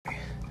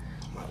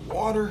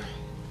water.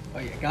 Oh,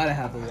 yeah, gotta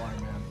have the water,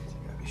 man.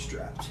 Gotta be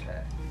strapped.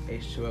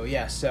 H2O,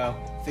 yeah, so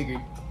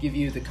figured give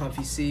you the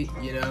comfy seat,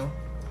 you know,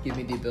 give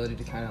me the ability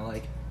to kind of,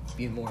 like,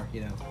 be more,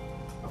 you know.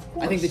 Of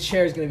course. I think the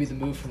chair is going to be the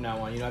move from now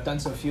on, you know. I've done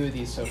so few of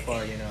these so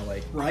far, you know,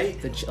 like. Right?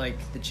 Like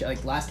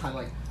last time,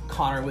 like,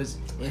 Connor was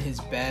in his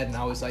bed and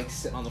I was, like,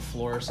 sitting on the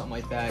floor or something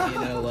like that, you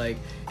know, like,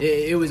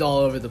 it was all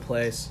over the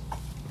place,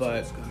 but.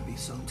 It's gonna be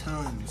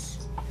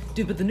sometimes.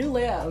 Dude, but the new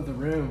layout of the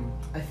room,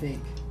 I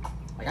think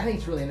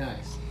it's really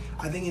nice.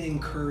 I think it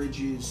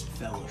encourages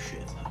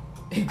fellowship.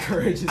 I think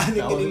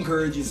it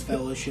encourages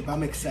fellowship.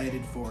 I'm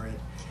excited for it.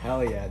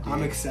 Hell yeah, dude.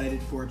 I'm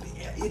excited for it.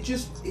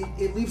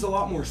 It leaves a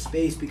lot more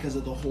space because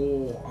of the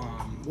whole,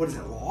 what is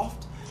it,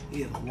 loft?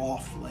 Yeah, the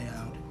loft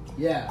layout.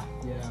 Yeah.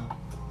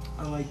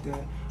 I like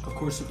that. Of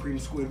course, Supreme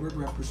Squidward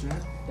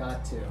represent.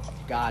 Got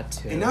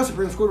to. And now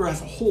Supreme Squidward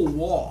has a whole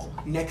wall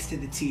next to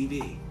the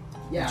TV.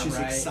 Yeah, which is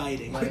right.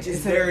 exciting. Like, which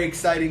is very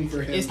exciting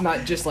for him. It's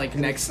not just like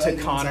next to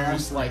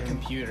Connor's like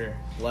computer.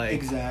 Like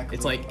exactly.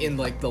 It's like in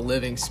like the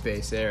living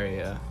space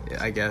area,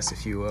 I guess,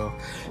 if you will.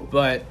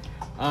 But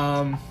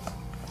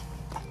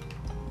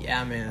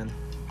yeah, man.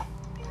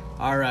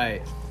 All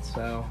right.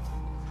 So,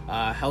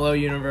 hello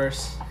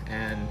universe,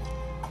 and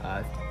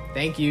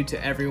thank you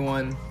to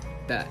everyone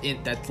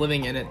that's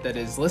living in it that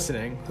is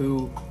listening.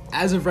 Who,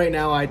 as of right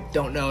now, I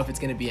don't know if it's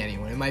gonna be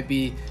anyone. It might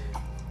be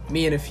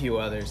me and a few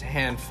others, a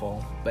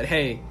handful. But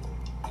hey,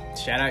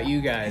 shout out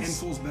you guys.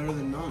 Handful's better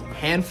than none. Right?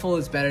 Handful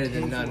is better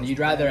than none. You'd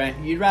rather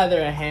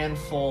a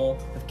handful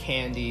of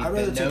candy. I'd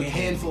rather than take no a candy.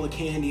 handful of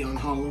candy on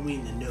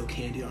Halloween than no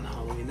candy on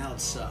Halloween. That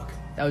would suck.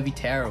 That would be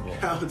terrible.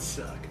 That would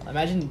suck.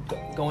 Imagine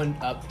going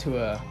up to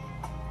a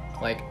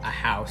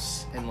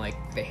house and like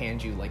they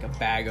hand you like a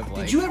bag of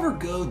like. Did you ever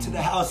go to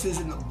the houses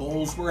and the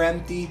bowls were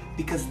empty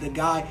because the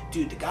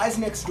guys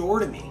next door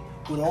to me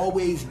would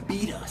always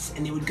beat us,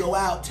 and they would go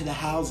out to the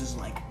houses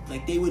like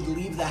they would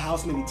leave the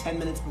house maybe 10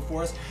 minutes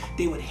before us.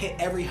 They would hit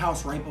every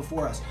house right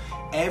before us.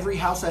 Every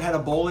house that had a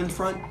bowl in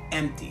front,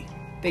 empty.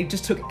 They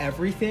just took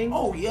everything?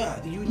 Oh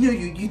yeah,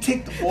 you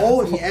take the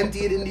bowl and you empty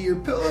it into your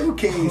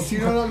pillowcase. You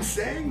know what I'm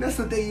saying? That's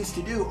what they used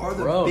to do. Or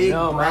the big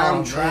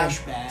brown trash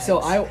bags.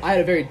 So I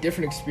had a very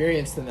different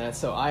experience than that.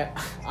 So I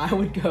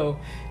would go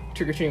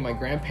trick or treating my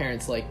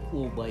grandparents' like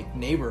little like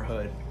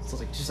neighborhood. So it's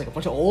like just like a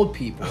bunch of old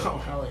people. Oh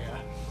hell yeah.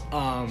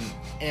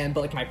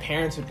 But like my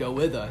parents would go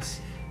with us,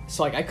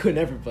 so like I could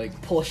never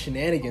like pull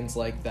shenanigans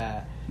like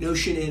that. No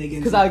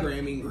shenanigans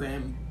with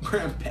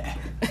grandpa.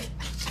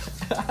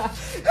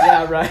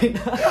 Yeah, right.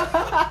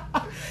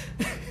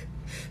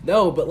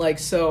 No, but like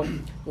so,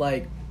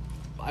 like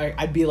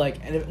I'd be like,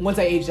 and once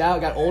I aged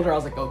out, got older, I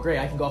was like, oh great,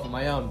 I can go off on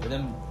my own. But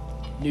then,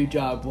 new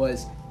job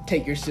was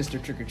take your sister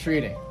trick or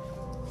treating,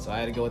 so I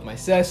had to go with my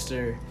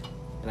sister.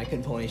 And I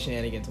couldn't pull any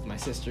shenanigans with my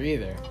sister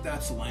either.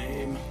 That's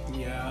lame.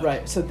 Yeah.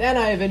 Right. So then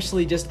I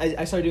eventually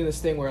I started doing this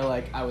thing where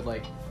like I would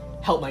like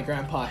help my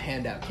grandpa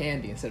hand out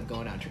candy instead of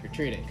going out trick or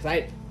treating.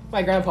 Because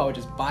my grandpa would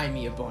just buy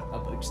me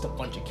just a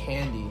bunch of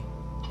candy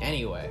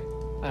anyway.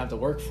 I don't have to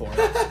work for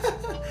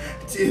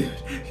it. Dude,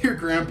 your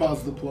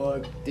grandpa's the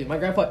plug. Dude, my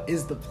grandpa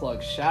is the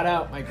plug. Shout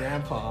out my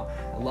grandpa.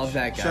 I love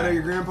that guy. Shout out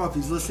your grandpa if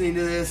he's listening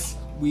to this.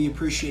 We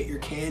appreciate your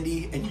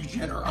candy and your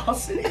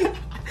generosity.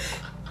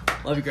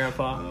 Love you,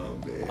 Grandpa. Oh,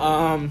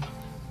 man.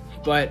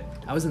 But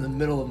I was in the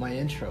middle of my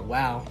intro.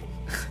 Wow.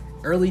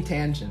 Early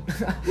tangent.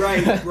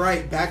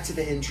 Right. Back to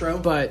the intro.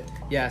 But,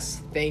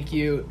 yes, thank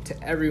you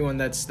to everyone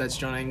that's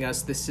joining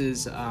us. This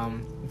is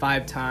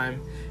Vibe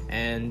Time.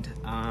 And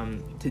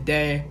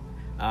today,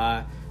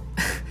 I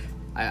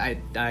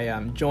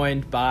am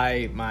joined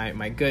by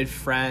my good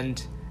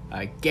friend,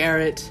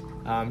 Garrett.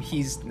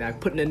 He's now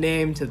putting a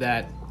name to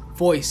that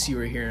voice you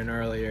were hearing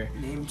earlier.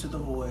 Name to the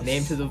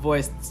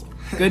voice.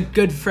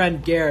 Good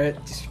friend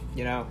Garrett,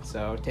 you know,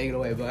 so take it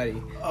away, buddy.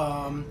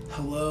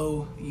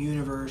 Hello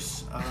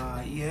universe.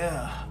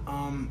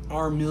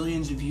 Our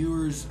millions of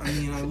viewers. I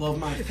mean, I love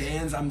my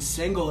fans. I'm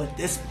single at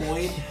this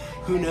point.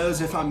 Who knows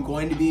if I'm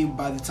going to be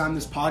by the time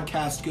this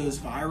podcast goes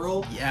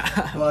viral. Yeah.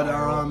 But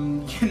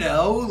you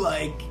know,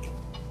 like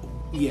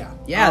yeah.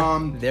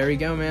 There we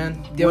go,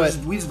 man. We're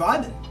just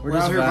vibing. We're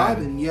out here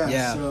vibing.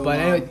 Yeah. So, but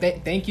anyway,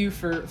 thank you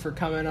for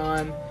coming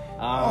on.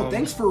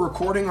 Thanks for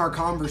recording our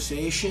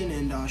conversation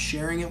and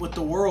sharing it with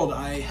the world.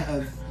 I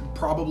have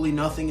probably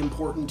nothing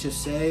important to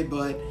say,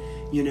 but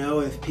you know,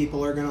 if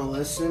people are gonna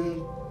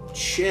listen,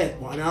 shit,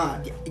 why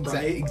not?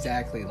 Right?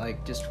 Exactly.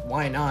 Like, just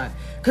why not?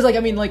 Because like, I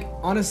mean, like,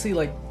 honestly,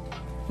 like,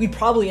 we'd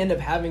probably end up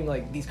having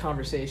like these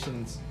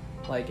conversations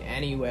like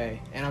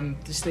anyway, and I'm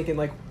just thinking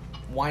like,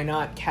 why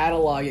not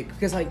catalog it?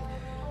 Because like,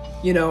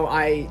 you know,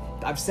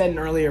 I've said in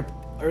earlier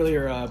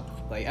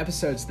like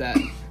episodes that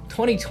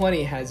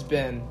 2020 has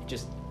been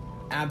just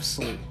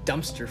absolute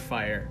dumpster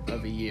fire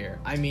of a year.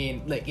 I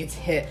mean, like, it's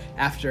hit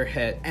after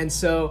hit. And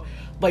so,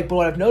 like, but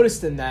what I've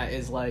noticed in that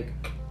is like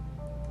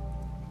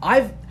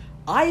I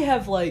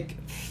have like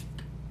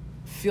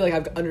feel like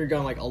I've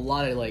undergone like a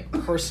lot of like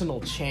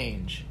personal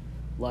change,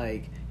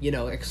 like, you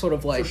know, like sort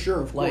of like for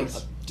sure, of like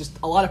course. Just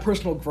a lot of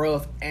personal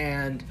growth,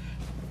 and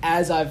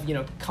as I've,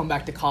 come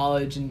back to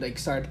college and, like,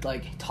 started,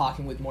 like,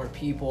 talking with more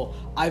people,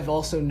 I've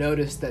also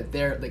noticed that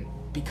they're, like,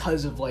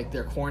 because of, like,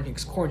 their quarantine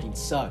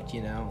sucked,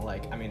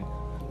 like, I mean,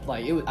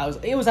 like, it was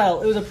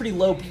a pretty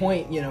low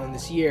point, in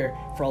this year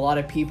for a lot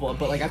of people,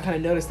 but, like, I've kind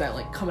of noticed that,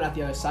 like, coming out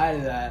the other side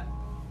of that,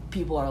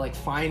 people are, like,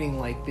 finding,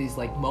 like, these,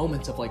 like,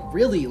 moments of, like,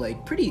 really,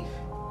 like, pretty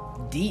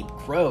deep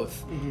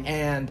growth,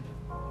 and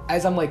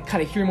as I'm, like,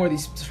 kind of hearing more of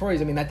these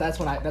stories, I mean, that's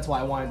why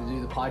I wanted to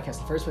do the podcast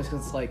in the first place,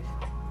 because it's, like,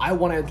 I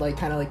want to, like,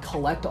 kind of, like,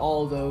 collect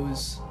all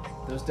those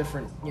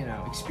different,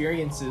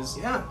 experiences,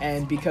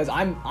 and because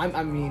I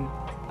mean,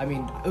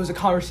 it was a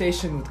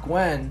conversation with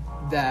Gwen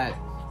that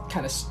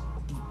kind of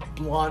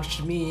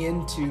launched me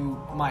into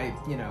my,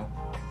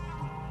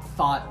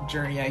 thought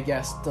journey, I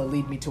guess, to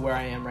lead me to where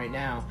I am right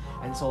now.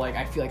 And so, like,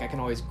 I feel like I can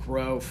always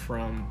grow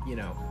from,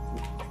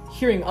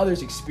 hearing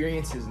others'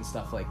 experiences and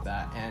stuff like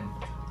that. And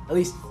at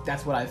least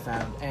that's what I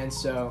found. And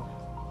so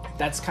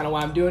that's kind of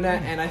why I'm doing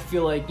that. And I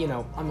feel like, I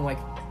don't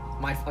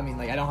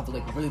have to,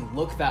 like, really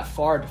look that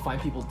far to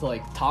find people to,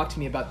 like, talk to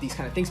me about these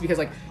kind of things, because,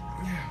 like,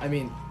 I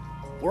mean,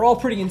 we're all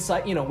pretty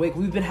inside,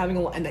 we've been having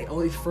a lot, and it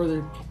only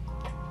further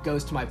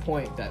goes to my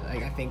point that,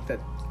 like, I think that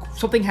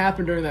something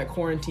happened during that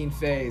quarantine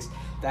phase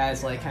that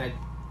has, like, kind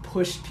of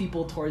pushed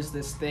people towards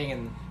this thing.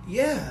 And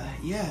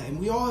and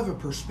we all have a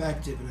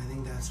perspective, and I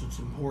think that's what's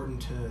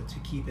important to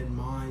keep in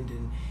mind,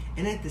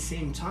 and at the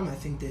same time, I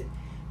think that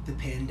the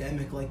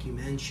pandemic, like you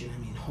mentioned, I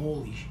mean,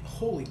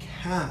 holy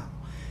cow,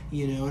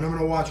 and I'm going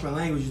to watch my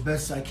language as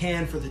best as I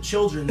can for the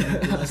children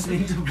that are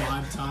listening to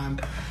Vibe Time,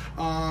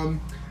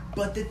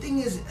 but the thing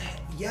is,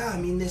 I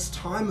mean, this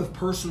time of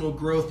personal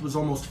growth was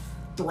almost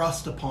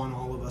thrust upon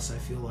all of us, I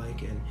feel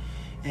like,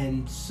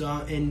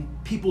 and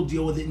people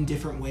deal with it in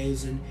different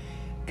ways,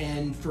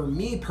 and for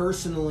me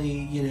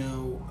personally,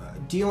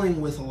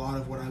 dealing with a lot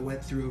of what I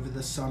went through over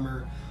the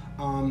summer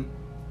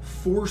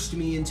forced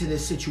me into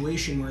this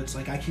situation where it's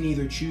like I can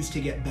either choose to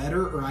get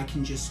better or I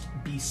can just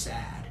be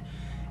sad,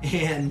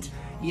 and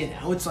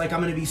it's like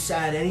I'm going to be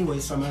sad anyway,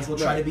 so I might as well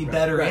try to be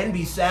better and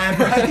be sad,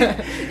 right?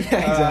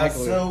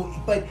 Exactly.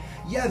 But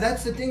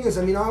that's the thing is,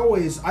 I mean,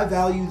 I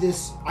value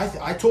this.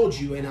 I told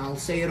you, and I'll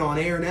say it on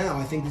air now,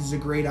 I think this is a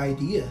great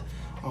idea.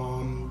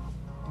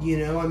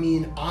 I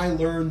mean, I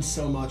learned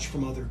so much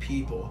from other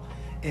people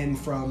and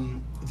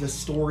from the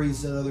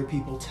stories that other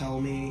people tell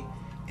me,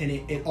 and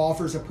it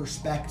offers a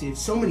perspective,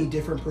 so many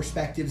different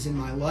perspectives in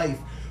my life,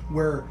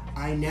 where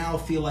I now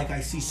feel like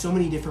I see so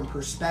many different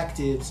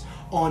perspectives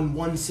on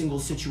one single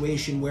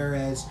situation,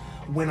 whereas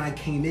when I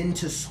came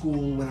into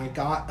school, when I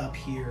got up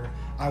here,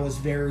 I was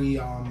very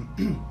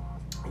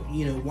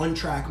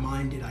one-track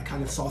minded. I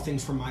kind of saw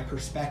things from my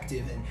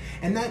perspective,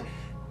 and that,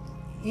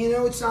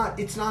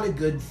 it's not a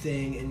good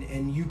thing,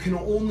 and you can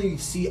only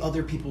see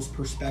other people's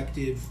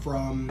perspective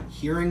from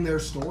hearing their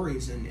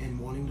stories and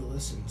wanting to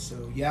listen.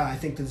 So I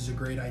think this is a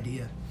great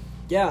idea.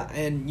 Yeah,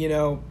 and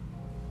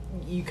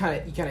you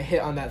kind of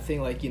hit on that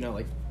thing, like,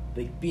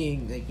 like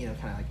being, like, kind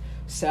of like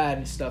sad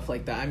and stuff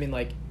like that. I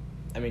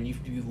mean,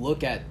 you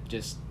look at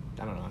just,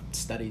 I don't know,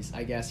 studies,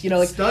 I guess.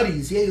 Like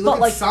studies, you look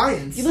at, like,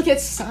 science. You look at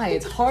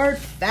science, hard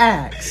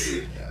facts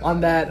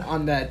on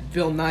that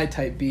Bill Nye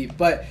type beat.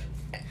 But,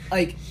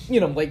 like,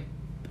 like,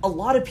 a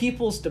lot of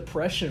people's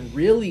depression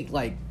really,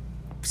 like,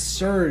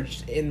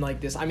 surged in,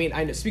 like, this. I mean,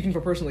 I know, speaking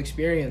from personal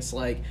experience,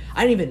 like,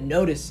 I didn't even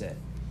notice it.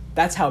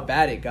 That's how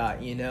bad it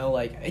got,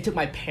 Like, it took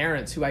my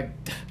parents, who I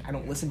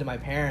don't listen to my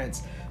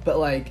parents, but,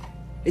 like,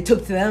 it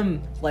took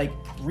them, like,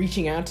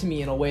 reaching out to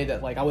me in a way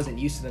that, like, I wasn't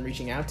used to them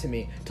reaching out to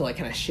me to, like,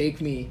 kind of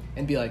shake me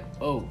and be like,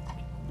 oh,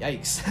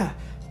 yikes,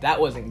 that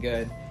wasn't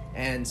good.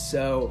 And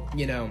so,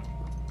 and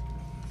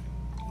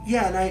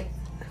I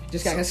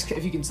just guess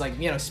if you can, like,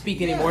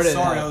 speak any more to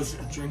sorry, that. I was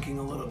drinking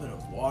a little bit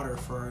of water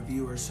for our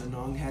viewers, so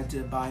Nong had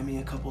to buy me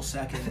a couple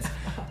seconds.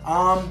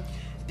 I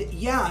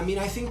mean,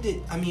 I think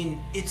that,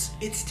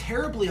 it's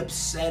terribly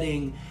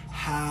upsetting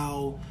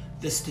how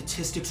the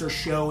statistics are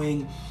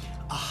showing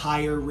a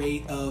higher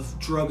rate of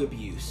drug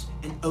abuse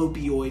and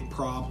opioid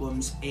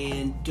problems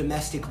and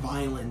domestic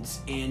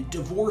violence and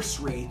divorce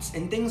rates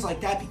and things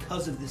like that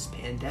because of this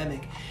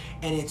pandemic.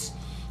 And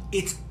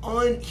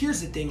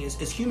here's the thing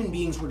is, as human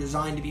beings, we're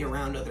designed to be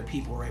around other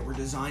people, right? We're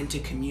designed to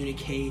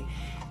communicate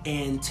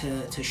and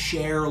to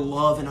share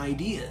love and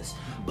ideas.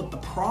 But the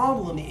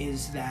problem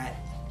is that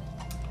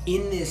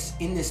in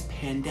this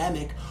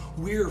pandemic,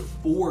 we're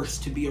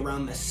forced to be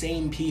around the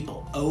same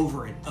people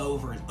over and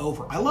over and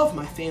over. I love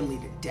my family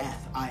to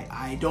death.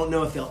 I don't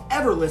know if they'll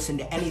ever listen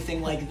to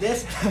anything like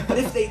this, but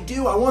if they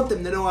do, I want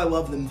them to know I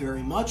love them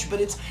very much. But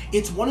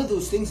it's one of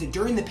those things that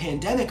during the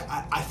pandemic,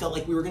 I felt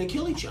like we were going to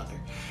kill each other.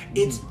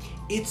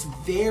 It's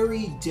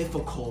very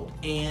difficult,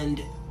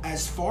 and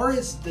as far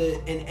as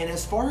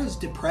as far as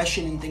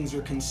depression and things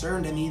are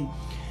concerned, I mean,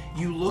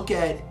 you look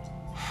at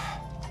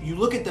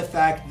the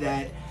fact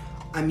that,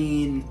 I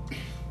mean,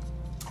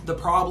 the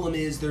problem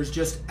is there's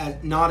just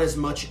not as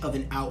much of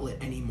an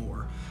outlet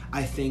anymore,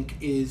 I think,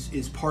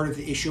 is part of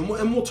the issue.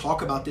 And we'll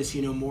talk about this,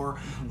 more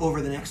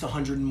over the next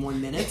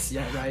 101 minutes.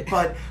 Yeah, right.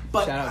 But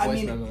shout out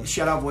voice memos.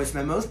 Shout out voice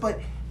memos. But,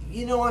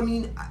 I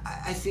mean,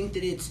 I think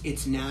that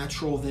it's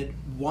natural that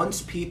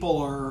once people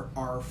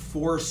are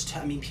forced,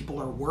 I mean, people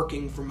are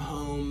working from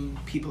home,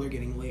 people are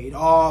getting laid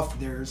off,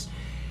 there's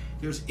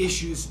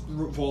issues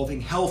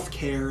revolving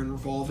healthcare and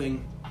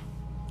revolving,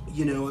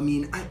 I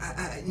mean,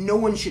 no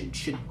one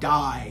should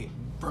die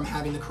from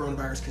having the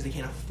coronavirus because they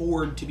can't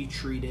afford to be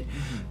treated.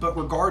 But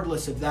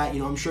regardless of that,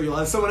 I'm sure you'll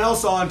have someone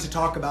else on to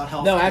talk about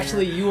health. No,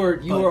 actually, you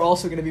were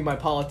also going to be my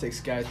politics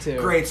guy too.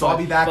 Great, so I'll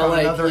be back on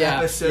another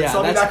episode.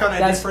 So I'll be back on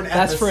a different episode.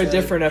 That's for a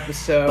different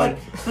episode.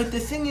 But the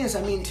thing is,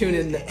 I mean, tune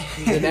in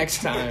the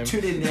next time.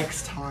 Tune in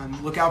next time.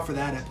 Look out for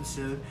that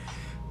episode.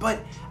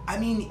 But I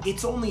mean,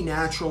 it's only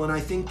natural, and I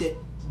think that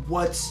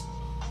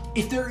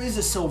if there is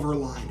a silver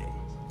lining,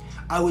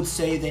 I would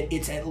say that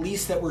it's at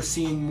least that we're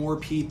seeing more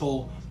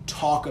people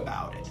talk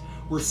about it.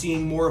 We're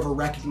seeing more of a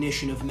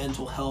recognition of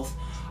mental health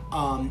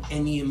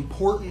and the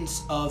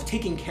importance of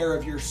taking care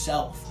of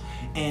yourself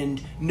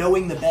and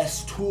knowing the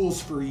best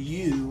tools for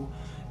you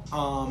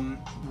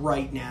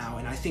right now.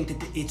 And I think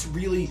that it's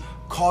really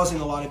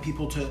causing a lot of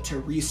people to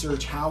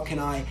research how can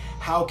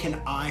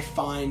I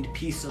find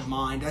peace of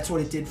mind. That's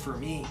what it did for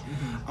me.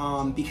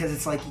 Because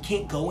it's like you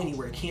can't go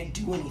anywhere, you can't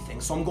do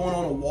anything. So I'm going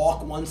on a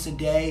walk once a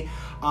day,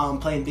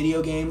 playing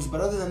video games, but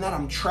other than that,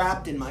 I'm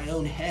trapped in my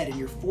own head, and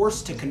you're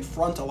forced to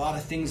confront a lot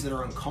of things that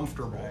are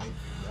uncomfortable.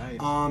 Right.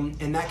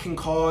 And that can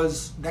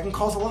cause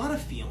a lot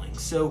of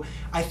feelings. So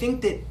I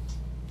think that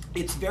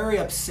it's very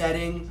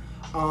upsetting.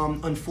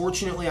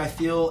 Unfortunately, I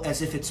feel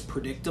as if it's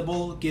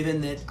predictable,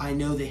 given that I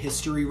know the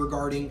history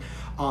regarding,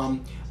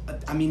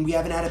 I mean, we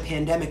haven't had a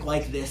pandemic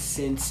like this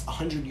since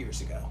 100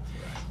 years ago.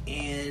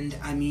 And,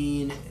 I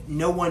mean,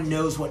 no one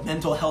knows what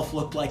mental health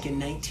looked like in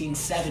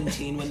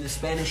 1917 when the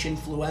Spanish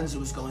influenza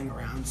was going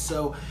around.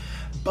 So,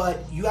 but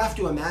you have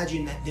to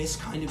imagine that this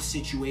kind of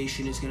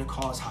situation is going to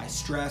cause high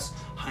stress,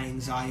 high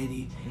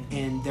anxiety,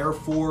 and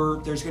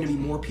therefore there's going to be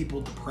more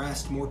people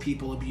depressed, more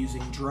people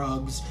abusing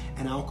drugs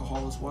and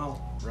alcohol as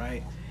well.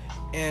 Right.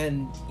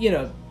 And,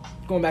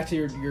 going back to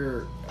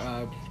your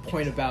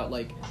point about,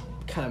 like,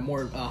 kind of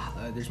more,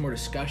 there's more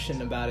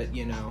discussion about it,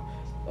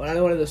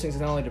 Another one of those things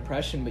is not only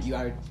depression, but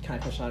I kind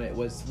of touched on it,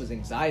 was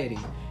anxiety.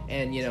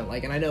 And,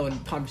 and I know in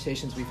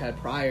conversations we've had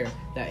prior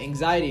that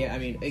anxiety, I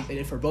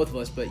mean, for both of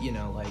us, but,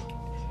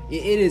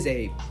 it is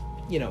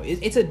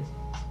it's a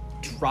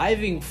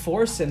driving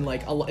force in,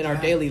 like, in our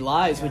daily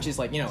lives, which is,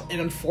 like, an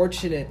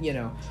unfortunate,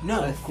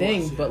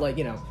 thing. Course, but, like,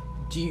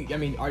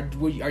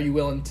 are you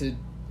willing to,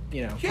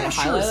 yeah, highlight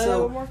that a little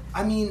So, more?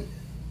 I mean,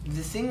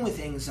 the thing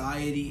with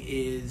anxiety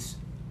is,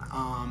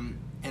 and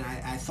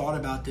I thought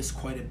about this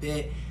quite a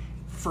bit.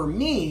 For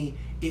me,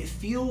 it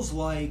feels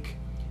like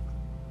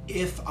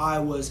if I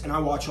was, and I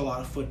watch a lot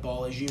of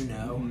football, as you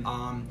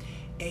know,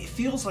 it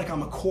feels like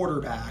I'm a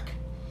quarterback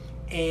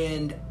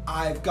and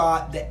I've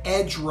got the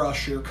edge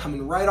rusher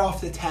coming right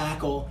off the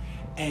tackle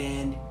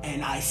and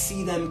I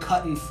see them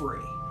cutting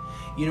free.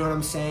 You know what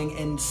I'm saying?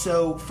 And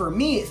so for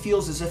me, it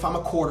feels as if I'm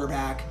a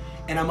quarterback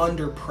and I'm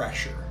under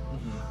pressure.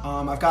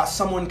 I've got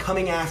someone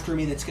coming after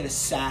me that's going to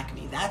sack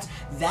me.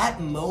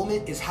 That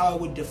moment is how I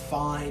would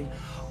define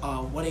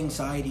what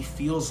anxiety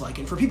feels like.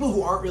 And for people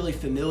who aren't really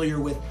familiar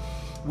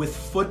with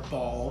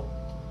football,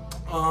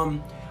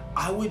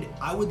 I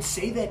would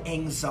say that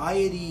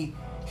anxiety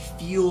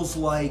feels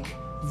like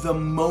the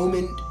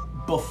moment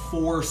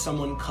before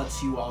someone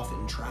cuts you off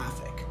in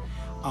traffic.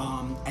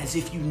 As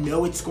if you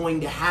know it's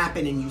going to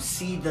happen and you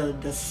see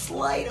the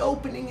slight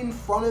opening in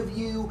front of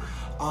you,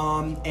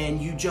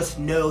 and you just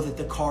know that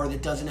the car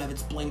that doesn't have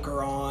its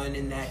blinker on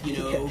and that,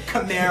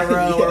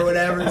 Camaro or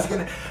whatever is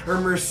gonna, or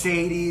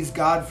Mercedes,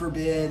 God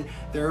forbid,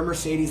 they're a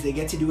Mercedes, they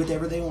get to do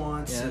whatever they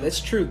want. Yeah, so that's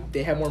true.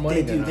 They have more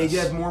money than us. They do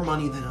have more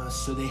money than us,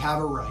 so they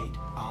have a right.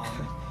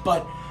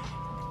 But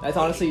that's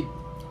honestly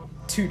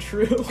too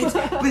true.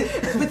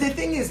 but the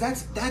thing is,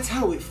 that's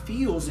how it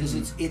feels.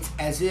 Is it's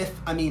as if,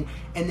 I mean,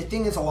 and the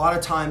thing is, a lot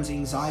of times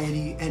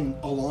anxiety, and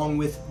along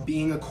with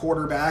being a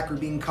quarterback or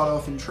being cut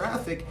off in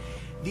traffic,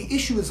 the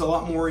issue is a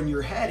lot more in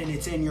your head, and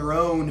it's in your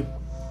own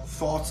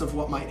thoughts of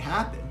what might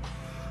happen.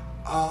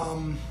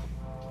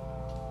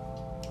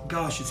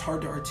 Gosh, it's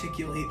hard to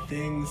articulate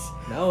things.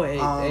 No, hey,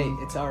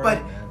 it's all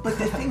right, man. But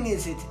the thing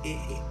is,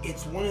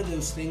 it's one of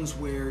those things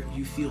where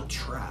you feel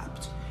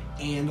trapped.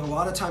 And a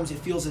lot of times it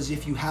feels as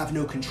if you have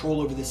no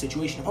control over the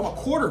situation. If I'm a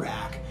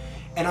quarterback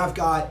and I've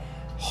got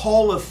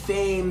Hall of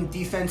Fame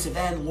defensive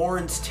end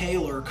Lawrence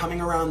Taylor coming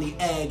around the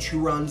edge who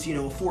runs,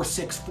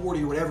 4.6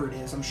 40 or whatever it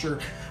is. I'm sure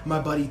my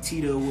buddy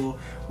Tito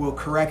will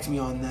correct me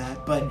on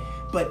that.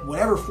 But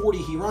whatever 40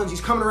 he runs,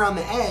 he's coming around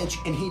the edge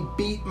and he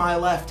beat my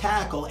left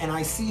tackle and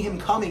I see him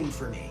coming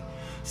for me.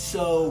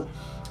 So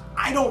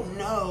I don't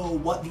know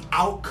what the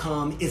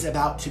outcome is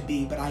about to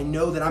be, but I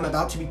know that I'm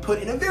about to be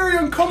put in a very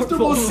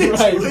uncomfortable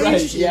situation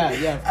right.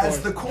 Yeah,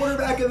 as the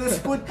quarterback of this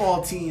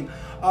football team.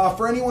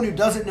 For anyone who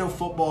doesn't know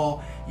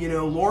football,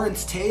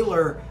 Lawrence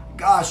Taylor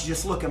gosh,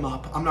 just look him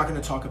up. I'm not going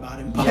to talk about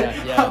him, but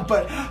Yeah.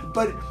 but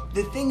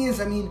the thing is,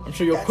 I mean, I'm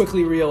sure you'll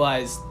quickly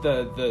realize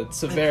the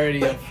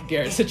severity of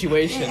Garrett's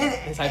situation.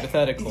 It's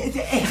hypothetical.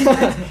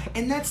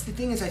 And that's the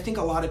thing is, I think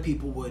a lot of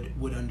people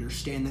would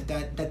understand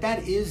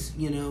that is,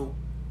 you know,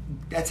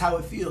 that's how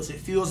it feels. It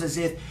feels as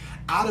if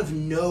out of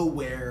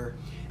nowhere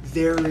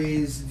there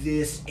is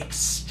this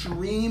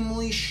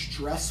extremely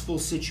stressful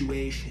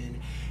situation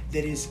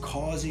that is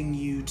causing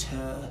you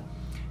to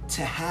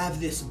have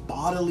this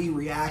bodily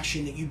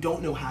reaction that you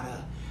don't know how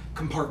to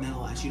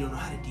compartmentalize, you don't know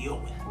how to deal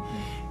with.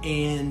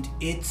 And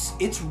it's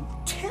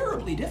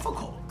terribly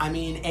difficult. I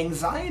mean,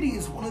 anxiety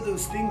is one of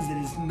those things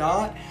that is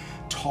not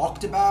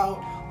talked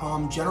about.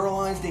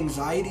 Generalized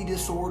anxiety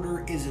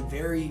disorder is a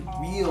very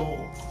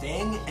real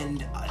thing,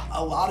 and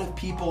a lot of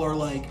people are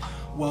like,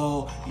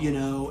 well, you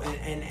know,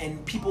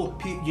 and people,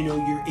 you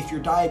know, if you're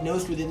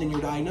diagnosed with it, then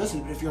you're diagnosed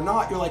with it. But if you're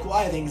not, you're like, well,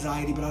 I have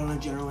anxiety, but I don't have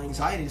general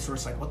anxiety disorder.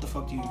 It's like, what the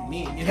fuck do you even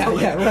mean? You know,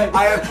 right.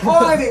 I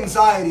have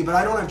anxiety, but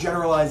I don't have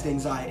generalized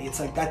anxiety. It's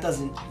like, that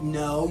doesn't,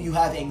 no, you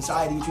have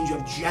anxiety, which means you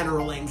have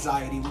general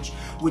anxiety,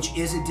 which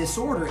is a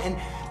disorder. And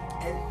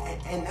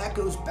that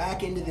goes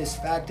back into this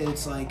fact that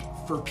it's like,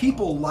 for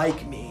people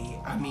like me,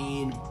 I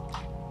mean,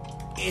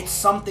 it's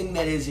something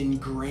that is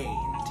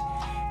ingrained.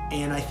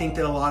 And I think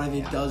that a lot of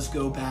it does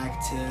go back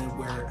to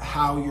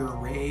how you're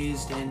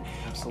raised and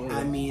Absolutely.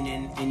 I mean,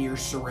 and your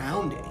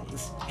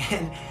surroundings.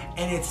 And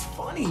it's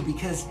funny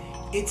because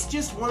it's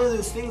just one of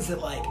those things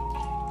that, like,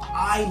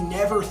 I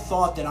never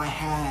thought that I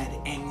had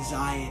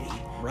anxiety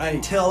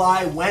until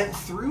I went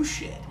through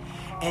shit.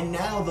 And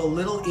now the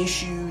little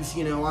issues,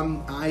 you know,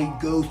 I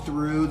go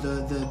through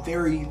the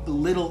very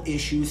little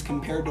issues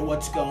compared to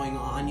what's going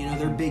on. You know,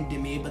 they're big to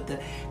me, but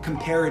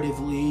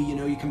comparatively, you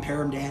know, you compare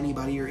them to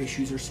anybody, your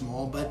issues are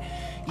small. But,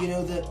 you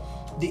know,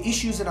 the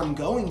issues that I'm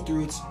going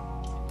through,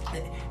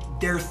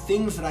 they're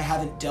things that I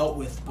haven't dealt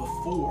with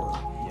before.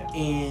 Yeah.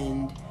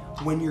 And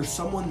when you're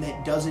someone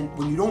that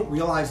when you don't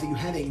realize that you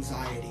have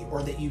anxiety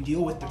or that you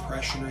deal with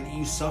depression or that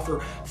you suffer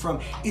from,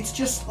 it's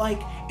just like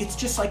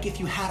if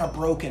you had a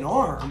broken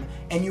arm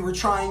and you were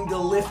trying to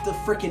lift the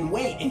freaking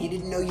weight and you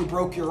didn't know you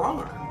broke your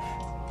arm.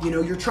 You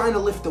know, you're trying to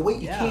lift the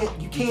weight. You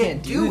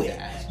can't do it.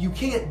 You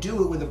can't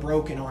do it with a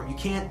broken arm. You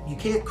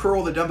can't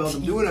curl the dumbbells.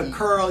 I'm doing a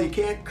curl. You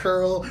can't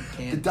curl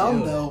the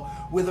dumbbell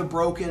with a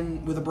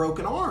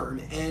broken arm.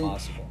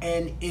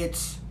 And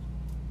it's,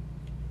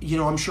 you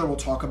know, I'm sure we'll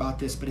talk about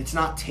this, but it's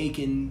not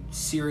taken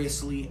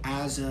seriously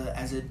as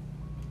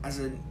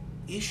an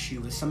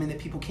issue, as something that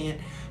people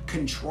can't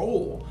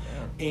control.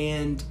 Yeah.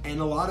 And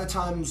a lot of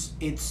times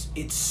it's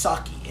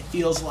sucky. It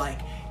feels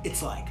like,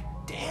 it's like,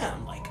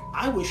 damn, like,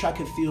 I wish I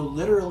could feel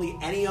literally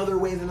any other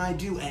way than I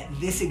do at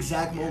this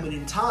exact moment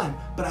in time,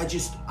 but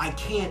I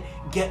can't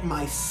get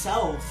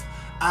myself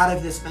out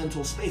of this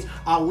mental space.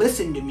 I'll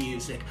listen to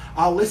music.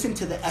 I'll listen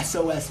to the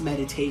SOS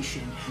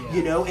meditation,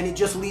 you know, and it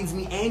just leaves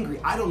me angry.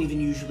 I don't even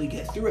usually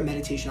get through a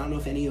meditation. I don't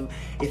know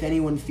if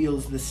anyone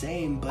feels the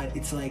same, but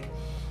it's like,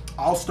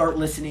 I'll start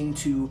listening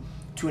to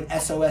an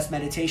SOS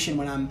meditation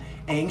when I'm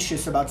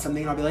anxious about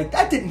something, and I'll be like,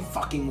 that didn't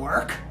fucking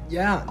work.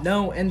 Yeah,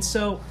 no, and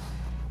so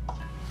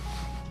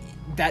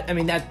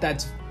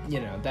that's you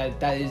know,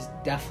 that is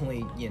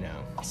definitely, you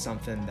know,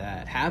 something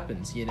that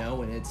happens, you know,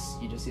 when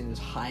you're just in those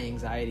high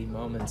anxiety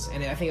moments.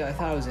 And I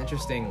thought it was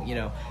interesting, you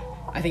know,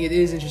 I think it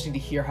is interesting to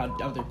hear how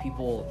other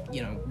people,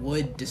 you know,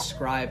 would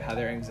describe how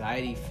their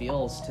anxiety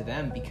feels to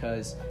them,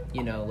 because,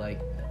 you know, like,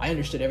 I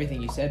understood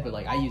everything you said, but,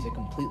 like, I use a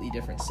completely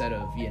different set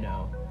of, you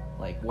know,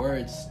 like,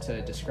 words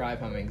to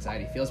describe how my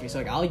anxiety feels to me. So,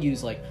 like, I'll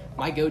use, like,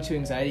 my go-to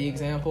anxiety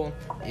example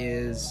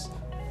is,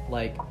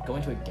 like,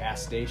 going to a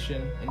gas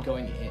station and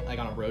going in, like,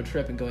 on a road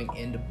trip and going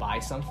in to buy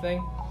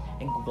something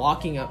and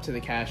walking up to the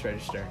cash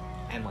register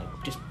and, like,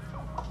 just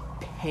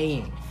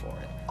paying for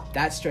it.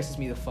 That stresses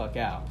me the fuck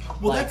out.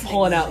 Well, like, that's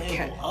pulling out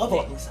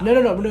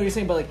No, you're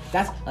saying, but, like,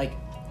 that's, like,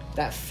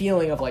 that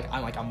feeling of, like,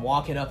 I'm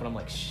walking up and I'm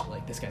like,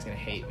 like, this guy's gonna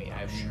hate me. I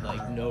have,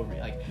 like,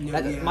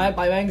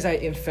 my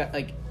anxiety,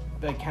 like,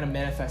 kind of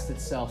manifests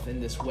itself in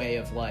this way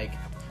of, like,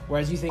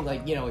 whereas you think,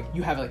 like, you know,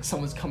 you have, like,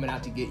 someone's coming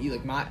out to get you.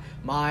 Like,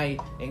 my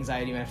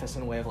anxiety manifests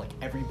in a way of, like,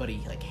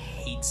 everybody, like,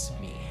 hates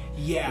me.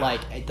 Yeah.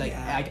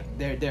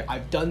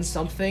 I've done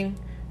something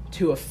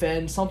to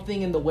offend,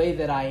 something in the way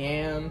that I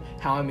am,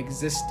 how I'm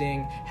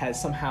existing,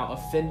 has somehow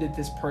offended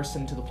this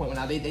person to the point where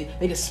now they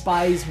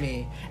despise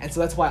me. And so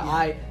that's why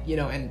I, you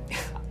know, and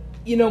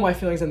you know my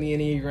feelings on the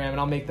Enneagram, and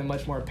I'll make them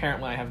much more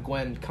apparent when I have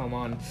Gwen come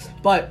on.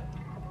 But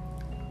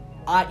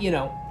I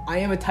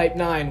am a type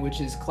 9,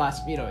 which is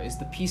is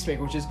the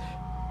peacemaker,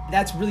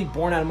 that's really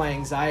born out of my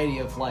anxiety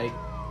of, like,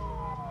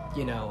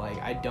 you know, like,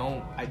 I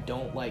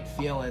don't like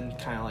feeling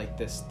kind of like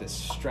this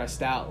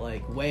stressed out,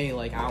 like, way,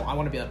 like, I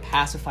want to be able to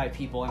pacify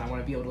people, and I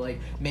want to be able to, like,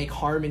 make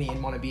harmony,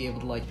 and want to be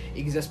able to, like,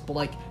 exist, but,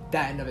 like,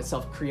 that in of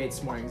itself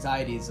creates more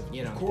anxieties of,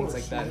 you know, things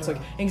like that. Yeah. It's like,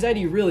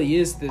 anxiety really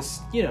is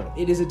this, you know,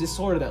 it is a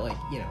disorder that, like,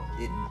 you know,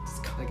 it's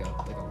kind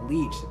of like a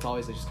leech. It's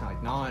always just kind of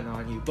like gnawing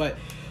on you, but,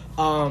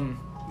 and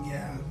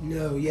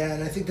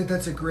I think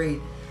that's a great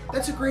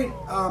that's a great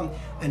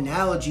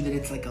analogy, that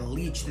it's like a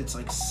leech that's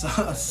like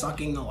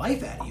sucking the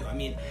life out of you. I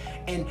mean,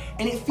 and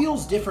it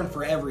feels different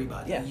for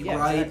everybody, right?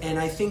 Exactly. And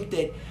I think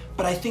that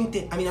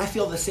I mean, I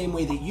feel the same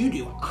way that you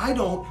do.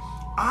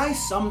 I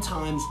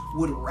sometimes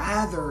would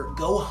rather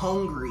go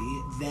hungry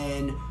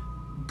than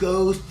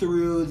go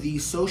through the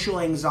social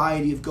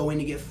anxiety of going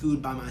to get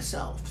food by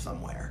myself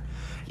somewhere.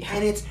 Yeah.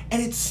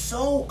 And it's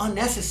so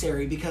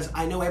unnecessary, because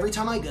I know every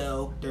time I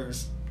go,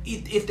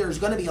 if there's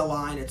going to be a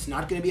line, it's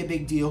not going to be a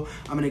big deal.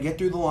 I'm going to get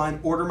through the line,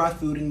 order my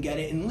food, and get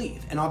it and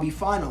leave. And I'll be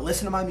fine. I'll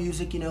listen to my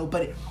music,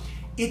 but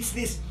we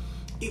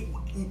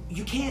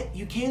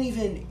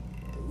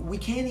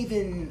can't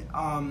even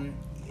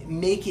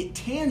make it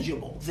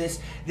tangible, this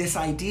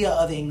idea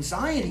of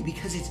anxiety,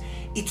 because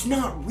it's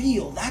not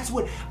real. That's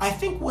what I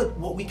think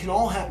what we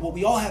all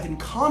have in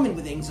common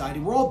with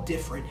anxiety. We're all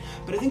different,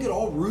 but I think it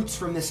all roots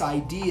from this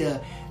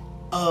idea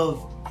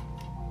of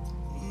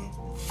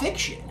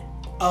fiction,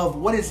 of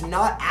what is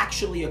not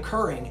actually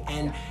occurring,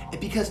 and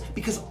because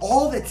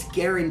all that's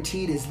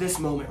guaranteed is this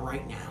moment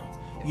right now.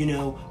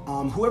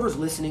 Whoever's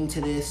listening to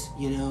this,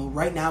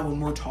 right now when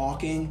we're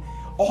talking,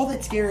 all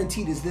that's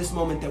guaranteed is this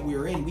moment that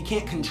we're in. We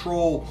can't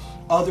control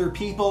other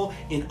people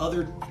in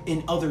other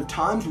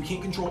times. We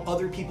can't control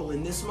other people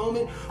in this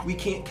moment. We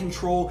can't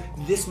control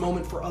this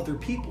moment for other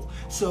people.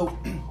 So,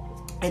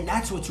 and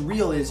that's what's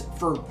real is,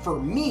 for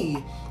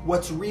me,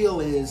 what's real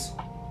is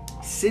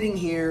sitting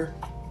here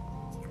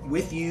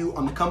with you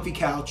on the comfy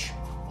couch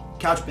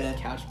bed,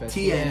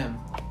 TM,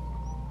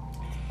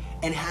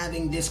 and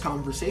having this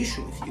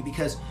conversation with you,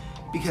 because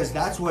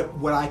that's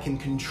what I can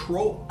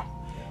control.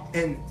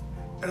 And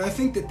I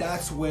think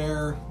that's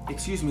where, a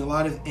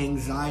lot of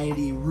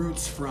anxiety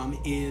roots from,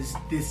 is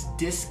this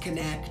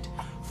disconnect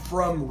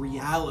from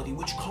reality,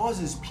 which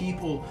causes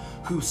people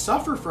who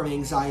suffer from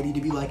anxiety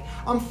to be like,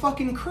 I'm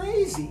fucking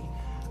crazy.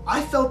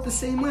 I felt the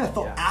same way. I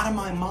felt out of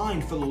my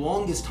mind for the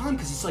longest time,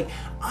 because it's like,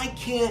 I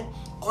can't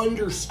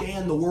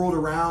understand the world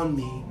around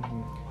me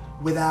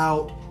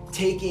without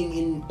taking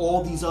in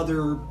all these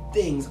other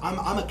things.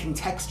 I'm a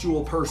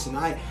contextual person.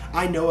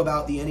 I know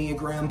about the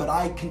Enneagram, but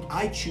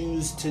I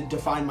choose to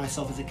define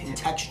myself as a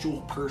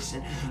contextual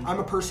person. Mm-hmm. I'm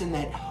a person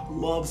that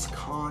loves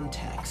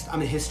context.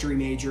 I'm a history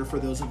major, for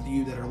those of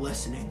you that are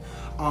listening.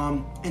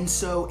 And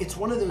so it's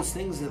one of those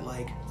things that,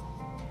 like,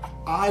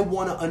 I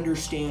want to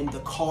understand the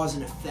cause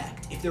and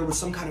effect, if there was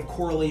some kind of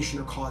correlation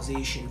or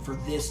causation for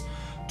this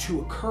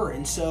to occur.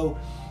 And so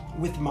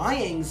with my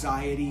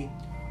anxiety,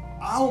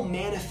 I'll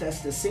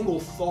manifest a single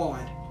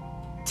thought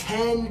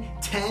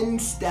 10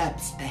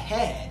 steps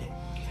ahead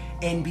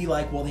and be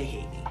like, well, they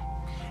hate me.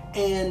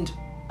 And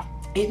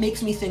it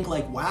makes me think,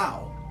 like,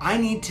 wow, I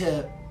need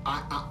to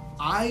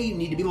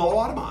be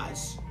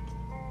lobotomized.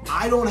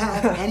 I don't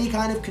have any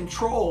kind of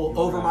control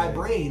over my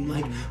brain.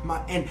 Like,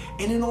 and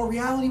in all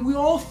reality, we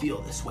all feel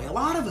this way. A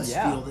lot of us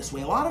feel this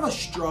way. A lot of us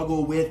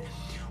struggle with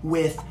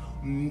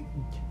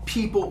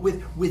people,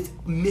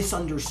 with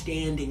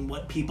misunderstanding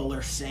what people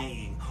are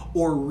saying,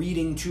 or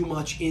reading too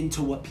much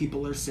into what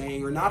people are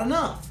saying, or not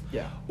enough.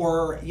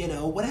 Or,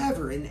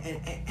 whatever.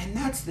 And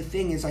that's the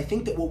thing, is I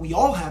think that what we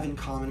all have in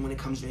common when it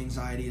comes to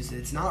anxiety is that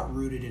it's not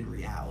rooted in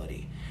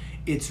reality.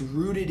 It's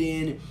rooted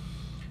in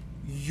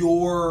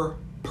your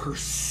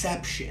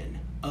perception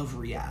of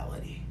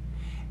reality.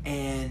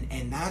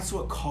 And that's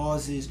what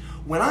causes,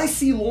 when I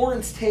see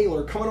Lawrence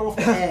Taylor coming off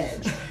the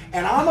edge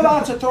and I'm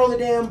about to throw the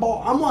damn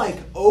ball, I'm like,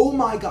 oh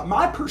my God,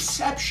 my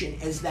perception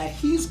is that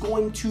he's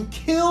going to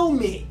kill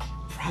me.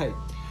 Right.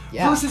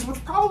 Yeah. Versus what's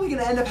probably going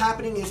to end up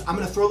happening is I'm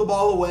going to throw the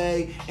ball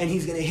away and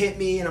he's going to hit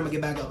me and I'm going to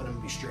get back up and I'm going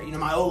to be straight.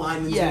 My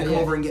O-lineman's going to come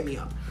over and get me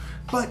up.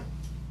 But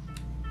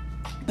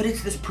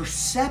it's this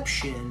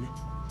perception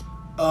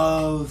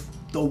of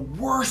the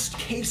worst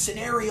case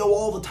scenario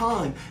all the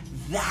time.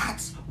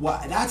 That's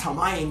how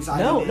my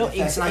anxiety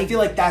manifests. And I feel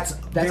like that's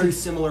very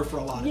similar for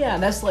a lot of people.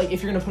 And that's like,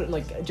 if you're going to put it in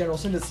like a general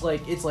sense,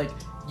 it's like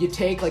you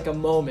take like a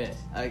moment,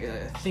 like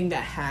a thing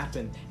that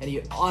happened, and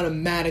you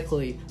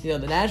automatically, the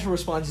natural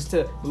response is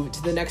to move it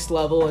to the next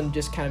level and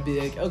just kind of be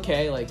like,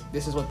 okay, like,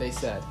 this is what they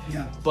said.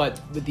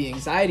 But with the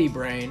anxiety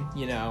brain,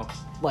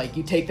 like,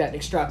 you take that and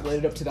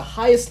extrapolate it up to the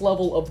highest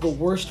level of the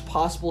worst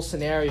possible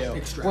scenario,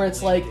 where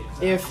it's like,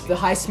 if the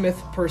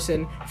Highsmith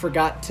person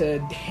forgot to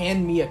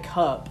hand me a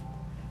cup,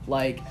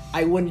 like,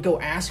 I wouldn't go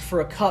ask for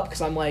a cup,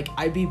 because I'm like,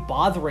 I'd be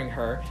bothering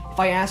her if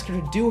I asked her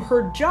to do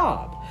her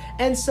job.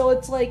 And so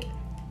it's like,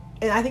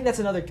 and I think that's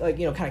another, like,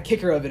 kind of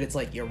kicker of it. It's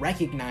like, you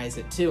recognize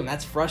it too, and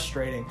that's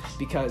frustrating,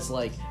 because,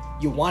 like,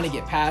 you want to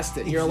get past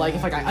it. You're like,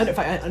 if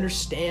I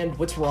understand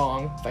what's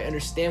wrong, if I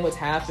understand what's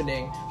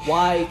happening,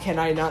 why can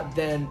I not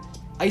then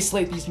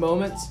isolate these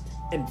moments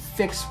and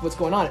fix what's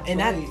going on? And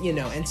that,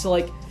 and so,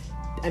 like,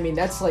 I mean,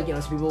 that's like,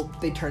 some people,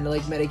 they turn to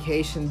like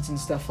medications and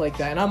stuff like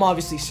that. And I'm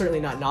obviously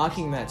certainly not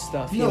knocking that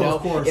stuff,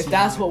 Of course, if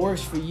that's what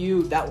works for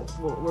you, that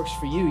what works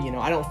for you,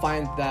 I don't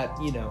find that,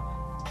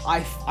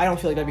 I don't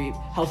feel like that'd be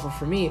helpful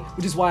for me,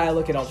 which is why I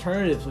look at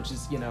alternatives, which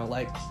is,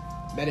 like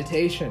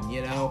meditation,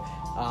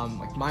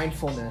 like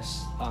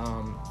mindfulness,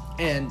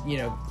 and,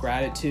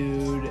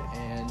 gratitude,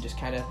 and just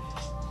kind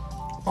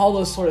of all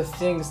those sort of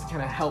things to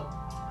kind of help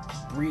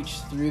reach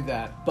through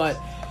that. But,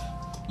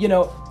 you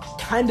know,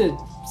 kind of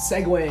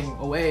segueing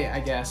away, I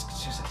guess,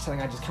 it's just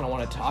something I just kind of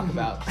want to talk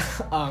about,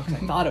 'cause I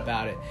thought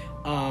about it.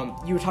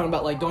 You were talking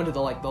about, like, going to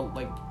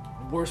the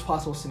worst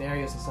possible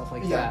scenarios and stuff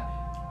like that.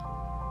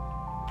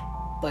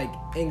 Like,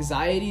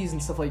 anxieties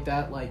and stuff like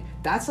that, like,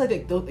 that's,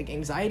 like,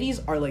 anxieties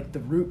are, like,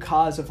 the root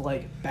cause of,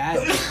 like, bad...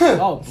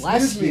 Oh,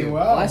 bless you.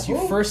 Wow. Bless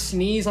you. First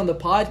sneeze on the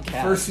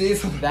podcast. First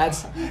sneeze on the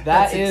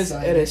That is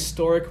an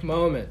historic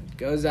moment.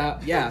 Goes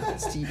out... Yeah,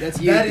 that's you,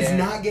 That is Dan.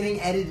 not getting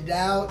edited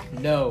out.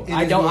 No,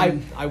 I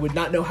don't... I would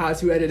not know how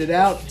to edit it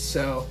out,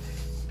 so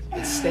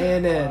it's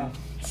staying in.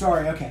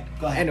 Sorry, okay,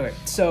 go ahead. Anyway,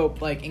 so,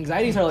 like,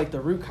 anxieties are, like,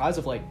 the root cause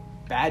of, like,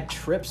 bad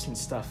trips and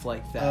stuff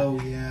like that. Oh,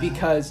 yeah.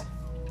 Because...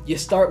 you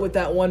start with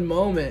that one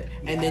moment,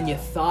 and then you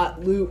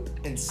thought loop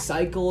and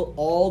cycle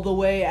all the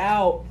way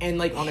out. And,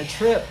 like, on a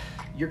trip,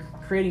 you're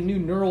creating new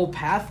neural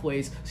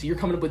pathways, so you're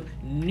coming up with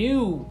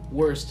new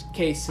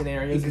worst-case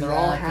scenarios, and they're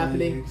all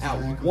happening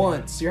at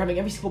once. So you're having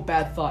every single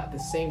bad thought at the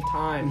same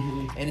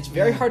time, and it's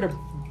very hard to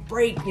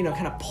break, kind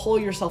of pull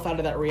yourself out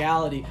of that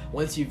reality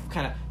once you've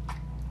kind of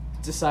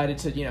decided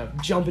to,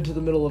 jump into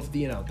the middle of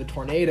the, the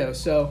tornado.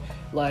 So,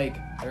 like,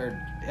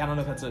 or... I don't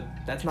know if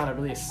that's not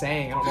really a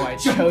saying. I don't know why I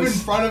chose... Jump in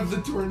front of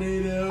the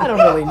tornado. I don't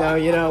really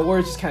know,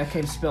 words just kind of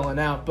came spilling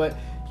out. But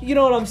you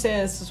know what I'm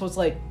saying? It's just what's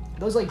like,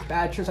 those like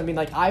bad trips. I mean,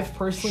 like I've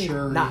personally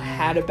not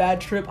had a bad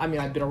trip. I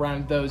mean, I've been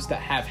around those that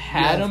have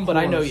had them, but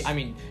I know, I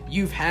mean,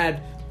 you've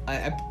had,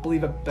 I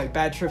believe, like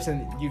bad trips,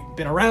 and you've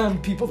been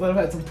around people that have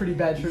had some pretty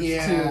bad trips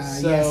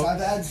too. So. Yes, I've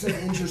had some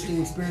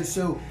interesting experience.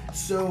 So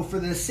for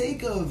the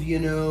sake of,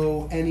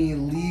 any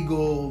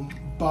legal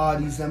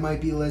bodies that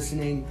might be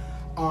listening,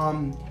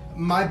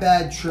 my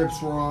bad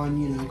trips were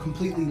on,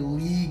 completely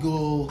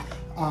legal,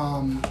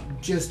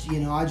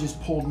 I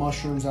just pulled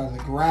mushrooms out of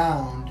the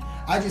ground.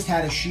 I just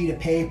had a sheet of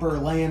paper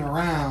laying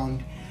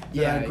around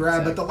that I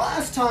grabbed. Exactly. But the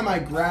last time I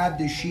grabbed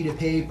a sheet of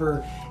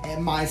paper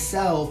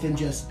myself and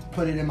just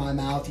put it in my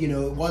mouth,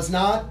 it was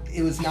not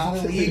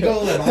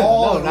illegal at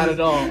all. No, not at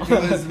all.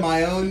 It was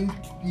my own,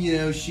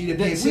 sheet of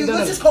paper.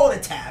 Let's just call it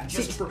a tab.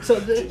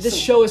 This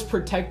show is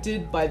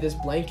protected by this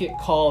blanket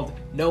called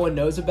 "No One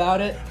Knows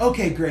About It."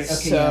 Okay, great.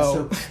 Okay,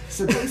 so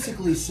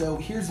basically,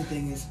 here's the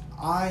thing: is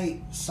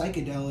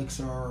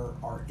psychedelics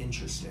are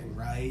interesting,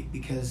 right?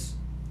 Because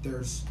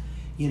there's,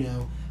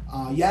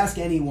 you ask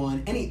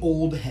anyone, any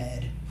old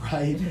head,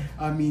 right?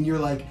 I mean, you're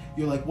like,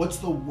 what's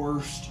the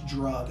worst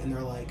drug? And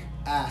they're like,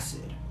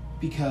 acid,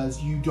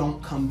 because you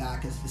don't come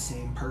back as the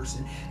same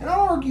person. And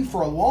I'll argue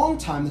for a long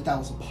time that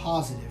was a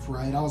positive,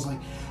 right? I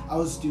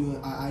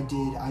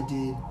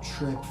did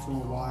trip for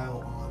a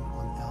while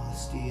on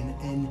LSD,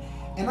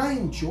 and I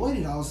enjoyed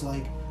it. I was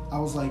like,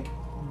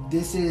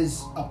 this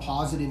is a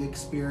positive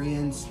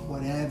experience,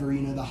 whatever,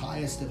 the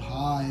highest of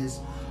highs.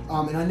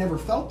 And I never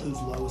felt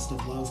those lowest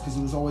of lows because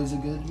it was always a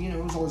good,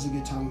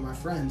 time with my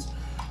friends.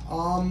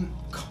 A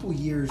couple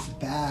years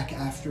back,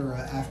 after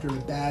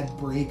a bad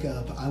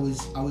breakup, I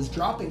was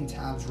dropping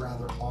tabs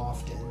rather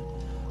often.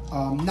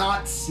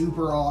 Not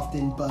super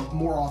often, but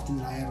more often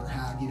than I ever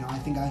had. I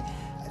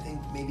think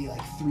maybe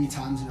like 3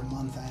 times in a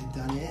month I had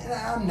done it, and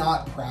I'm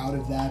not proud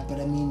of that. But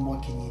I mean,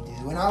 what can you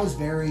do? And I was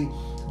very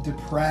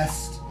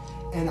depressed,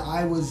 and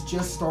I was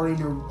just starting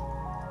to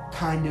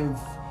kind of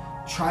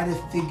try to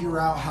figure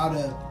out how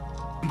to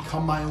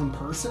become my own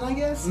person, I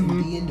guess,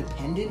 and be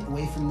independent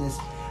away from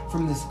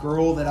this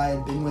girl that I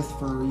had been with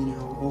for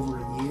over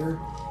a year,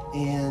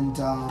 and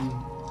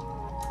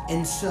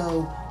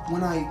so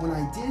when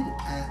I did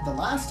the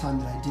last time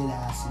that I did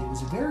acid, it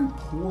was a very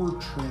poor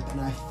trip,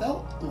 and I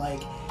felt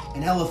like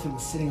an elephant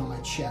was sitting on my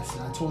chest,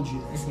 and I told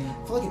you this. I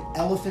felt like an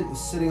elephant was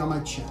sitting on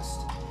my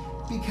chest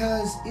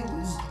because it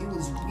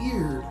was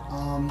weird.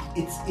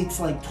 It's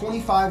like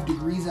 25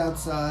 degrees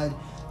outside.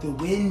 The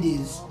wind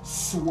is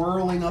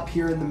swirling up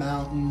here in the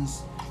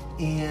mountains,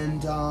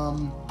 and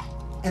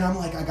I'm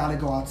like, I gotta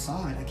go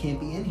outside. I can't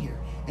be in here.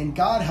 And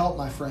God help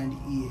my friend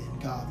Ian.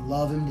 God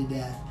love him to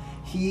death.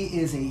 He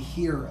is a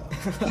hero.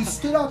 He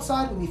stood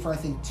outside with me for I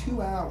think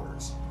 2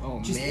 hours,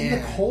 in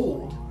the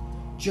cold,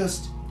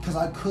 just because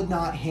I could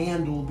not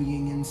handle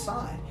being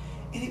inside.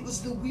 And it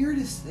was the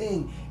weirdest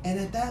thing. And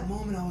at that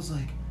moment, I was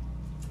like,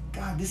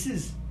 God, this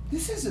is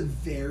a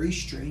very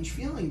strange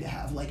feeling to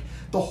have. Like,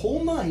 the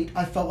whole night,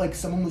 I felt like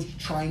someone was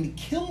trying to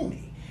kill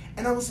me.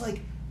 And I was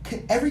like,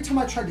 every time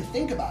I tried to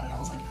think about it, I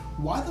was like,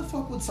 why the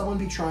fuck would someone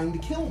be trying to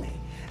kill me?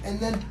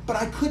 But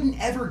I couldn't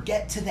ever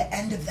get to the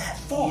end of that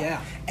thought.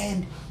 Yeah.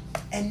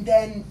 And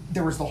then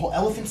there was the whole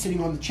elephant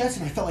sitting on the chest,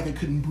 and I felt like I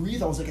couldn't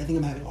breathe. I was like, I think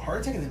I'm having a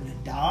heart attack, I think I'm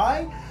gonna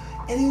die.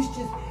 And it was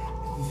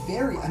just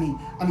very, I mean,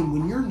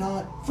 when you're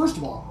not, first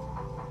of all,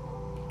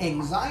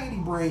 anxiety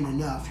brain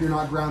enough, you're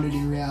not grounded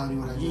in reality,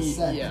 what I just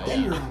said. But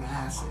then you're on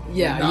acid.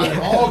 You're not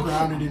at all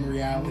grounded in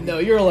reality. No,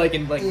 you're like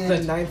in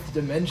the ninth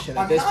dimension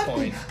at this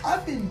point.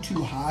 I've been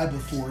too high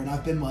before, and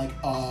I've been like,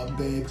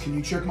 babe, can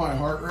you check my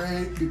heart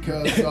rate?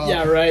 Because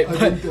yeah, right.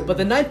 But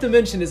the ninth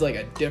dimension is like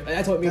a different.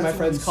 That's what me and my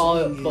friends call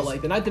it. But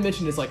like the ninth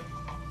dimension is like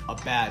a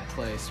bad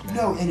place, man.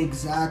 No, and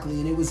exactly,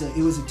 and it was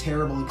a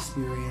terrible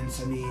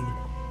experience. I mean,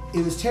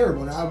 it was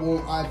terrible, and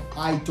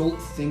I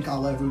don't think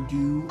I'll ever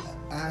do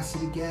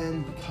acid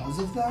again because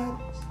of that.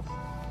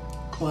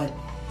 But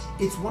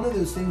it's one of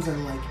those things that are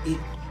like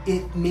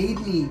it made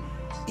me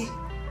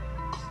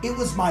it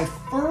was my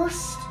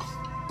first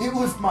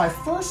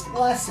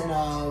lesson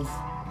of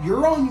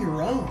you're on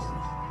your own.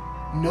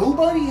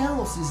 Nobody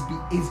else is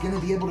going to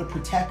be able to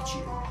protect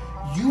you.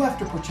 You have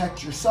to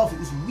protect yourself. It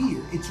was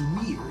weird.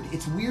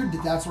 It's weird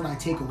that that's what I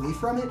take away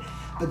from it.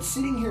 But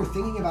sitting here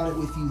thinking about it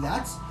with you,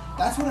 that's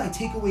what I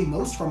take away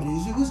most from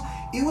it.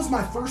 It was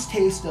my first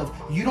taste of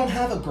you don't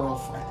have a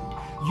girlfriend.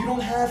 You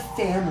don't have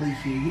family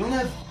here. You don't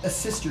have a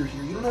sister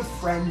here. You don't have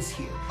friends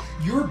here.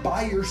 You're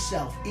by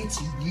yourself. It's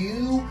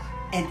you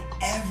and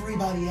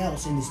everybody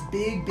else in this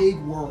big, big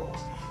world.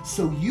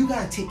 So you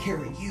got to take care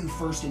of you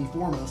first and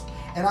foremost.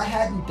 And I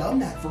hadn't done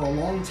that for a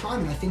long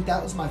time. And I think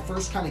that was my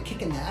first kind of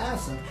kick in the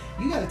ass of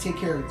you got to take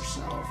care of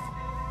yourself.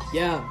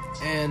 Yeah,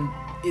 and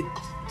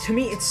to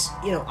me, it's,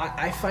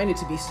 I find it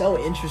to be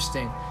so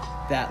interesting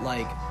that,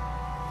 like,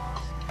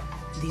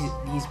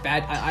 these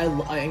bad,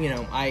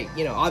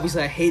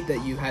 obviously I hate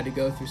that you had to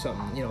go through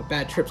something,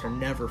 bad trips are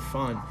never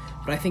fun,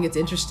 but I think it's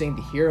interesting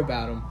to hear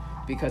about them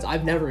because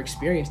I've never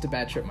experienced a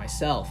bad trip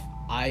myself.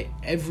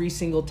 Every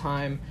single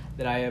time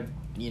that I have,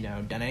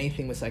 done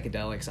anything with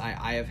psychedelics,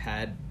 I have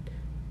had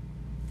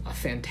a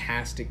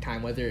fantastic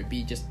time, whether it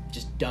be just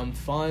dumb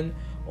fun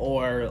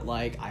or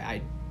like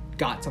I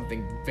got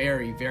something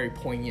very, very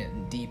poignant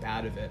and deep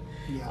out of it.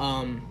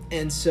 Yeah.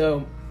 And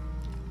so,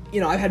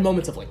 I've had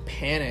moments of like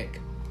panic,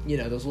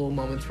 those little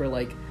moments where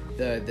like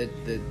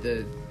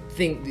the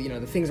thing,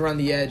 the things around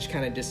the edge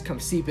kind of just come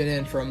seeping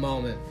in for a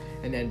moment,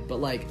 and then, but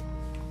like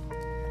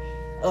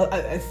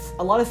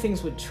a lot of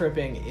things with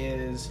tripping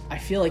is I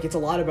feel like it's a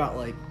lot about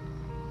like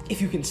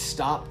if you can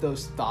stop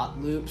those thought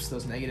loops,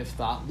 those negative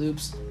thought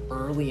loops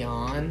early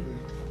on,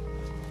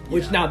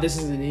 which now this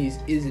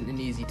isn't an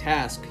easy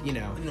task,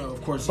 No,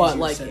 of course. But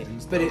like,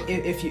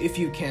 if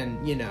you can,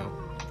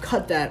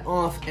 cut that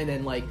off and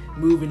then like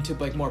move into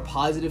like more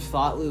positive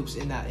thought loops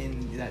in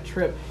that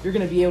trip, you're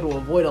gonna be able to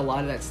avoid a lot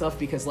of that stuff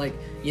because like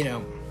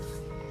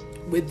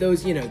with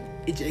those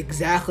it's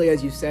exactly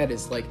as you said,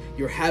 is like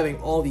you're having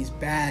all these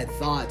bad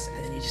thoughts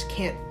and then you just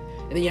can't,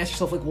 and then you ask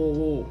yourself like,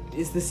 whoa,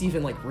 is this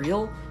even like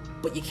real?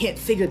 But you can't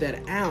figure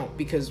that out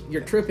because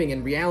you're tripping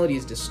and reality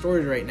is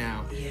distorted right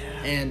now. Yeah.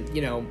 And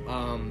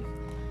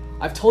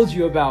I've told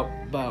you about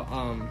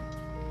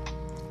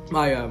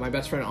my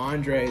best friend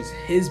Andre's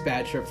his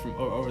bad trip from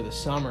over the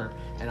summer,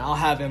 and I'll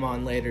have him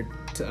on later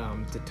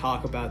to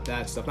talk about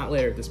that stuff. Not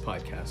later this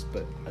podcast,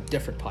 but a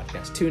different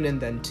podcast. Tune in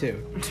then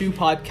too. 2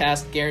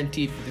 podcasts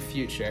guaranteed for the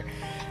future.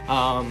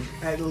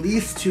 At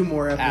least 2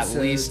 more episodes.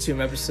 At least 2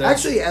 episodes.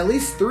 Actually, at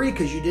least 3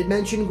 because you did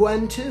mention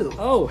Gwen too.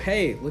 Oh,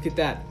 hey, look at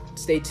that.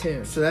 Stay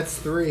tuned. So that's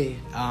 3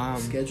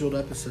 scheduled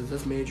episodes.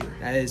 That's major.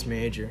 That is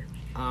major.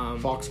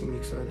 Fox can be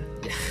excited.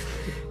 Yeah.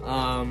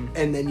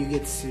 And then you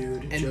get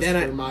sued and just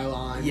then for my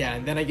line. Yeah,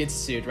 and then I get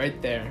sued right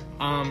there.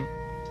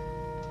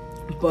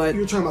 But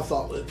you were talking about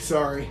thought loop.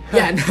 Sorry.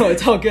 Yeah, no,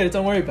 it's all good.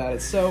 Don't worry about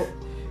it. So,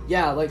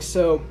 yeah, like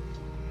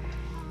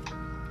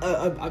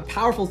a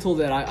powerful tool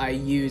that I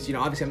use.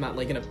 Obviously I'm not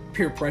like gonna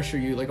peer pressure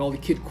you like all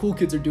the cool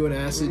kids are doing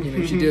acid.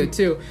 You should do it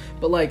too.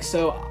 But like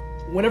so.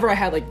 Whenever I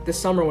had, like, this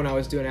summer when I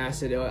was doing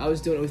acid, I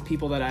was doing it with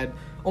people that I'd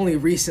only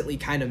recently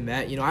kind of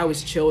met. I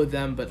was chill with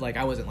them, but, like,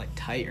 I wasn't, like,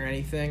 tight or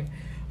anything.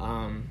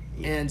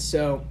 And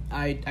so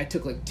I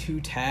took, like, 2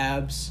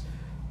 tabs.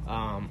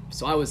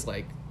 So I was,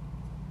 like,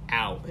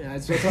 out.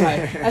 That's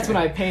when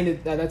I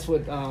painted. That's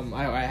what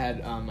I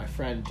had my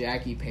friend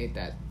Jackie paint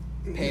that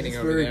painting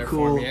over there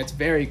for me. It's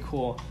very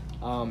cool.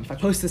 If I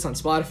post this on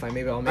Spotify,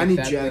 maybe I'll make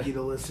that. I need Jackie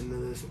to listen to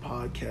this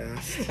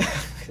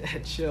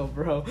podcast. Chill,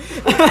 bro.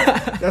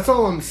 That's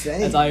all I'm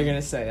saying. That's all you're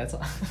gonna say. That's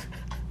all.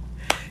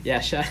 Yeah,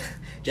 Jackie,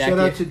 shout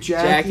out to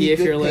Jackie if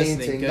you're painting.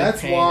 listening. Good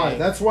That's painting.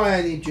 That's why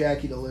I need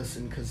Jackie to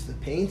listen, because the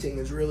painting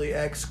is really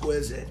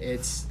exquisite.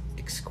 It's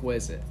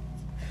exquisite.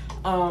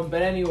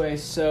 But anyway,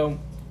 so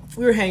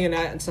we were hanging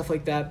out and stuff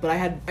like that. But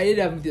I did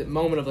have the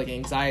moment of like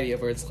anxiety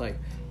of where it's like,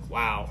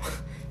 wow,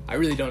 I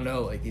really don't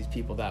know like these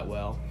people that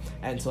well.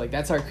 And so, like,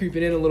 that started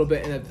creeping in a little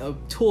bit. And a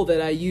tool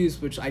that I use,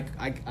 which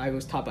I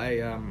was taught by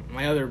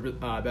my other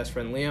best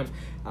friend, Liam,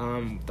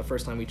 the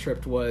first time we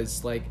tripped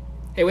was, like,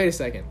 hey, wait a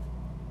second.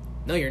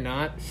 No, you're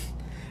not.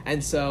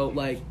 And so,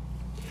 like,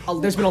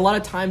 there's been a lot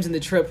of times in the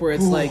trip where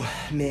it's,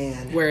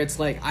 man. Where it's,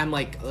 like, I'm,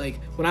 like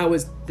when I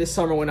was, this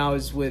summer when I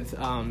was with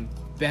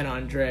Ben,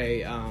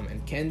 Andre,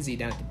 and Kenzie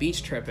down at the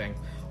beach tripping,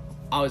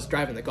 I was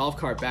driving the golf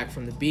cart back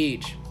from the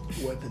beach.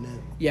 Whipping it.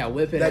 Yeah,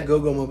 whipping that it. That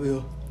go-go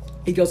mobile.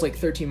 He goes like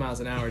 13 miles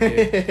an hour,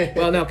 dude.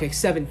 Well, no, okay,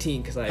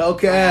 17 because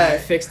I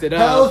fixed it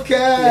up.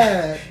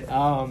 Okay.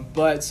 Yeah.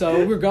 But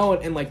so we're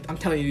going, and like I'm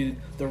telling you,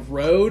 the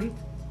road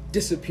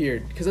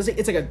disappeared because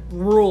it's like a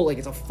rural, like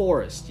it's a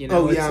forest,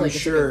 Oh yeah, it's I'm like,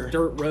 sure. It's like a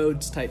dirt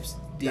roads type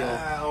deal.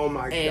 Oh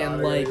my god!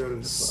 And like,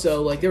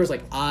 so like there was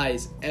like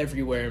eyes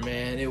everywhere,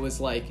 man. It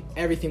was like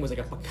everything was like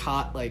a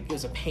plakat, like it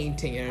was a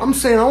painting. And I'm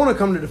saying I want to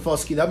come to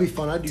Defusky. That'd be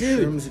fun. I'd do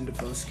Dude. shrooms in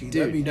Defusky. Dude,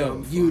 That'd be no,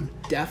 dumb fun. you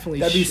definitely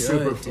That'd be should,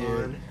 super dude.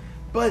 fun.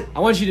 But I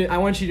want you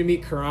to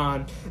meet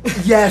Karan.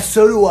 yeah,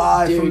 so do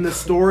I. Dude, From the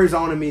stories, I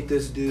want to meet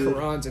this dude.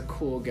 Karan's a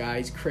cool guy.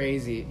 He's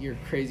crazy. You're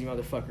a crazy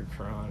motherfucker,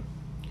 Karan.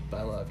 But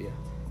I love you.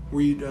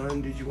 Were you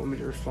done? Did you want me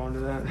to respond to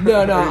that?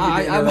 No,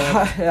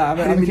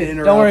 I'm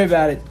don't worry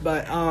about it.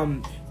 But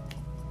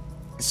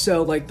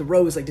so like the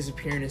road was like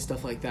disappearing and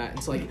stuff like that,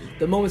 and so like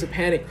the moments of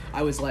panic,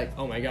 I was like,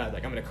 oh my god,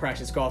 like I'm gonna crash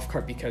this golf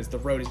cart because the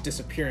road is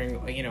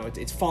disappearing. Like, you know,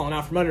 it's falling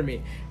out from under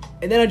me.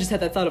 And then I just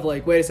had that thought of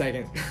like, wait a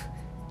second,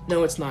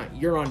 no, it's not.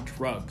 You're on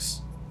drugs,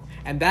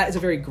 and that is a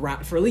very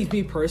for at least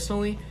me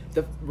personally,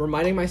 the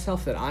reminding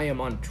myself that I am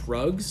on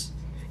drugs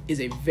is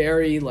a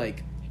very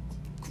like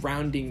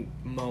grounding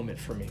moment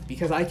for me,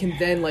 because I can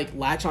then like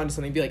latch onto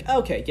something and be like,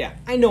 okay, yeah,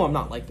 I know I'm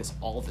not like this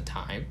all the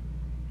time.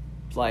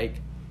 Like,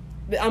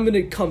 I'm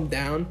gonna come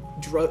down.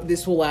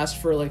 This will last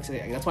for like,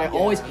 that's why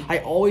I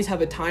always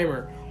have a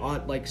timer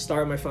on, like,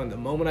 start my phone. The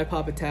moment I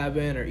pop a tab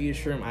in or eat a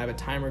shroom, I have a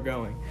timer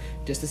going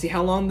just to see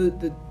how long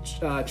the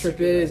trip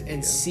is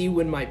and see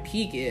when my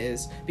peak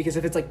is. Because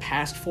if it's like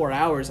past 4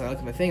 hours, I look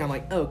at my thing, I'm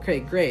like, oh, okay,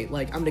 great.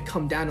 Like, I'm gonna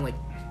come down in like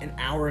an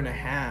hour and a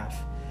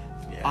half.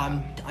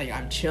 Yeah.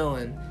 I'm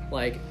chilling.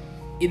 Like,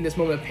 in this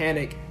moment of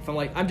panic, if I'm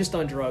like, I'm just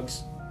on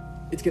drugs,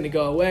 it's gonna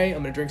go away.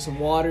 I'm gonna drink some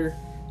water.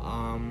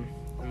 I'm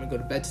gonna go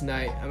to bed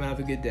tonight. I'm gonna have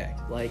a good day.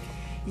 Like,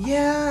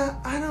 yeah,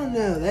 I don't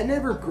know. That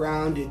never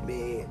grounded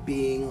me,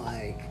 being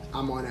like,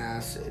 I'm on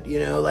acid, you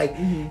know, like,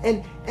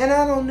 and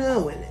I don't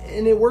know,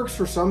 and it works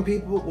for some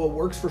people. What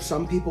works for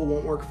some people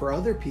won't work for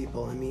other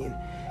people. I mean,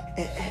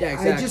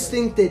 exactly. I just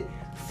think that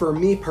for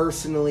me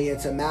personally,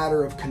 it's a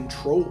matter of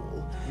control,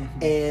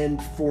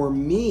 and for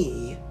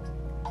me,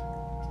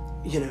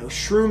 you know,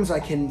 shrooms, I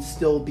can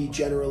still be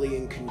generally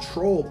in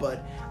control,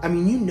 but I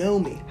mean, you know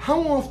me. How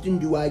often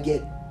do I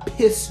get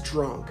piss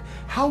drunk?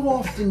 How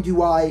often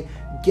do I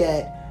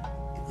get,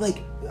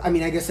 like, I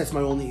mean, I guess that's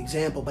my only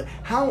example, but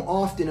how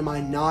often am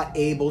I not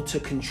able to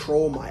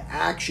control my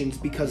actions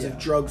because of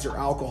drugs or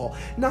alcohol?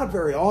 Not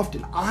very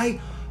often. I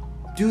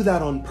do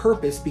that on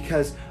purpose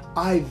because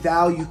I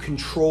value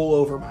control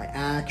over my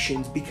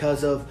actions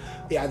because of,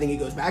 I think it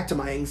goes back to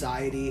my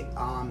anxiety.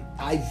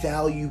 I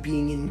value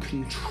being in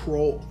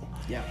control.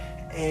 Yeah.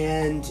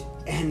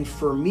 And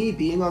for me,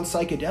 being on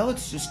psychedelics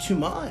is just too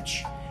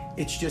much.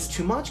 It's just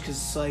too much because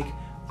it's like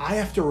I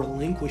have to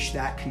relinquish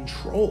that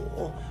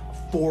control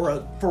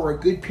for a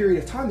good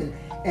period of time.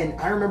 And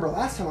I remember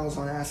last time I was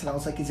on acid, I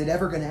was like, is it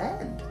ever going to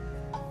end?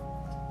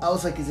 I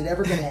was like, is it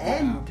ever going to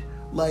end?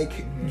 Like,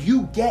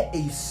 you get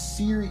you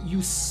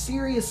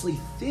seriously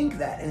think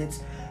that, and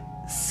it's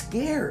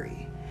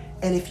scary.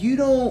 And if you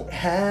don't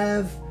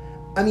have,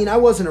 I mean, I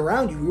wasn't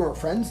around you, we weren't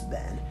friends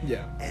then.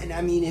 Yeah. And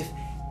I mean,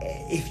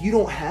 if you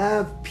don't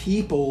have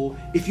people,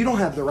 if you don't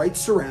have the right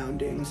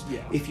surroundings,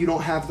 if you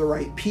don't have the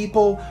right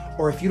people,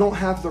 or if you don't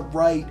have the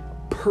right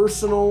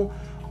personal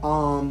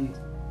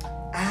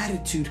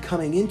attitude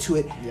coming into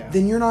it,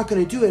 then you're not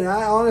going to do it. And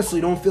I honestly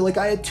don't feel like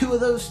I had two of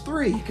those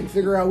three. You can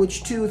figure out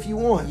which two if you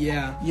want.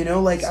 Yeah. You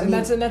know, like, I mean,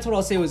 that's what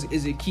I'll say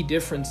is a key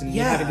difference in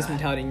you having this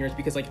mentality in yours,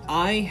 because like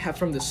I have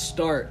from the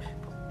start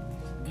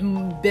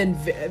been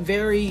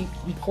very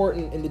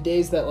important in the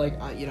days that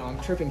like I'm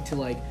tripping to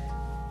like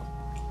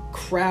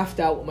craft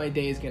out what my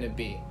day is going to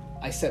be.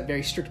 I set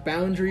very strict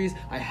boundaries.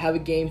 I have a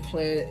game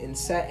plan and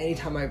set.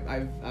 Anytime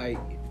I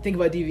think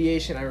about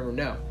deviation, I remember,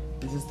 no,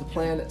 this is the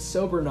plan that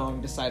Sober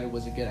Nong decided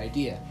was a good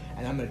idea,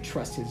 and I'm going to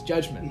trust his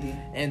judgment.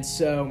 And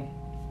so,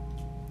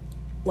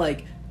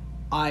 like,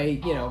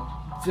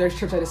 there's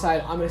trips I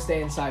decide I'm going to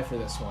stay inside for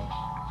this one.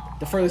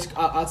 The furthest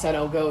outside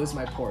I'll go is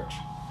my porch.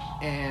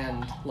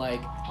 And,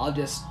 like, I'll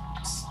just,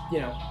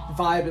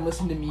 vibe and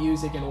listen to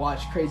music and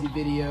watch crazy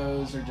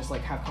videos or just,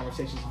 like, have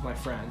conversations with my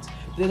friends.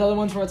 There's other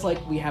ones where it's like,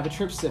 we have a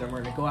trip sit and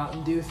we're going to go out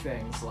and do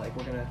things. Like,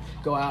 we're going to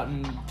go out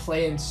and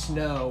play in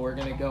snow. We're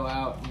going to go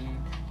out and,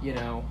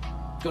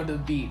 go to the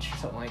beach or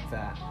something like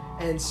that.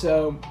 And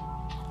so,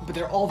 but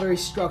they're all very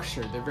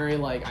structured. They're very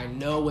like, I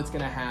know what's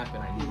going to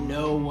happen. I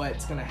know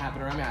what's going to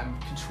happen around me. I'm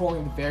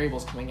controlling the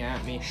variables coming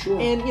at me. Sure.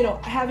 And,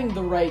 having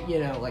the right,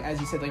 like,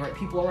 as you said, like, right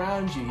people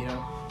around you,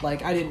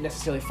 Like, I didn't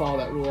necessarily follow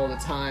that rule all the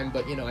time,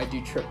 but, I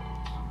do trip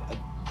a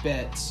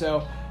bit.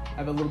 So, I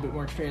have a little bit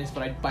more experience,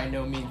 but I by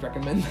no means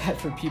recommend that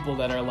for people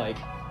that are, like,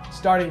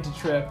 starting to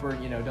trip or,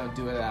 don't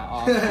do it that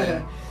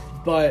often.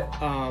 But,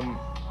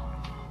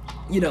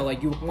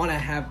 like, you want to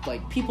have,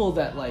 like, people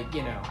that, like,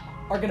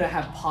 are going to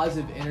have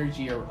positive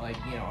energy or, like,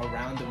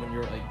 around them when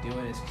you're, like,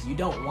 doing this, because you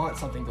don't want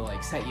something to,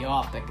 like, set you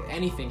off. Like,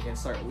 anything can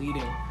start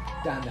leading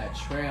down that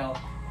trail.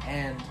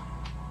 And,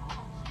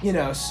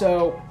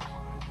 so...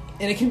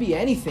 And it can be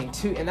anything,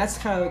 too. And that's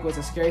kind of, like, what's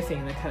a scary thing.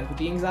 And that kind of with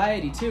the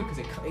anxiety, too, because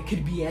it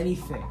could be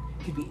anything.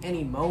 It could be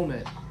any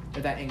moment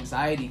that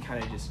anxiety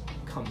kind of just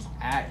comes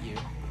at you.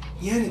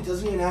 Yeah, and it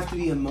doesn't even have to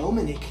be a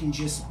moment. It can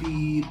just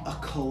be a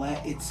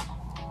collect. It's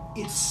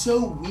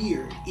so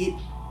weird.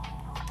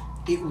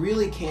 it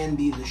really can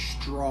be the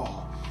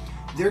straw.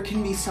 There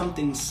can be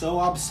something so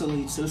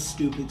obsolete, so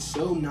stupid,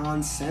 so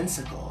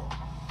nonsensical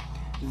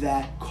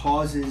that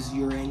causes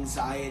your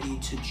anxiety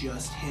to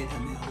just hit a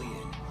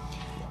million.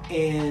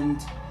 And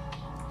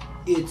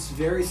it's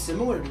very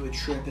similar to a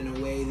trip in a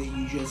way that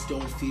you just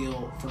don't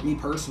feel, for me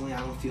personally, I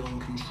don't feel in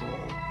control.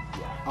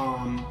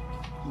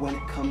 When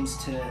it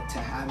comes to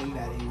having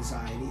that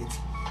anxiety,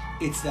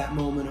 it's that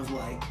moment of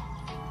like,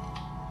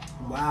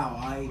 wow,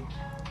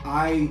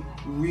 I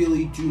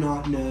really do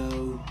not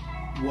know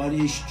what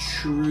is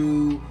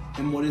true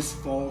and what is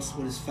false,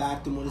 what is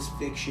fact and what is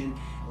fiction,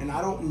 and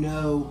I don't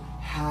know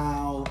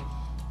how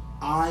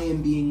I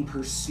am being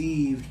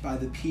perceived by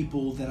the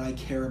people that I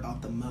care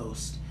about the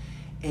most.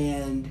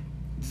 And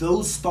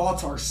those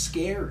thoughts are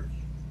scary.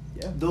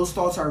 Yeah. Those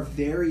thoughts are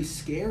very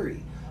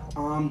scary.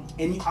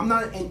 And I'm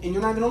not, and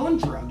you're not even on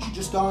drugs. You're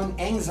just on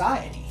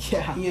anxiety.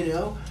 Yeah. You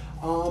know,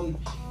 and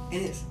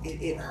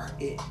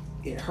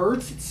it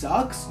hurts. It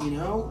sucks. You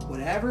know,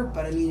 whatever.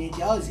 But I mean, it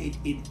does.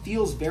 It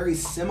feels very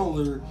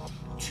similar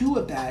to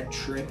a bad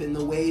trip in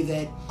the way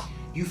that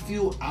you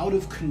feel out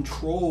of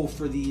control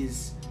for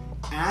these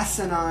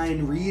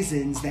asinine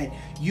reasons that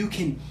you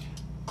can.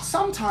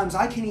 Sometimes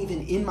I can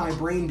even in my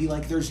brain be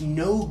like, there's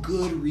no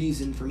good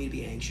reason for me to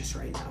be anxious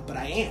right now, but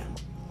I am.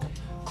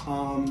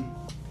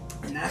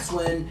 And that's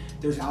when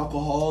there's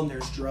alcohol and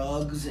there's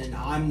drugs, and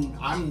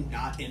I'm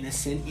not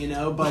innocent, you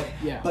know. But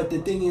yeah. But the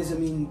thing is, I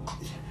mean,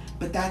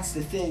 but that's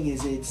the thing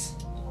is, it's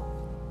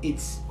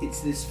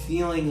this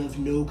feeling of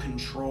no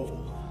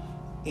control,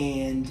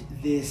 and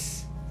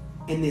this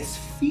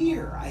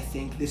fear. I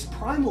think this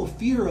primal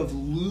fear of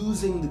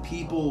losing the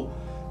people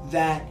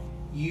that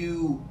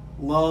you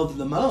love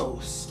the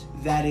most,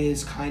 that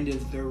is kind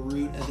of the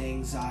root of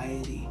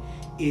anxiety,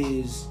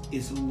 is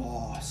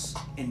loss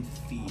and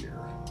fear,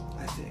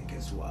 I think,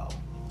 as well.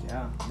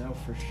 Yeah, no,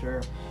 for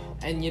sure.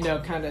 And, you know,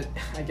 kind of,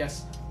 I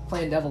guess,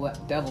 playing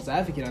devil's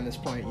advocate on this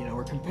point, you know,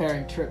 we're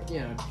comparing trip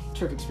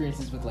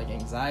experiences with, like,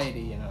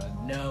 anxiety, you know, a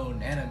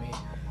known enemy.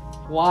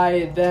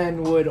 Why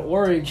then would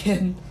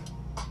Oregon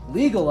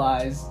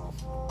legalize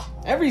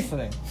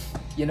everything?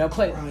 You know,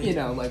 Right. You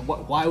know, like,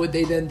 why would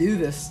they then do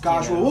this?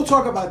 Gosh, you know? well, we'll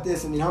talk about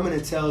this. I mean, I'm going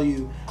to tell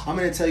you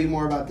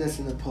more about this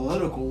in the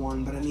political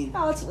one. But I mean,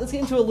 no, let's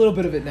get into a little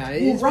bit of it now.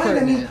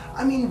 Right.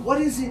 I mean, what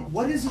is it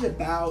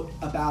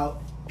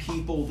about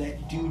people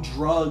that do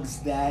drugs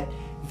that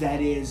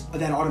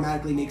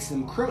automatically makes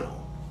them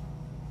criminal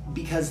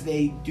because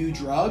they do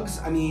drugs?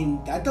 I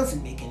mean, that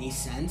doesn't make any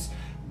sense.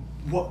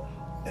 What?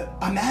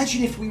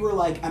 Imagine if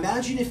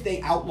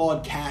they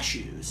outlawed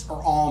cashews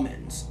or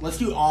almonds. Let's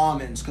do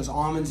almonds because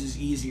almonds is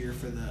easier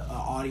for the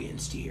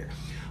audience to hear.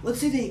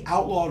 Let's say they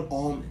outlawed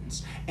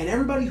almonds, and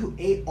everybody who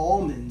ate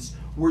almonds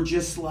were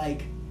just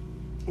like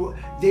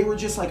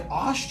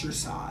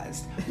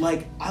ostracized.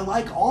 Like, I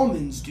like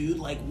almonds, dude.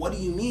 Like, what do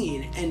you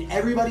mean? And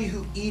everybody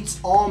who eats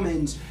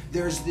almonds,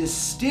 there's this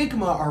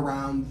stigma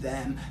around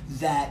them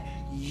that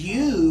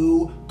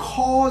you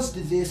caused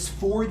this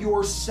for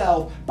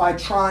yourself by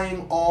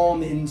trying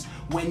almonds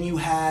when you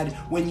had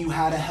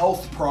a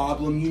health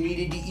problem. You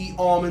needed to eat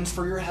almonds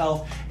for your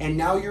health, and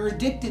now you're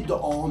addicted to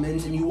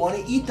almonds and you want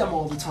to eat them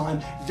all the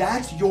time.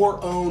 That's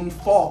your own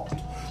fault.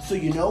 So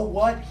you know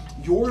what?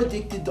 You're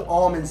addicted to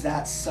almonds.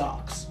 That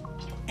sucks.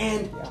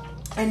 And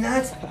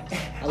that's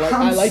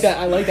I like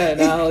that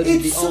analogy.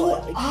 It's so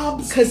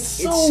obvious because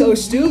it's so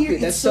stupid.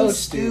 Weird. That's so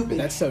stupid.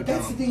 That's so dumb.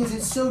 That's the thing is,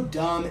 it's so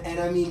dumb. And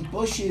I mean,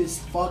 Bush's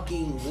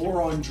fucking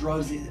war on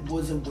drugs, it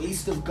was a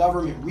waste of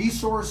government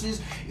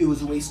resources. It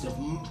was a waste of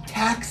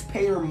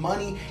taxpayer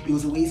money. It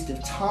was a waste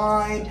of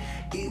time.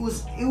 It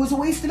was a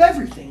waste of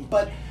everything.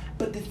 But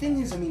the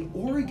thing is, I mean,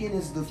 Oregon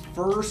is the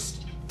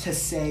first to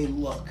say,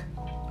 look,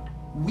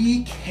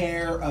 we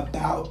care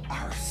about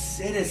our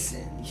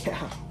citizens.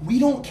 Yeah. We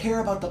don't care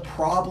about the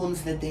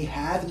problems that they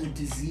have and the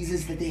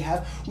diseases that they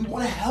have. We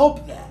want to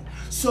help them.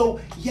 So,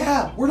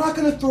 yeah, we're not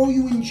going to throw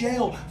you in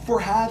jail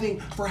for having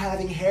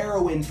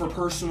heroin for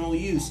personal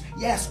use.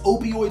 Yes,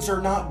 opioids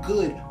are not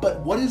good, but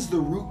what is the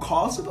root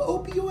cause of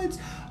opioids?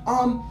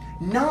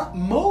 Not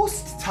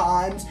most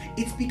times,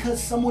 it's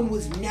because someone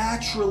was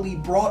naturally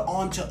brought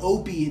onto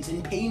opiates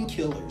and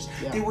painkillers.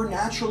 Yeah. They were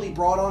naturally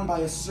brought on by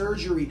a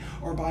surgery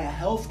or by a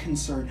health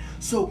concern.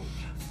 So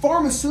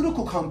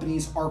pharmaceutical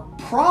companies are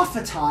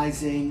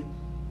profitizing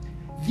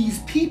these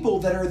people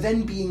that are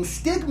then being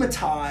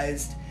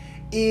stigmatized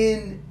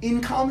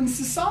in common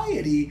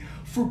society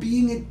for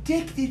being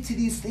addicted to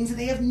these things, and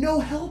they have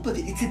no help with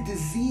it. It's a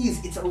disease.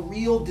 It's a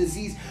real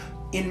disease.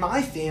 In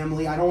my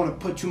family, I don't want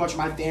to put too much of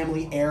my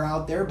family air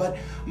out there, but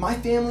my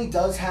family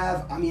does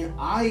have, I mean,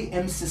 I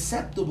am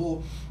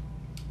susceptible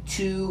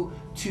to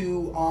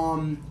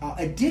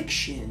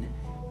addiction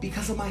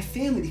because of my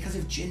family, because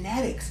of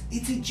genetics.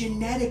 It's a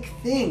genetic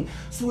thing.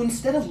 So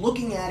instead of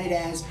looking at it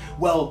as,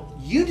 well,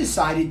 you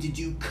decided to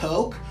do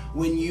coke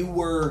when you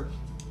were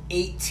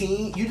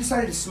 18, you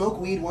decided to smoke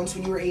weed once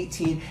when you were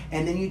 18,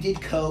 and then you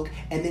did coke,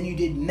 and then you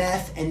did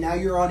meth, and now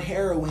you're on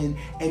heroin,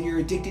 and you're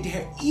addicted to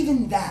heroin.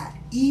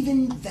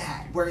 Even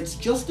that, where it's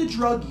just a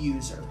drug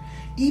user,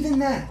 even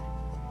that,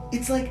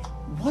 it's like,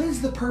 what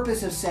is the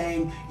purpose of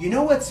saying, you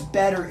know what's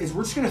better is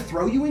we're just going to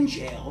throw you in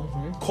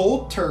jail,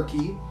 cold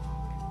turkey,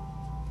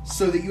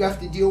 so that you have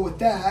to deal with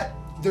that.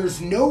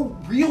 There's no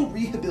real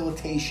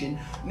rehabilitation,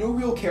 no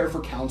real care for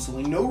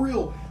counseling, no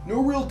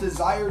real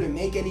desire to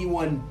make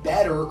anyone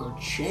better or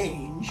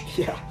change.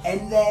 Yeah.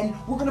 And then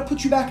we're going to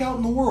put you back out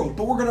in the world,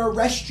 but we're going to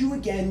arrest you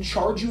again,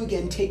 charge you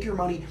again, take your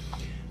money.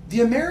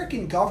 The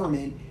American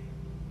government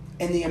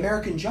and the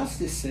American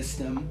justice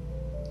system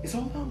is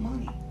all about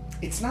money.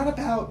 It's not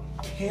about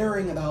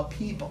caring about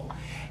people.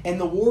 And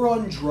the war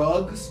on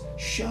drugs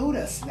showed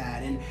us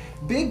that. And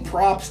big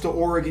props to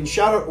Oregon.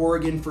 Shout out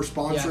Oregon for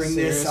sponsoring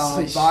this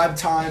Vibe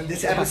Time,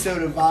 this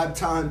episode of Vibe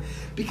Time.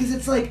 Because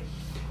it's like,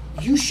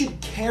 you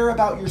should care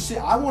about your city.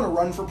 I want to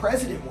run for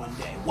president one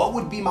day. What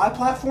would be my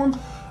platform?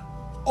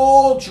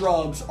 All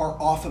drugs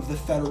are off of the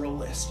federal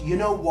list. You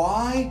know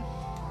why?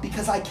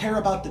 Because I care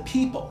about the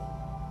people.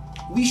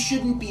 We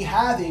shouldn't be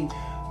having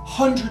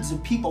hundreds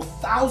of people,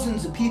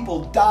 thousands of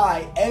people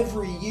die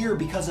every year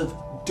because of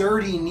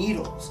dirty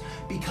needles,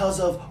 because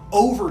of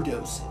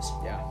overdoses.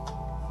 Yeah.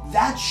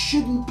 That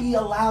shouldn't be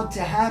allowed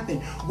to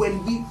happen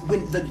when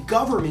the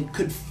government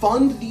could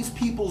fund these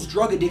people's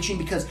drug addiction,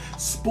 because,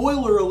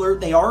 spoiler alert,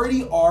 they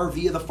already are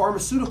via the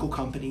pharmaceutical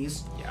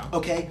companies. Yeah.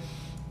 Okay?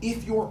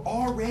 If you're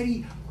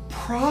already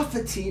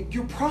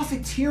you're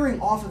profiteering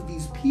off of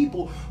these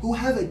people who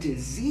have a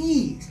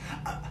disease.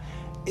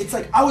 It's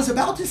like, I was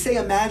about to say,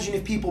 imagine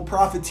if people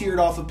profiteered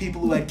off of people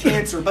who had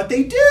cancer, but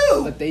they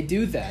do. But they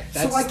do that.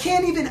 So I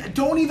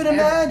don't even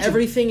imagine.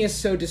 Everything is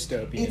so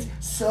dystopian. It's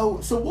so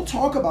we'll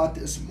talk about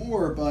this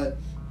more, but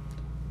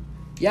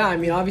yeah, I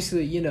mean,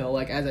 obviously, you know,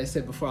 like, as I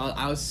said before,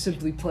 I was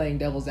simply playing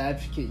devil's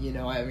advocate, you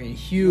know. I mean,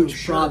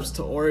 huge props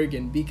to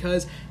Oregon,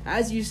 because,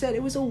 as you said,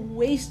 it was a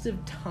waste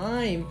of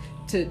time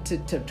to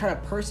try to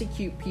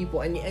persecute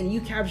people, and you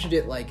captured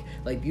it like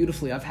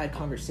beautifully. I've had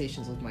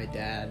conversations with my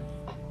dad,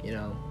 you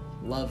know.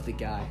 Love the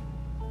guy,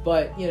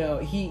 but you know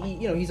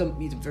he's a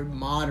very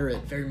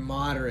moderate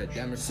Democrat,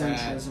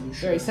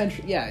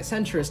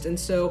 centrist, and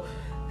so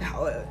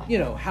you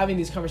know, having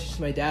these conversations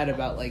with my dad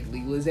about like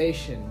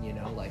legalization, you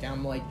know, like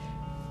I'm like,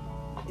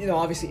 you know,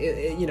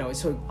 obviously you know,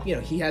 so you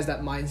know, he has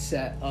that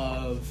mindset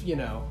of, you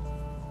know,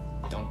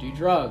 don't do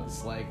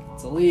drugs, like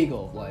it's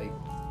illegal, like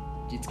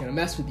it's gonna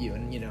mess with you,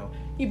 and you know,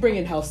 you bring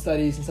in health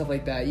studies and stuff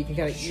like that. You can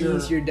kind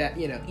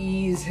of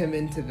ease him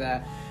into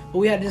that. But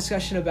we had a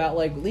discussion about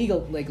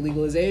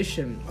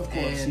legalization. Of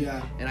course,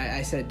 and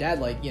I said, Dad,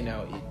 like, you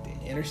know,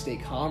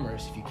 interstate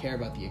commerce, if you care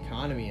about the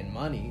economy and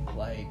money,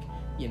 like,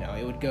 you know,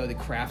 it would go the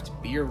craft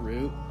beer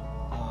route.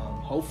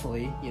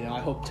 Hopefully, you know,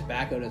 I hope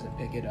tobacco doesn't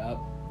pick it up.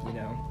 You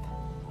know,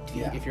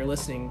 if you're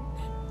listening,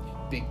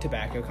 big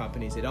tobacco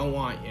companies, they don't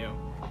want you.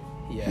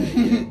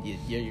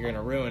 You're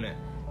gonna ruin it.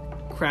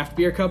 Craft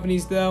beer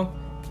companies, though,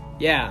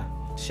 yeah,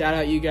 shout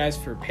out you guys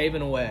for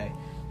paving a way.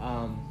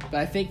 But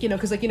I think, you know,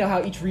 because, like, you know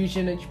how each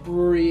region, each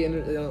brewery in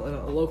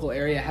a local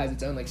area has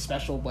its own, like,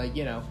 special, like,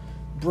 you know,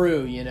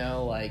 brew, you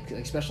know,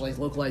 like specialized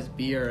localized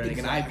beer, and like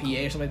an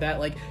IPA or something like that.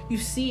 Like, you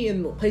see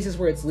in places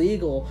where it's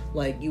legal,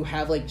 like, you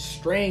have, like,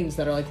 strains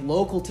that are, like,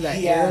 local to that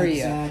area.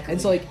 Exactly.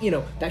 And so, like, you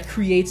know, that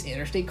creates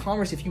interstate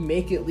commerce if you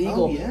make it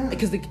legal. Oh, yeah.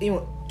 Because, you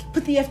know,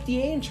 put the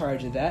FDA in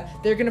charge of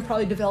that. They're going to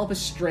probably develop a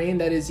strain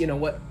that is, you know,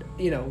 what,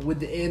 you know,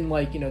 within,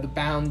 like, you know, the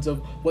bounds of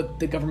what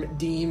the government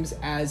deems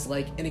as,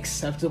 like, an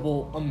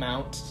acceptable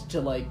amount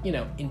to, like, you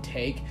know,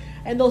 intake,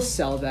 and they'll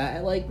sell that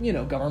at, like, you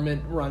know,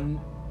 government-run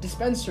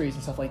dispensaries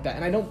and stuff like that.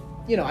 And I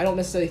don't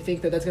necessarily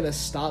think that that's going to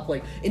stop,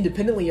 like,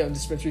 independently owned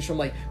dispensaries from,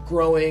 like,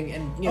 growing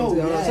and, you know,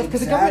 stuff,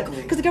 because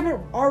the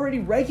government already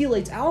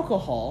regulates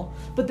alcohol,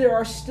 but there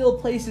are still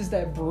places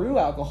that brew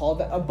alcohol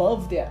that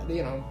above the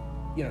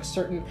you know,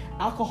 certain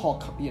alcohol,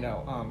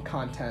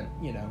 content,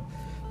 you know,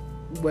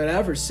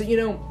 whatever. So, you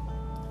know,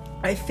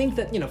 I think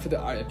that, you know, for the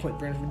point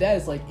Brandon from that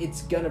is, like,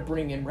 it's going to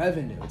bring in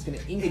revenue. It's going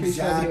to increase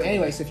revenue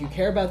anyway. So if you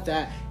care about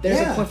that, there's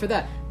a point for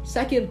that.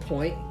 Second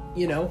point,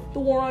 you know, the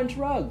war on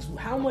drugs.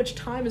 How much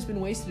time has been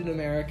wasted in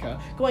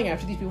America going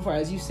after these people for,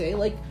 as you say,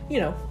 like, you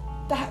know,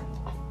 that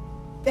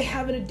they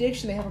have an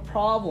addiction, they have a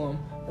problem,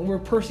 and we're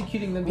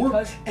persecuting them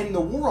because... And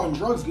the war on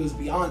drugs goes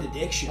beyond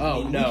addiction.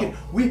 Oh, no.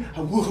 We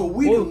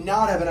do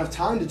not have enough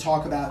time to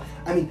talk about,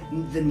 I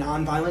mean, the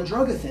nonviolent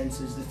drug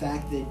offenses, the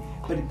fact that...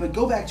 But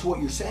go back to what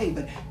you're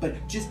saying,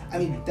 but just, I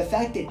mean, the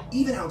fact that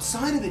even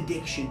outside of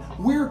addiction,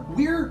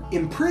 we're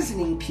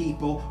imprisoning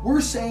people.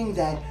 We're saying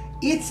that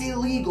it's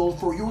illegal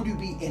for you to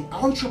be an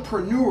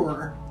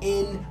entrepreneur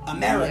in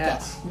America.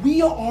 Yes.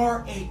 We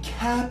are a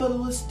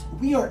capitalist.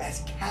 We are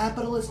as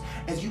capitalist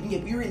as you can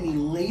get. We are in the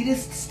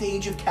latest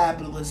stage of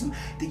capitalism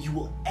that you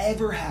will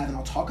ever have. And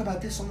I'll talk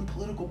about this on the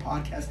political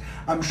podcast,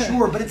 I'm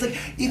sure. But it's like,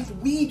 if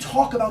we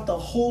talk about the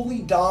holy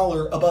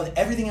dollar above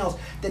everything else,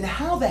 then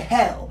how the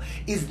hell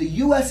is the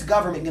U.S.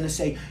 government going to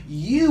say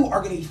you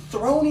are going to be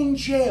thrown in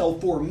jail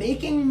for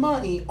making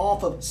money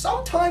off of,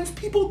 sometimes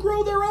people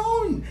grow their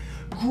own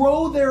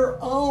grow their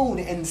own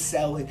and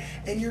sell it.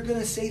 And you're going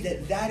to say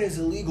that that is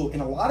illegal.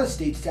 In a lot of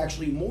states, it's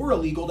actually more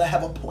illegal to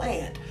have a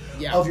plant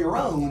of your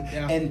own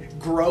and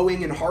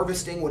growing and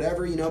harvesting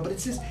whatever, you know. But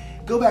it's just,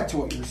 go back to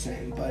what you were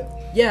saying.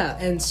 But yeah,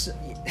 and so,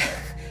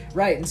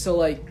 right, and so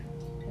like,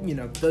 you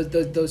know,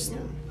 those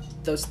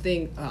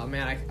things. Oh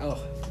man,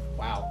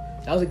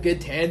 wow, that was a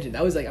good tangent.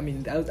 That was like, I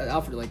mean, that was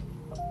Alfred, like,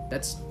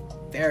 that's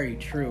very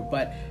true.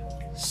 But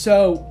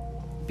so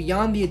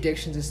beyond the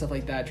addictions and stuff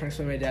like that, trying to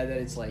explain to my dad that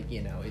it's like,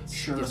 you know, it's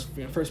just,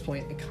 you know, first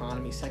point,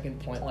 economy, second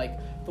point, like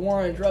the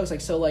war on drugs.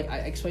 Like, so like I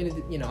explained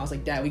it, you know, I was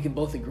like, Dad, we can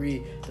both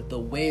agree that the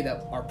way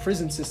that our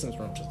prison systems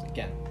run, just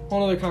again,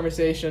 whole other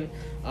conversation,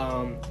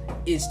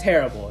 is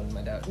terrible. And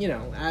my dad, you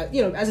know,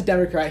 as a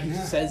Democrat, he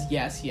says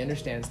yes, he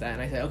understands that.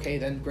 And I say, okay,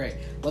 then great.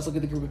 Let's look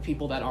at the group of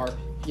people that are,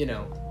 you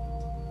know,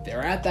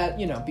 they're at that,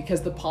 you know,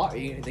 because the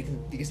poverty, they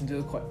can get into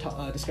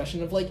a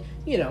discussion of like,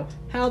 you know,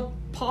 how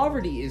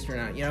poverty is right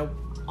now. You know,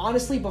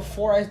 honestly,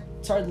 before I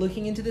started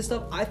looking into this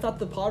stuff, I thought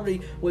the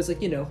poverty was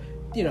like, you know,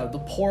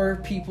 the poor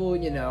people,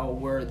 you know,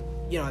 were,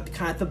 you know,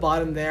 kind of at the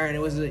bottom there, and it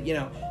was a, you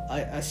know,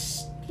 a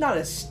not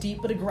a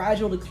steep, but a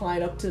gradual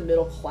decline up to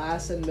middle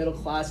class, and middle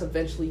class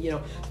eventually, you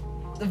know,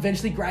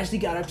 gradually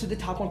got up to the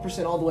top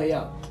 1% all the way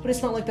up. But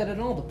it's not like that at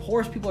all. The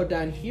poorest people are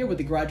down here with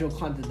the gradual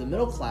climb to the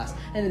middle class,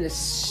 and then a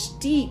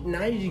steep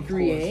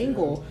 90-degree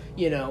angle,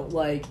 you know,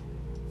 like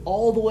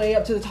all the way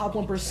up to the top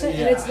 1%, and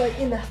it's like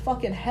in the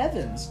fucking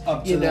heavens.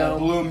 Up to the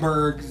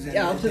Bloombergs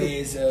and the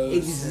Bezos.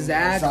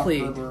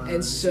 Exactly.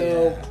 And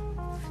so,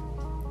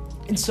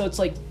 it's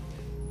like,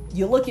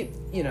 you look at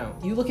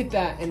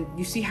that, and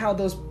you see how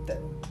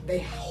they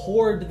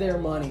hoard their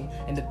money,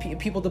 and the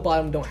people at the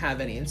bottom don't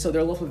have any, and so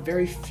they're left with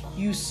very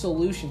few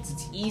solutions.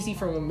 It's easy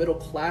from a middle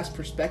class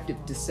perspective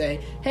to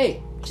say,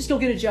 hey, just go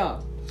get a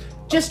job,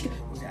 just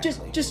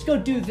go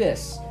do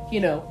this. You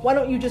know, why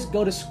don't you just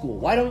go to school?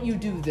 Why don't you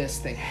do this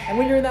thing? And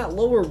when you're in that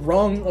lower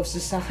rung of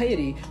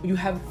society, you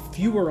have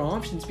fewer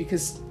options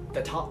because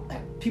the top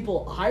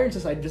people higher in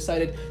society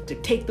decided to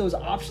take those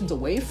options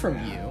away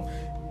from you.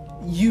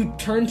 You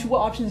turn to what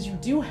options you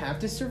do have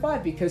to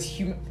survive,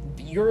 because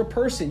you're a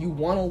person. You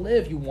want to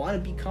live. You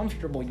want to be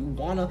comfortable. You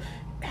want to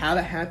have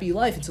a happy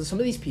life. And so some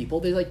of these people,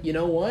 they're like, you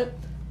know what?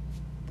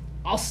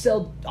 I'll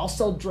sell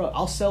drugs.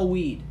 I'll sell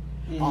weed.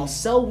 Mm-hmm. I'll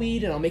sell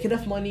weed, and I'll make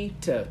enough money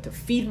to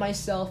feed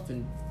myself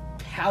and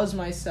house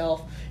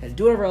myself and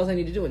do whatever else I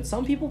need to do. And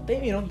some people,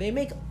 they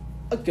make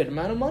a good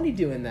amount of money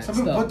doing that. Some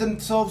people put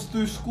themselves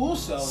through school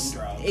selling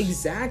drugs.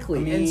 Exactly.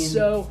 I mean, and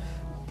so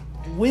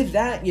with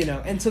that, you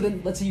know, and so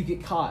then let's say you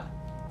get caught,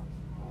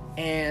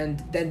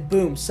 and then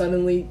boom,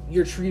 suddenly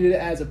you're treated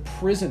as a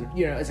prison,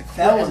 you know, as a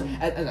felon,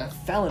 as a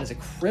felon, as a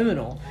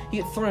criminal.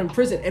 You get thrown in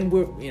prison, and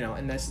we're, you know,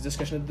 and that's the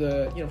discussion of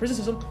the, you know, prison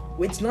system.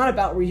 It's not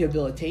about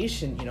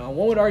rehabilitation, you know, and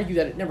one would argue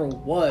that it never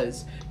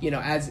was, you know,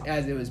 as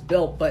it was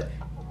built, but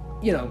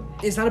you know,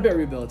 it's not about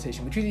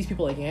rehabilitation. We treat these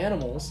people like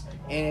animals,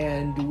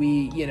 and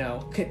we, you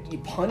know, you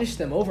punish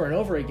them over and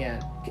over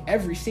again,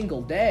 every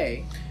single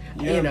day,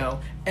 you know,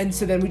 and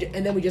so then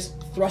we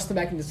just thrust them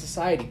back into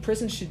society.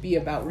 Prison should be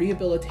about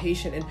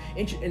rehabilitation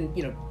and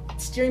you know,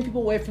 steering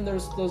people away from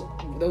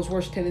those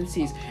worst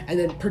tendencies, and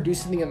then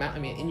producing them out. I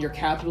mean, in your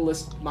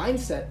capitalist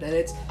mindset, then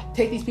it's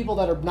take these people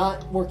that are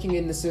not working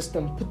in the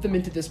system, put them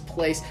into this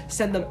place,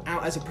 send them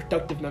out as a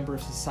productive member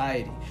of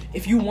society.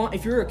 If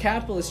you're a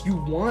capitalist, you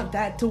want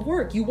that to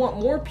work. You want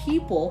more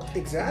people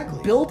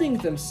building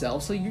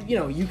themselves, so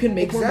you can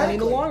make more money in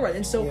the long run.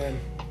 And so. Yeah.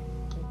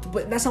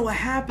 But that's not what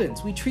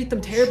happens. We treat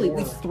them terribly. Sure.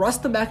 We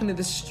thrust them back into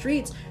the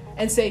streets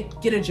and say,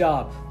 get a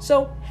job.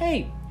 So,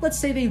 hey, let's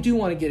say they do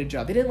want to get a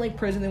job. They didn't like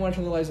prison. They want to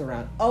turn their lives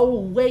around. Oh,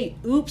 wait.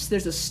 Oops.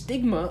 There's a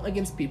stigma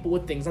against people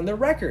with things on their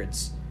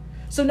records.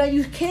 So now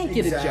you can't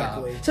get a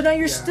job. So now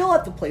you're still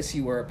at the place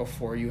you were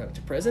before you went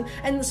to prison.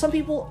 And some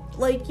people,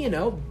 like, you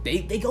know,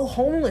 they go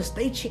homeless.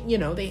 They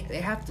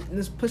have to, in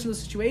this personal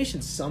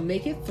situation, some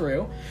make it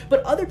through.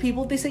 But other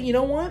people, they say, you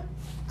know what?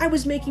 I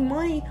was making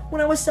money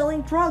when I was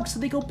selling drugs. So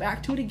they go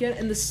back to it again,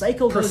 and the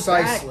cycle goes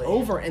back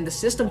over, and the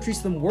system treats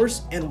them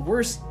worse and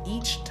worse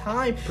each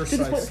time.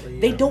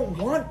 Precisely. They don't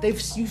want,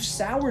 you've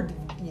soured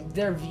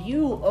their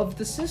view of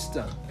the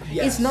system.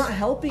 Yes. It's not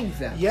helping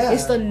them. Yeah.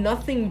 It's done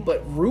nothing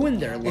but ruin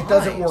their lives. It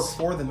doesn't work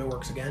for them, it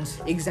works against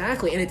them.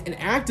 Exactly, and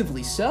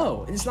actively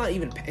so. And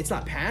it's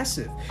not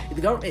passive.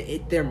 The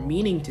government, they're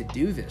meaning to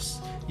do this.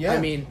 Yeah.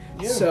 I mean,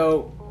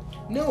 so.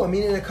 No, I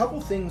mean, and a couple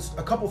things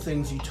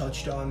you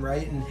touched on,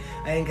 right? And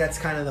I think that's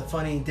kind of the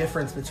funny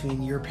difference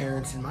between your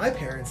parents and my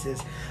parents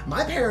is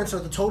my parents are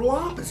the total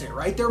opposite,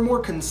 right? They're more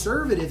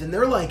conservative, and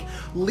they're like,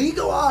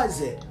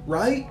 legalize it,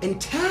 right? And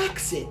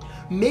tax it.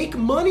 Make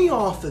money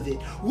off of it,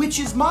 which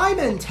is my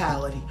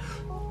mentality.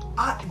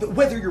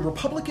 Whether you're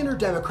Republican or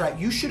Democrat,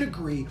 you should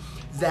agree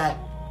that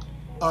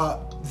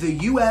the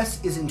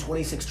U.S. is in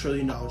 $26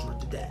 trillion worth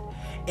of debt.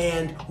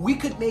 And we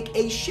could make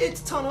a shit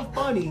ton of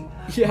money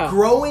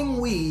growing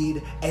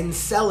weed and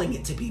selling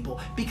it to people.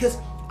 Because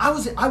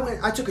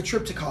I took a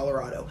trip to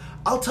Colorado.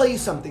 I'll tell you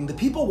something. The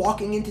people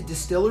walking into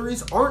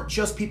distilleries aren't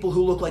just people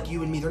who look like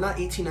you and me. They're not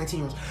 18,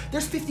 19-year-olds.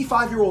 There's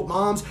 55-year-old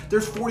moms.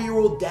 There's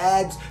 40-year-old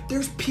dads.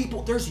 There's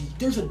people. There's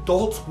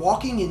adults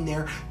walking in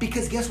there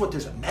because guess what?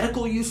 There's a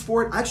medical use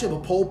for it. I actually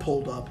have a poll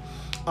pulled up.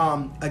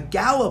 A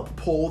Gallup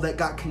poll that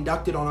got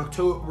conducted on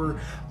October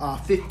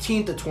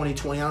 15th of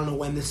 2020. I don't know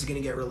when this is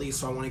going to get released,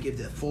 so I want to give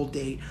the full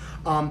date.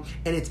 And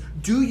it's,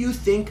 do you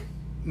think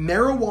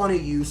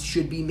marijuana use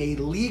should be made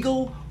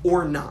legal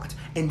or not?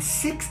 And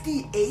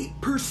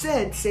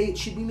 68% say it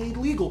should be made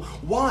legal.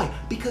 Why?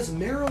 Because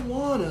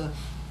marijuana,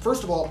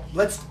 first of all,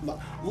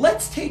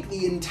 let's take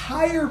the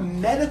entire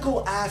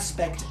medical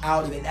aspect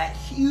out of it. That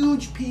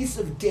huge piece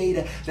of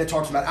data that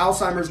talks about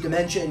Alzheimer's,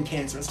 dementia, and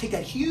cancer. Let's take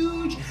that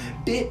huge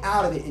bit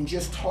out of it and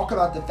just talk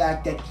about the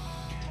fact that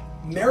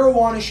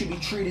marijuana should be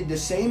treated the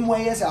same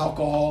way as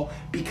alcohol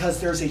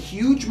because there's a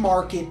huge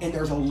market and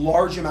there's a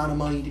large amount of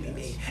money to be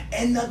made.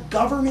 And the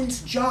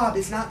government's job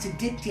is not to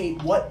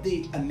dictate what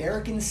the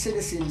American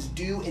citizens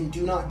do and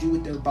do not do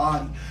with their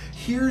body.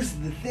 Here's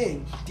the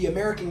thing. The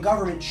American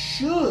government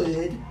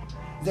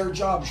their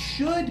job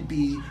should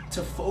be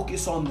to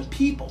focus on the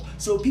people.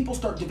 So if people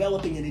start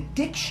developing an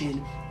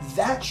addiction,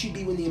 that should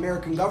be when the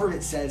American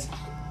government says,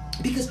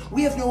 because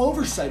we have no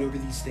oversight over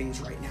these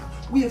things right now.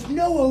 We have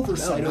no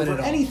oversight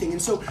over anything.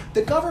 And so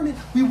the government,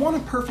 we want a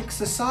perfect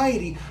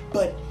society,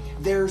 but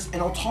and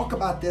I'll talk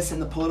about this in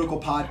the political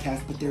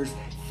podcast, but there's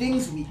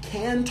things we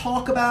can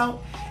talk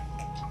about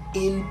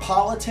in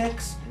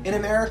politics in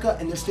America,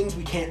 and there's things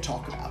we can't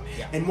talk about.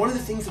 Yeah. And one of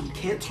the things that we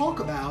can't talk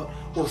about,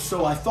 or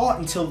so I thought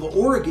until the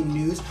Oregon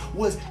news,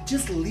 was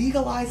just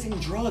legalizing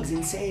drugs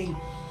and saying,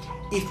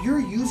 if you're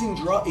using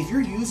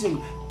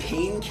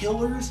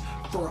painkillers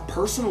for a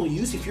personal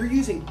use, if you're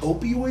using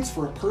opioids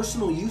for a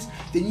personal use,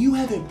 then you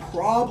have a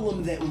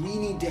problem that we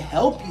need to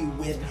help you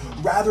with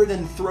rather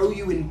than throw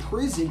you in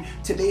prison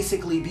to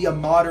basically be a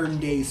modern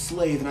day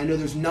slave. And I know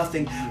there's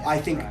nothing,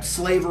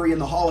 slavery and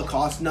the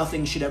Holocaust,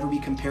 nothing should ever be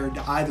compared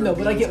to either of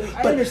these.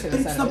 I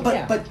understand.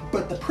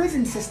 But the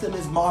prison system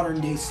is modern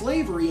day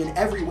slavery in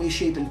every way,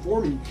 shape, and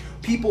form. And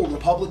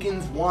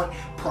Republicans want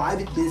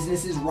private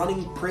businesses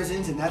running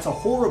prisons, and that's a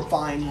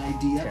horrifying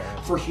idea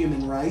for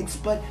human rights.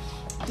 But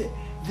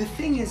the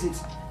thing is,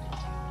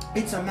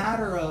 it's a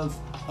matter of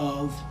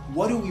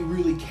what do we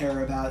really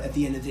care about at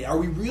the end of the day? Are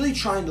we really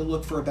trying to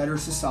look for a better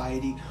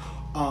society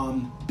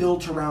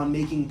built around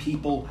making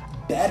people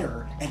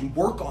better and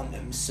work on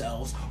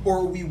themselves? Or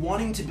are we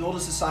wanting to build a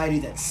society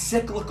that's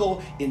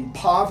cyclical in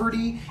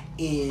poverty,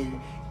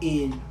 in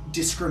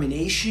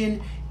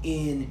discrimination,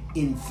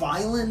 in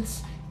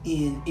violence,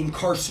 in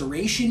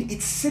incarceration?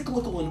 It's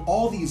cyclical in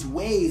all these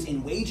ways,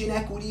 in wage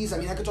inequities. I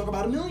mean, I could talk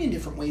about a million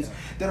different ways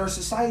that our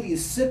society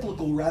is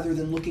cyclical rather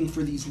than looking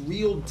for these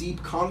real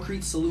deep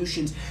concrete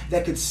solutions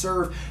that could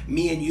serve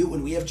me and you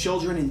when we have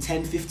children in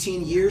 10,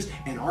 15 years,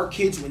 and our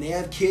kids when they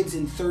have kids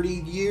in 30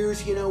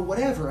 years,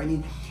 whatever. I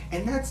mean,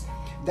 and that's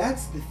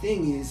the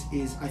thing is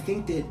I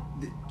think that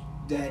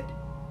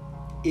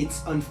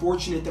it's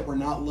unfortunate that we're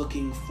not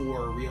looking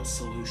for real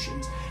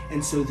solutions.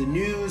 And so the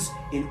news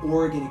in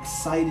Oregon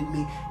excited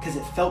me because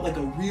it felt like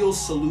a real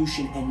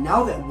solution. And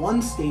now that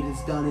one state has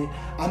done it,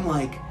 I'm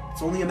like,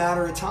 it's only a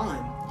matter of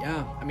time.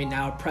 Yeah, I mean,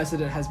 now a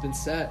precedent has been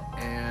set.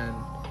 And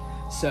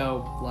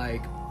so,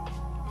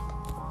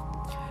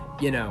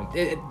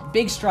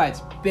 big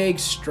strides.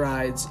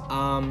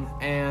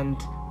 And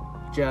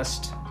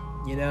just,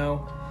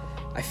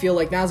 I feel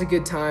like now's a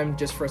good time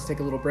just for us to take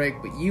a little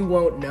break, but you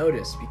won't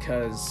notice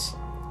because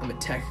I'm a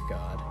tech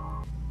god.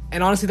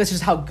 And honestly, that's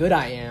just how good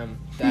I am,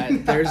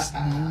 that there's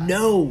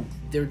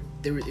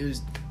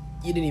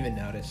you didn't even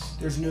notice.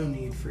 There's no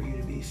need for you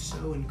to be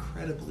so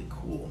incredibly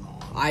cool,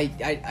 Nolan.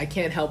 I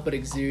can't help but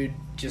exude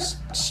just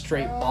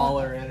straight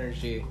baller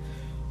energy.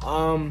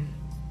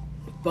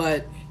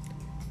 But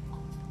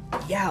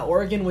yeah,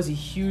 Oregon was a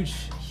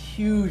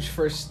huge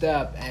first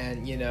step,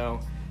 and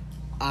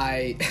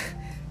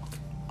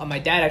my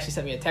dad actually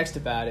sent me a text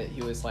about it.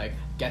 He was like,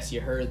 guess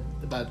you heard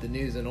about the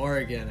news in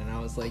Oregon. And I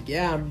was like,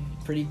 yeah,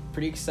 pretty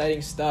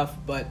exciting stuff.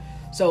 But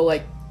so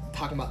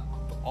talking about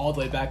all the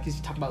way back, because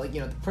you talk about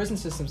the prison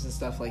systems and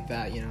stuff like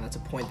that, that's a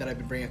point that I've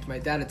been bringing up to my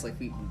dad. It's like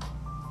we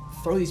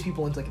throw these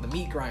people into the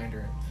meat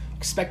grinder and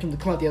expect them to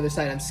come out the other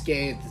side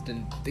unscathed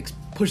and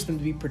push them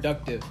to be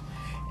productive.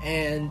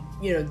 And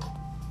the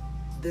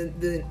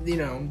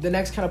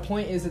next kind of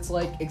point is, it's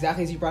like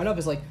exactly as you brought up,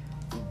 is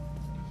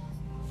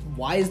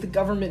why is the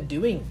government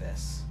doing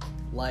this?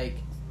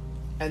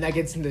 And that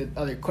gets into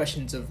other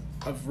questions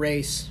of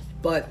race,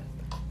 but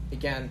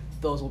again,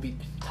 those will be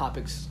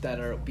topics that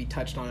will be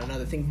touched on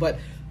another thing. But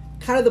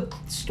kind of the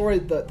story,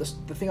 the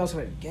thing I was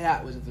going to get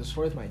at was the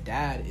story with my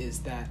dad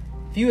is that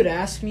if you had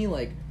asked me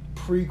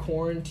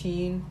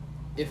pre-quarantine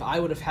if I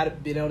would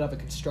have been able to have a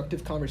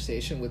constructive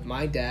conversation with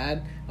my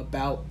dad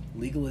about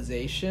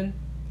legalization,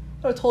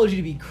 I would have told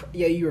you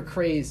you were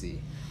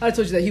crazy. I would have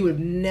told you that he would have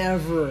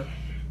never,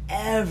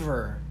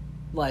 ever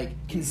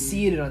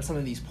conceded on some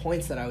of these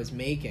points that I was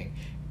making.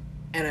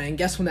 And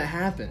guess when that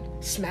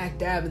happened? Smack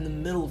dab in the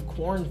middle of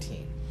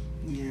quarantine.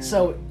 Yeah.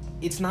 So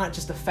it's not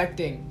just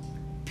affecting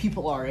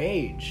people our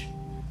age.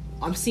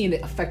 I'm seeing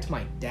it affect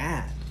my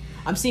dad.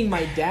 I'm seeing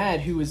my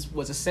dad, who was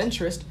a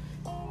centrist,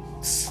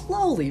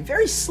 slowly,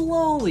 very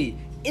slowly,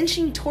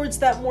 inching towards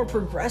that more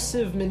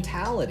progressive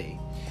mentality.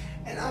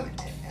 And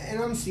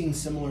I'm seeing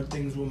similar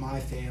things with my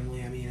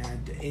family. I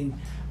mean,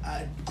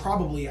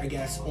 probably, I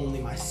guess, only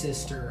my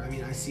sister. I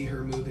mean, I see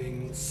her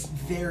moving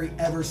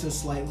ever so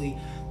slightly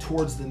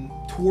towards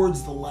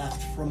the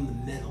left from the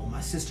middle.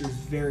 My sister's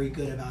very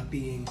good about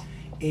being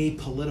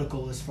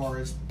apolitical as far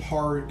as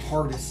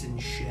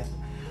partisanship.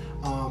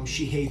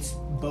 She hates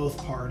both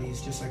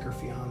parties, just like her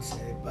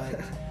fiance.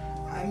 But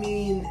I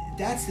mean,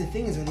 that's the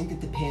thing, is I think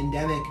that the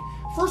pandemic,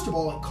 first of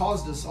all, it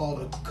caused us all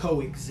to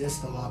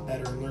coexist a lot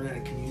better and learn how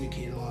to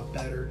communicate a lot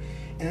better.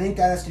 And I think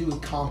that has to do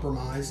with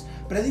compromise.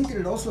 But I think that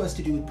it also has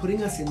to do with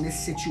putting us in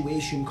this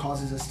situation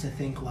causes us to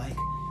think like,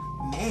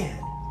 man,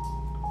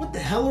 what the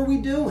hell are we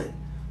doing?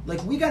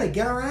 Like, we got to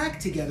get our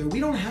act together. We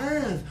don't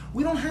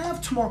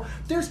have tomorrow.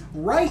 There's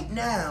right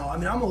now, I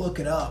mean, I'm going to look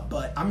it up,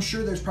 but I'm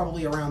sure there's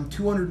probably around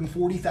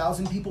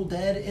 240,000 people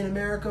dead in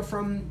America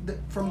from the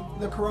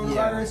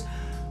coronavirus. Yeah.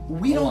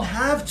 We don't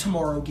have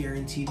tomorrow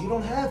guaranteed. We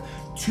don't have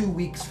 2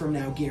 weeks from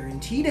now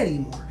guaranteed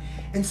anymore.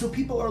 And so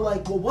people are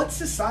like, well, what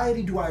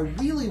society do I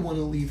really want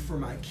to leave for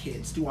my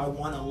kids? Do I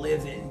want to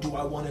live in? Do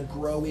I want to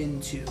grow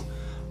into?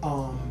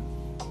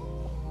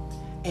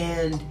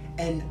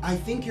 And I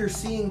think you're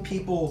seeing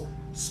people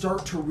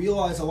start to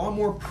realize a lot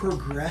more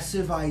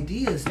progressive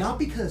ideas, not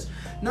because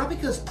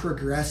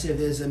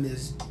progressivism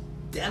is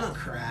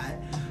Democrat,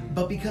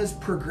 but because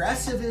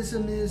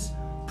progressivism is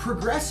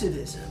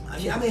progressivism. I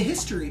mean, I'm a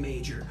history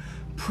major.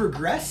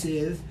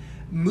 Progressive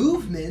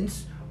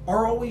movements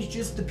are always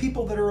just the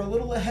people that are a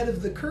little ahead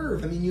of the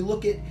curve. I mean, you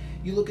look at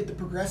the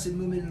progressive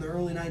movement in the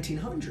early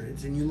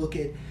 1900s, and you look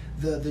at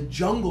the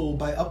Jungle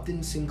by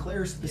Upton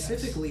Sinclair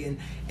specifically, yes,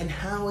 and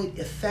how it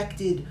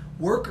affected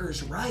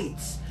workers'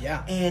 rights,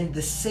 yeah, and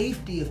the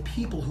safety of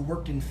people who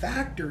worked in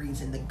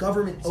factories, and the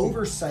government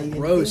oversight and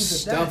gross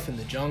things stuff like in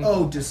the jungle.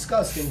 Oh,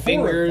 disgusting!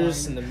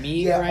 Fingers and the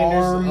meat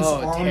grinders.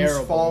 Arms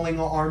Terrible. Falling,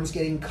 arms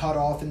getting cut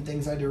off, and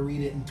things. I had to read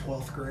it in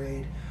 12th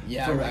grade.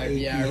 Yeah, from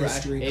right. AP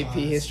history AP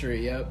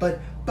history. Yep. But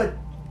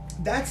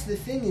that's the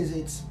thing,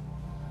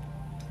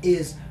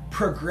 is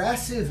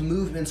progressive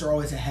movements are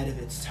always ahead of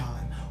its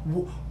time.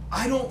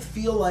 I don't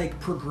feel like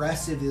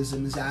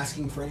progressivism is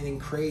asking for anything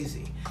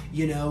crazy,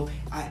 you know.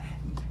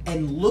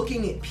 And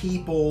looking at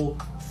people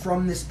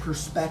from this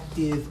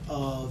perspective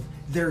of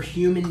they're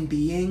human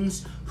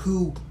beings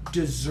who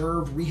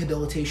deserve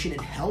rehabilitation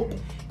and help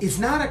is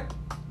not a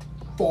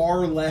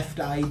far left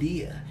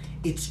idea.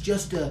 It's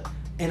just an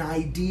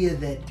idea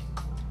that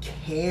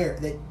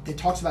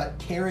talks about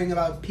caring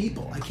about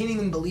people. I can't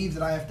even believe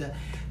that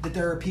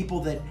there are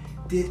people that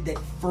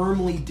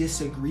firmly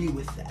disagree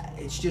with that.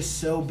 It's just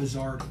so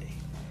bizarre to me.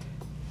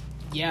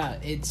 Yeah,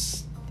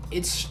 it's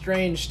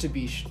strange to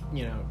be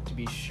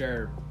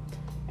sure,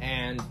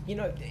 and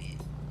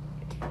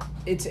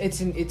it's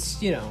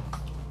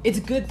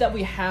good that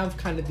we have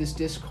kind of this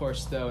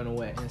discourse though, in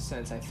a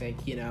sense, I think,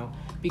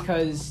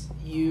 because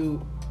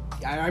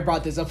I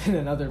brought this up in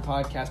another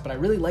podcast, but I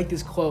really like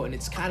this quote, and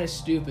it's kind of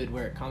stupid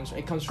where it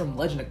comes from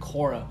Legend of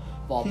Korra,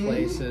 of all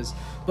places.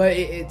 But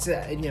it's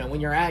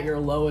when you're at your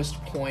lowest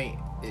point,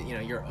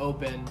 you're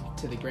open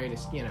to the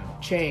greatest,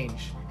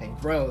 change and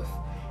growth.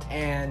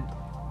 And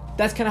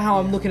that's kind of how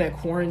I'm looking at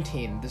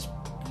quarantine, this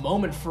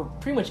moment for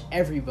pretty much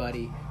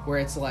everybody, where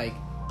it's like,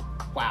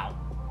 wow,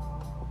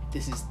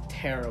 this is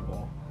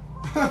terrible.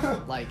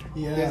 Like,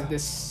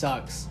 this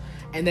sucks.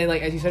 And then,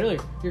 like, as you said earlier,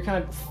 you're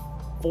kind of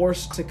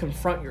forced to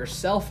confront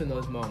yourself in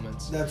those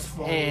moments. That's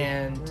funny.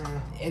 And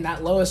in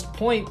that lowest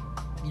point,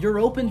 you're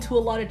open to a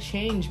lot of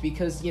change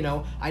because,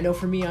 I know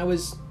for me, I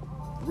was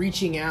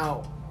reaching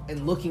out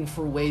and looking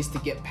for ways to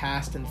get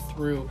past and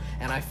through,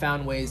 and I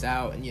found ways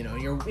out,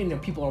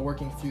 and people are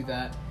working through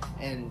that.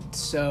 And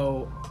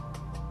so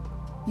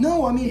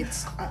no, I mean,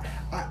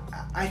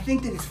 I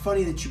think that it's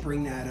funny that you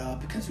bring that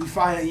up, because we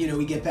find,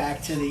 we get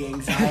back to the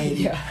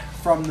anxiety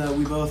from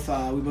we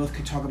both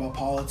could talk about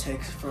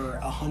politics for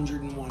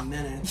 101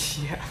 minutes.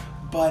 Yeah.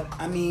 But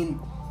I mean,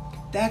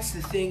 that's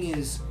the thing,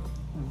 is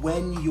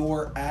when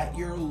you're at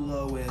your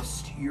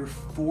lowest, you're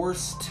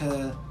forced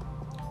to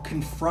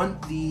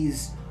confront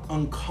these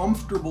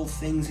uncomfortable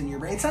things in your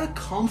brain. It's not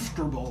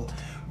comfortable.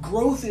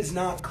 Growth is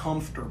not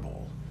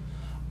comfortable.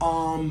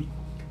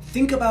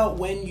 Think about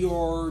when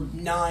you're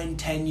 9,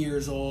 10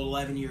 years old,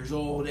 11 years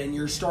old, and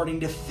you're starting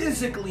to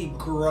physically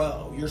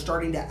grow. You're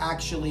starting to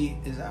actually...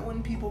 Is that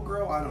when people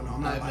grow? I don't know.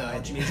 I'm not a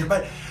biology major.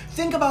 But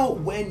think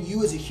about when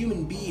you as a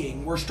human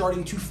being were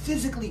starting to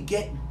physically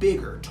get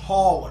bigger,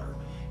 taller.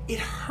 It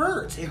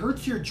hurts. It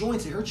hurts your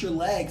joints. It hurts your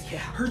legs. It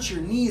hurts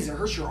your knees. It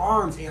hurts your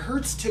arms. It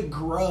hurts to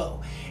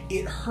grow.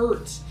 It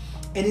hurts.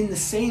 And in the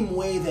same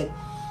way that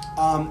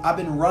I've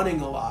been running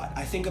a lot,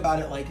 I think about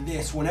it like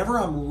this. Whenever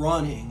I'm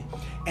running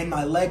and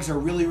my legs are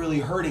really, really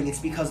hurting, it's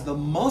because the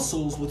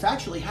muscles, what's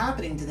actually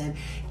happening to them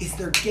is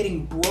they're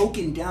getting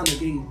broken down, they're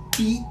getting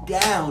beat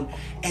down,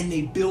 and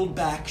they build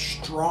back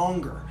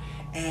stronger.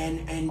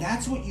 And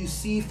that's what you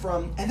see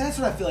and that's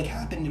what I feel like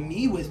happened to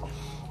me with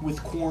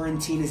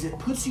quarantine, is it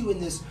puts you in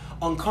this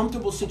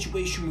uncomfortable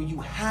situation where you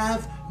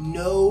have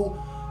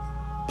no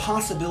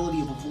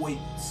possibility of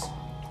avoidance.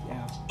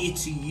 Yeah.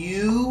 It's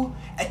you.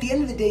 At the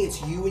end of the day,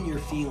 it's you and your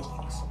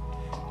feelings.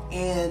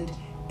 And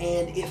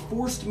it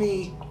forced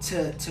me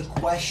to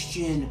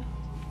question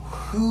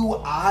who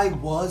I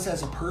was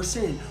as a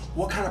person, and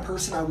what kind of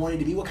person I wanted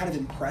to be, what kind of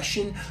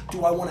impression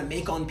do I want to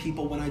make on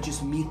people when I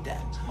just meet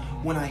them.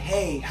 When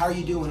hey, how are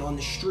you doing on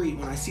the street?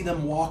 When I see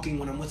them walking,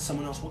 when I'm with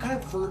someone else, what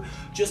kind of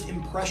just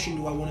impression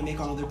do I want to make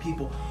on other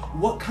people?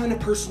 What kind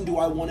of person do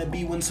I want to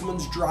be when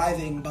someone's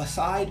driving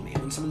beside me,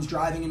 when someone's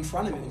driving in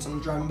front of me, when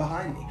someone's driving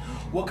behind me?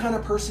 What kind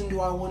of person do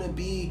I want to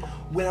be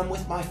when I'm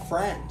with my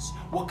friends?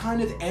 What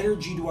kind of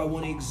energy do I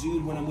want to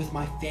exude when I'm with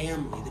my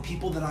family, the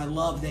people that I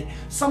love that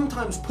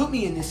sometimes put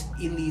me in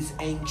these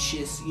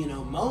anxious,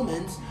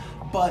 moments,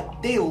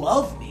 but they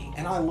love me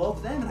and I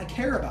love them and I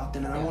care about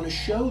them and I want to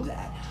show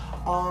that.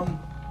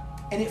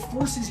 And it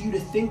forces you to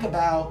think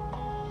about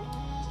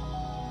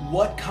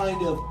what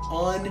kind of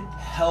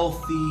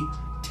unhealthy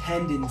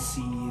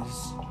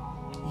tendencies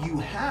you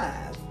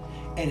have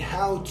and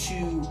how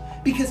to,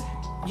 because,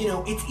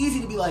 it's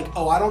easy to be like,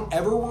 oh, I don't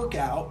ever work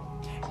out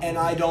and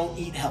I don't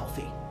eat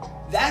healthy.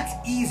 That's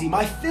easy.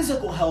 My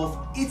physical health,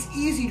 it's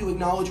easy to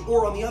acknowledge,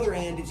 or on the other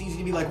hand, it's easy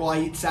to be like, well, I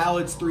eat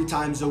salads 3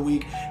 times a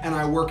week and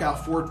I work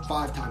out 4 or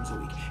 5 times a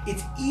week.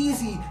 It's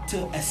easy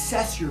to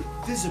assess your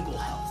physical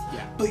health.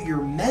 Yeah. But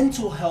your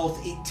mental health,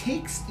 it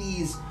takes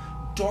these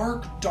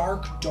dark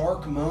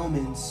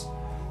moments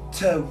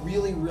to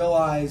really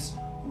realize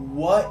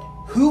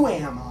who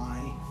am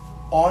I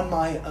on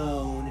my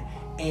own,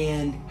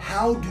 and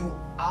how do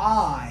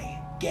I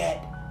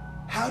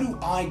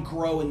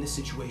grow in the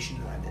situation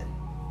that I'm in?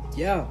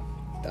 Yeah,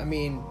 I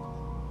mean,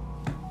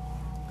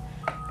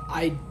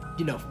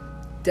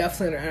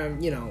 definitely,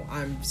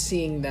 I'm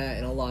seeing that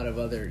in a lot of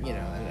other,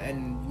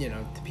 and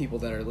the people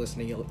that are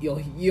listening,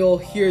 you'll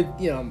hear,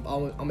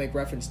 I'll make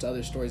reference to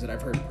other stories that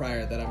I've heard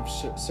prior that I'm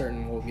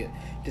certain will get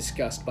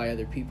discussed by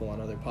other people on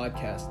other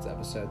podcasts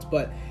episodes.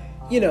 But,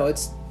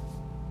 it's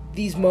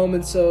these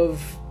moments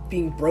of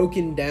being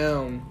broken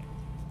down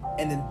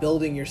and then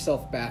building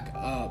yourself back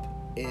up.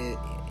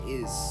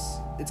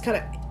 It's kind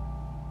of,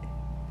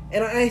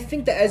 and I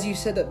think that, as you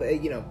said, that,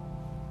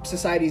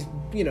 society's,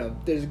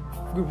 there's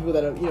a group of people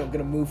that are, going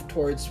to move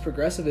towards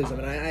progressivism,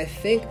 and I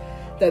think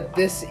that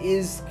this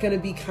is going to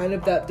be kind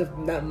of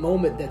that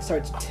moment that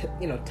starts,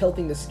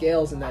 tilting the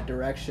scales in that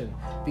direction,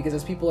 because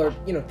as people are,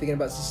 thinking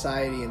about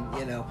society and,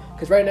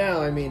 because right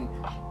now,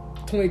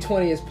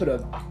 2020 has put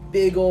a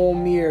big old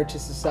mirror to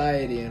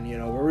society, and,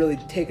 we're really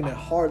taking a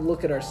hard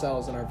look at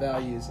ourselves and our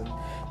values and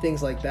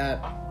things like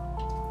that.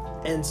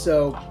 And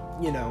so,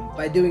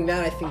 by doing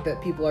that, I think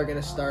that people are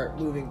going to start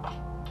moving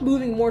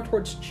more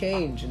towards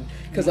change, and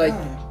because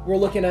we're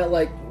looking at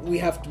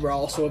we're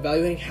also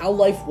evaluating how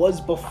life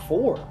was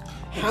before,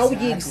 how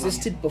we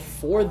existed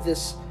before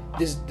this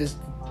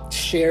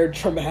shared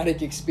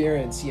traumatic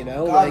experience. God,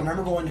 I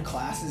remember going to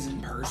classes in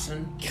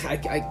person. I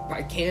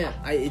can't.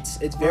 It's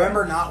very.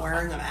 Remember not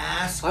wearing a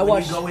mask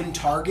when you go in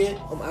Target.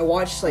 I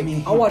watch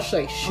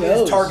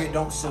shows. Target,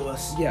 don't sue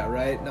us. Yeah,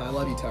 right. No, I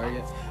love you,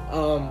 Target.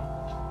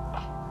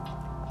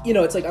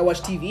 It's like I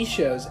watch TV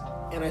shows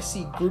and I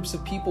see groups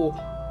of people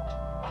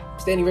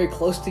standing very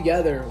close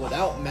together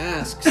without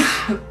masks,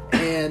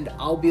 and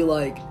I'll be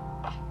like,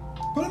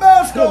 Put a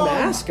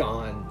mask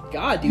on.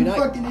 God, do you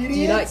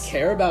not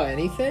care about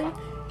anything?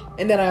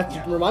 And then I have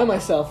to remind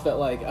myself that,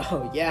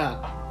 oh yeah,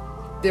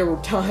 there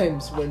were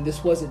times when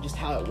this wasn't just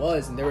how it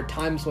was, and there were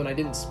times when I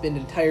didn't spend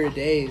entire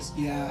days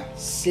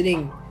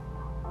sitting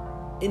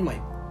in my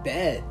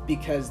bed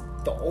because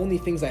the only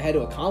things I had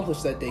to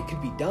accomplish that day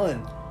could be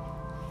done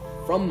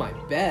from my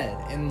bed,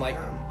 and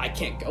I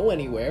can't go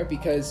anywhere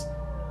because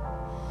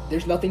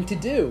there's nothing to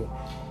do.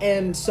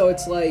 And so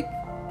it's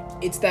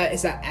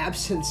that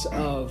absence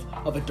of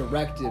a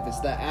directive. It's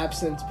that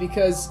absence,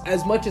 because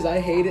as much as I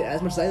hate it,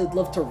 as much as I would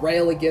love to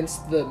rail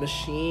against the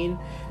machine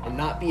and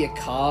not be a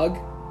cog,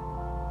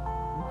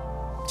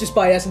 just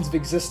by essence of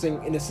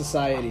existing in a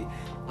society,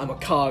 I'm a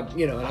cog,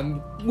 and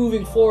I'm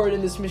moving forward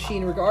in this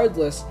machine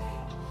regardless.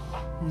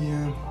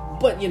 Yeah.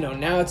 But,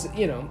 now it's,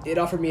 it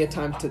offered me a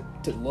time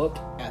to look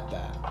at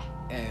that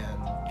and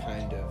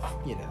kind of,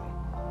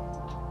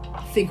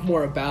 think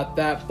more about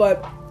that.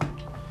 But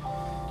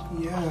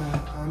yeah,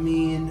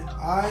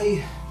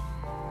 I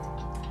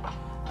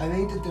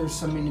think that there's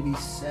something to be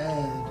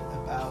said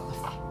about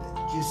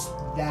just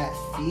that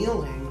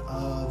feeling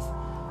of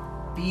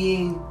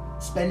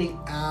spending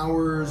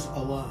hours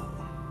alone,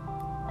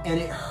 and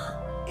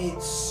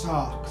it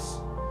sucks.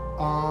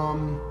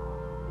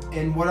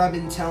 And what I've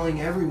been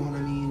telling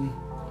everyone,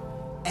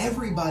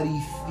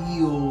 everybody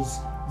feels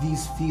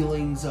these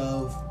feelings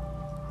of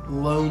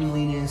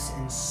loneliness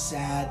and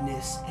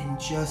sadness and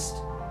just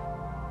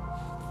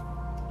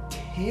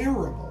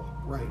terrible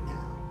right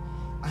now.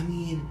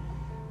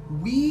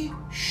 We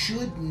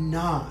should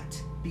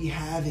not be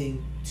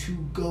having to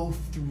go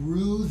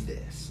through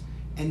this,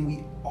 and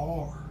we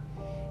are.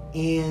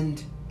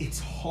 And it's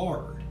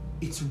hard.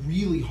 It's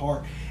really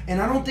hard.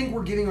 And I don't think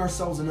we're giving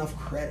ourselves enough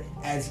credit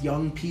as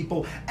young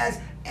people, as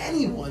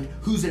anyone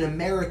who's an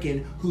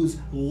American who's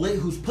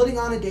putting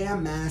on a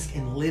damn mask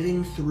and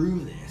living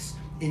through this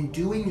and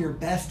doing your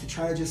best to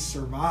try to just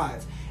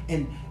survive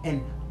and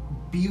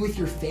be with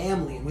your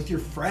family and with your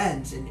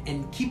friends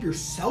and keep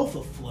yourself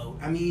afloat.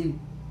 I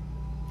mean,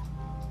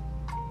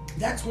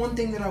 that's one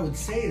thing that I would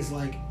say is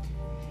like,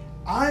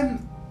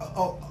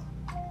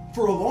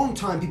 for a long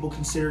time, people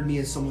considered me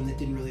as someone that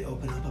didn't really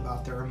open up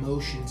about their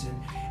emotions,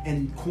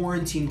 and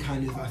quarantine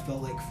kind of, I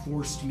felt like,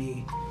 forced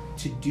me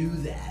to do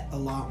that a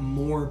lot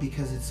more,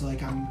 because it's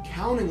like I'm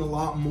counting a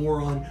lot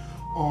more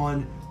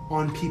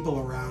on people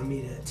around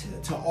me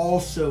to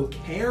also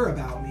care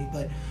about me.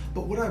 But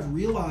what I've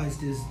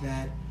realized is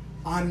that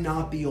I'm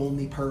not the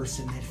only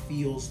person that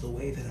feels the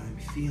way that I'm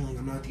feeling.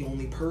 I'm not the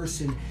only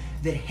person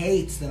that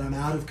hates that I'm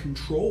out of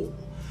control.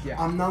 Yeah.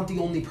 I'm not the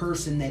only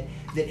person that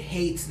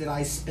hates that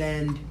I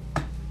spend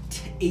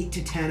 8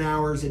 to 10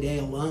 hours a day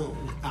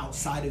alone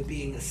outside of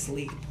being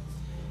asleep.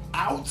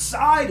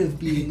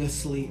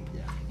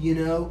 You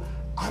know?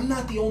 I'm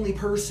not the only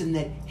person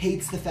that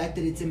hates the fact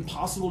that it's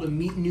impossible to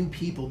meet new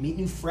people, meet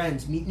new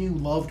friends, meet new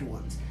loved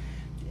ones.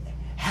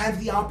 Have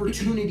the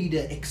opportunity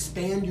to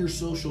expand your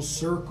social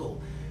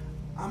circle.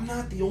 I'm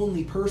not the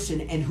only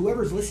person, and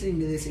whoever's listening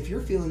to this, if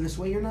you're feeling this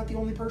way, you're not the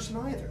only person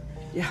either.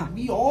 Yeah.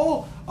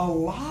 A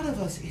lot of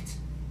us, it's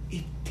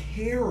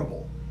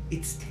terrible.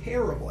 It's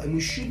terrible, and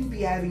we shouldn't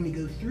be having to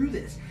go through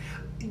this.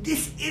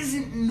 This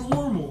isn't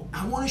normal.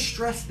 I want to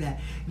stress that.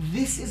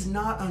 This is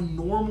not a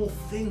normal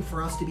thing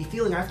for us to be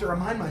feeling. I have to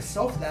remind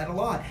myself that a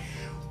lot.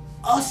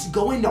 Us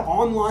going to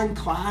online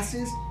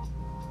classes,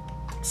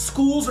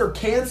 schools are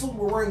canceled,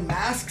 we're wearing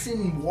masks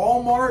in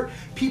Walmart,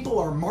 people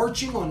are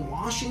marching on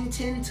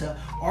Washington to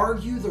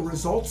argue the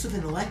results of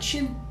an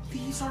election.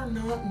 These are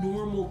not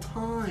normal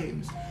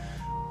times.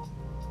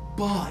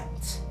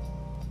 But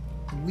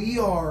we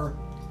are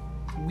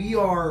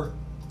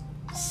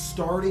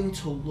starting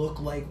to look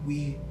like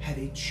we have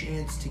a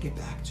chance to get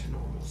back to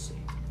normalcy.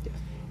 Yeah.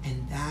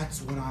 And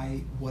that's what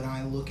I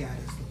look at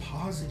as the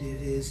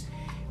positive, is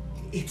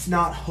it's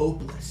not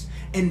hopeless.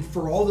 And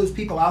for all those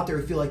people out there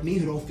who feel like me,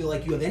 who don't feel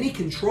like you have any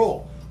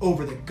control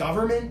over the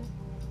government,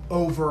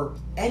 over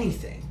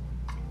anything,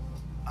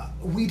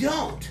 we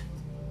don't.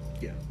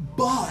 Yeah.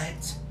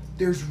 But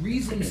there's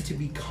reasons to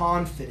be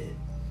confident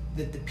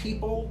that the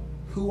people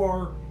who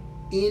are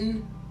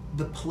in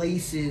the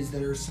places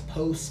that are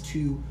supposed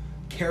to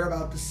care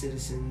about the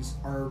citizens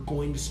are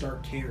going to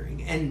start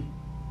caring. And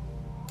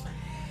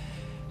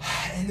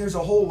there's a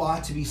whole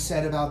lot to be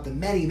said about the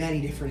many,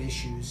 many different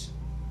issues.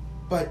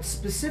 But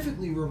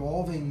specifically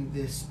revolving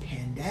this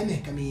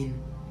pandemic, I mean,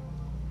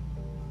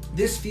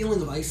 this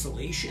feeling of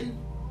isolation,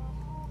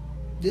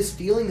 this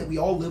feeling that we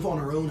all live on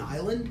our own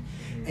island,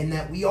 and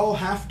that we all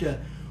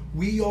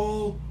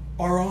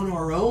are on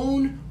our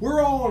own,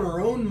 we're all on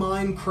our own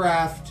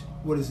Minecraft,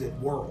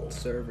 world?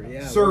 Server,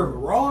 yeah. Server.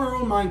 We're all on our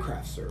own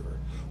Minecraft server.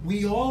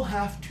 We all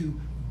have to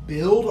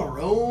build our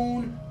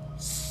own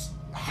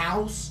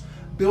house,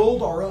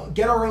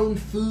 get our own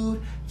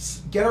food,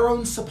 get our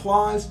own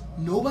supplies.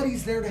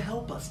 Nobody's there to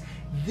help us.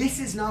 This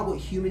is not what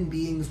human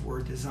beings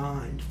were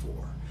designed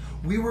for.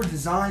 We were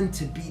designed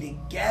to be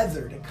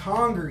together, to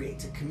congregate,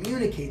 to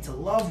communicate, to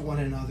love one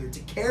another, to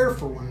care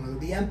for one another,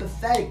 be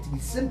empathetic, to be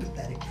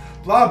sympathetic,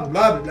 blah,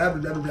 blah, blah, blah,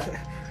 blah, blah, blah.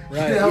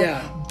 Right, you know?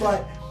 yeah.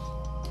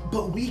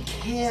 But we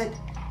can't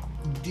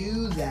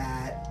do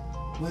that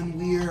when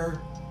we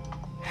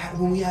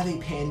have a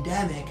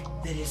pandemic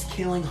that is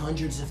killing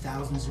hundreds of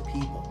thousands of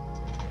people.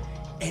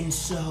 And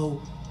so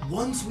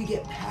once we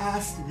get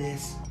past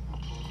this,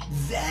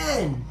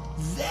 then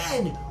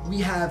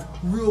we have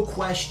real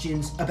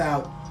questions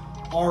about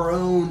our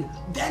own.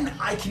 Then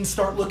I can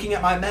start looking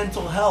at my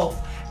mental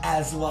health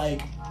as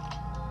like,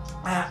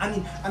 I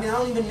mean, I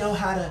don't even know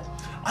how to.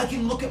 I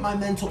can look at my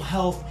mental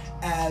health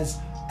as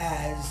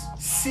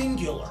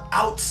singular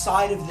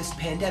outside of this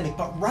pandemic.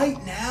 But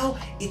right now,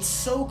 it's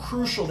so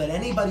crucial that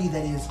anybody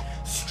that is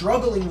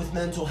struggling with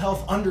mental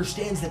health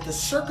understands that the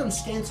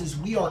circumstances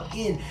we are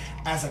in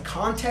as a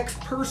context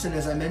person,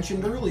 as I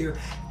mentioned earlier,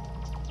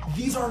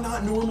 these are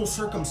not normal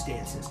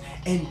circumstances.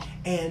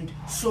 And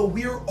so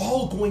we're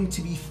all going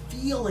to be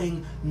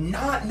feeling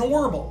not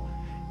normal.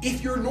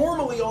 If you're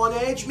normally on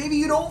edge, maybe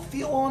you don't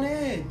feel on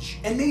edge.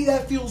 And maybe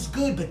that feels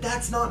good, but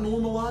that's not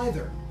normal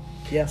either.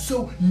 Yeah.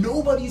 So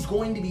nobody's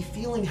going to be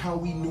feeling how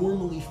we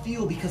normally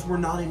feel because we're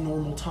not in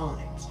normal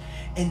times.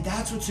 And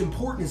that's what's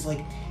important is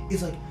like,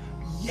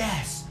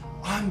 yes,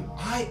 I'm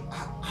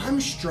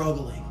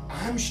struggling.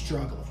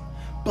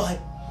 But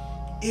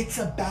it's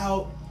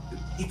about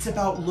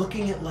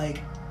looking at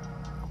like,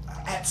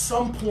 at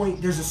some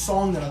point, there's a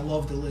song that I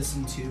love to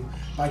listen to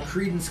by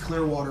Creedence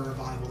Clearwater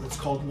Revival. It's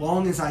called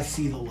Long As I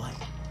See the Light.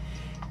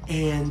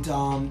 And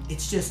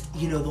it's just,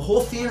 the whole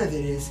theme of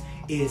it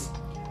is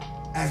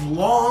as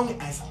long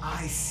as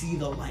I see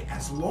the light,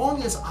 as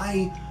long as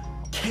I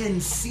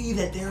can see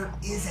that there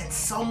is at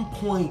some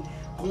point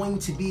going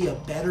to be a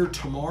better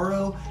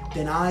tomorrow,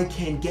 then I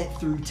can get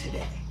through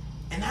today.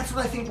 And that's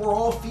what I think we're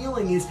all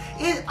feeling is,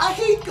 I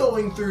hate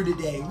going through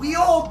today. We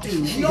all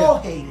do. We all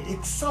hate it.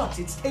 It sucks.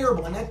 It's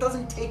terrible. And that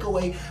doesn't take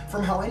away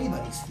from how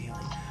anybody's feeling.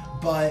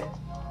 But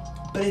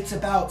it's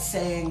about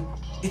saying,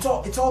 it's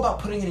all about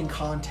putting it in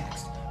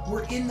context.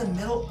 We're in the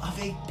middle of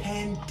a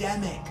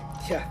pandemic.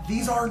 Yeah.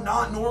 These are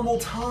not normal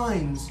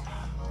times.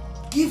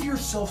 Give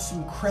yourself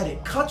some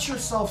credit. Cut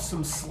yourself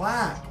some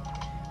slack.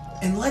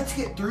 And let's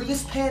get through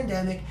this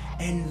pandemic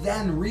and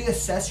then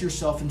reassess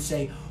yourself and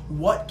say,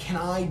 what can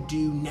I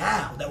do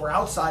now that we're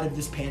outside of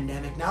this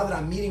pandemic? Now that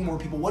I'm meeting more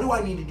people, what do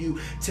I need to do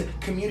to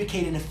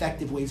communicate in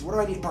effective ways? What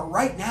do I need? But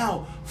right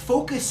now,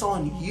 focus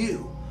on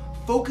you.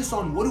 Focus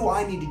on what do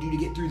I need to do to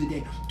get through the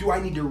day? Do I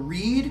need to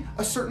read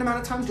a certain amount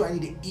of times? Do I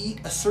need to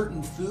eat a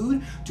certain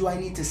food? Do I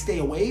need to stay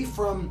away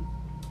from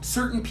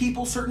certain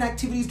people, certain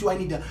activities? Do I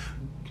need to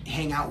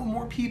hang out with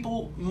more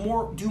people,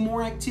 do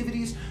more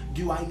activities?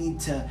 Do I need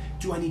to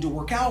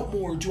work out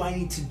more? Do I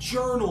need to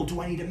journal?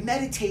 Do I need to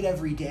meditate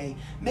every day?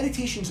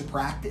 Meditation's a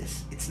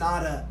practice. It's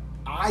not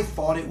I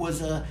for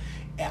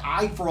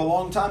a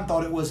long time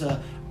thought it was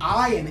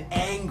I am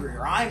angry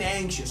or I'm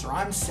anxious or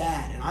I'm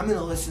sad and I'm going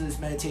to listen to this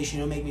meditation,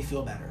 it'll make me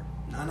feel better.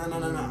 No.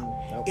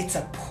 Nope. It's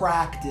a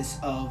practice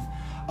of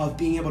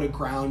being able to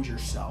ground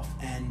yourself.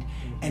 And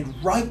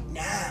right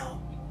now,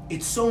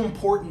 it's so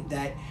important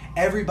that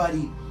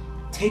everybody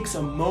takes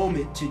a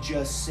moment to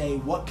just say,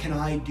 what can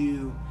I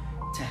do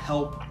to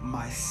help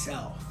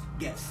myself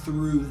get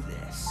through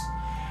this?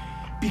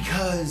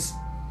 Because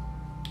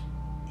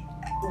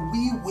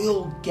we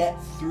will get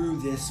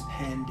through this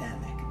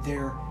pandemic.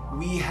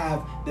 We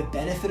have the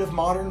benefit of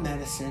modern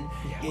medicine,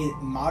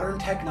 modern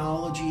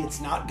technology.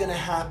 It's not going to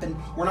happen.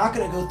 We're not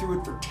going to go through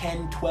it for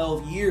 10,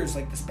 12 years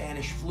like the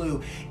Spanish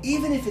flu.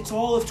 Even if it's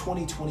all of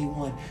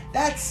 2021,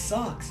 that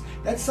sucks.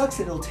 That sucks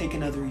that it'll take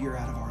another year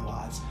out of our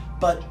lives.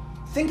 But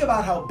think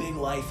about how big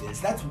life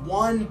is. That's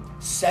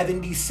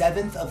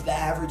 1/77th of the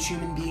average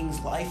human being's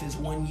life is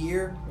 1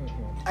 year.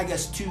 Mm-hmm. I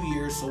guess 2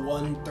 years, so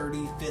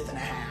 1/35 and a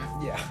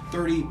half. Yeah.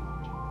 30.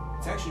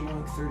 It's actually more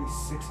like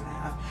 36 and a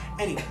half.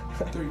 Anyway,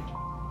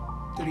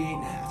 38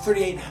 and a half.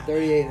 38 and a half.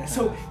 38 and a half.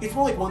 So it's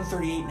more like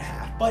 1/38 and a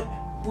half. But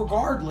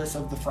regardless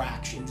of the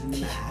fractions and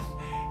the math,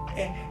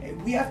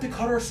 we have to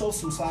cut ourselves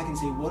some slack and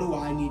say, what do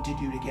I need to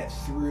do to get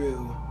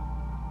through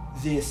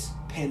this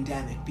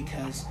pandemic?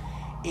 Because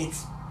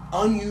it's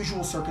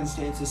unusual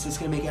circumstances, so it's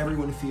going to make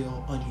everyone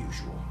feel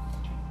unusual.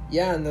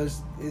 Yeah, and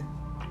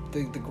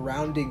the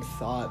grounding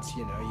thoughts,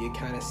 you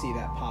kind of see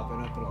that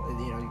popping up,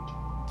 and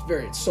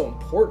it's so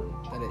important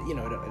that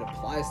it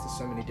applies to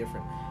so many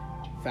different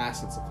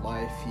facets of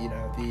life.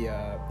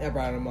 I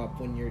brought them up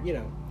when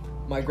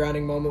my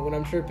grounding moment when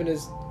I'm tripping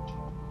is,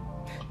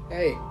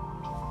 hey,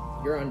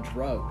 you're on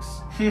drugs.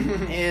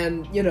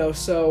 And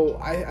so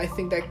I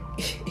think that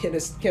in a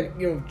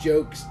kind of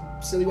jokes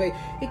silly way,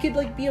 it could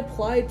be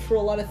applied for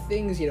a lot of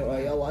things. A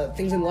lot of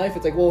things in life.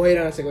 It's like, well, wait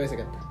a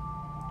second,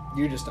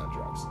 you're just on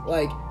drugs.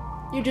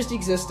 You're just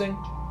existing.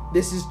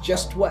 This is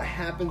just what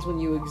happens when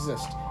you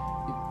exist.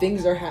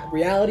 Things are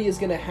reality is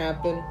gonna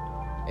happen,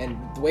 and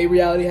the way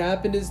reality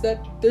happened is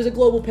that there's a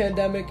global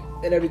pandemic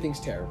and everything's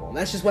terrible, and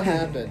that's just what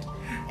happened.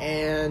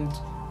 And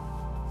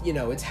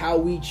it's how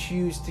we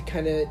choose to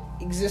kind of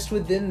exist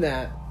within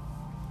that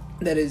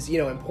is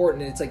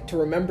important. And it's to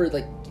remember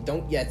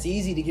it's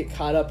easy to get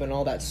caught up in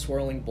all that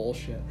swirling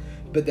bullshit,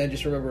 but then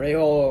just remember, hey,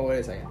 wait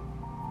a second,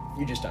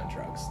 you're just on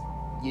drugs.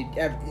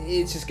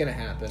 It's just gonna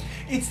happen.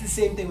 It's the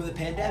same thing with a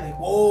pandemic.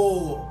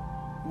 Whoa,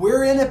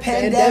 we're in a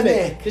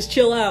pandemic. Just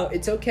chill out.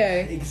 It's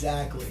okay.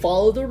 Exactly.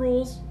 Follow the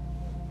rules,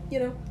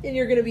 and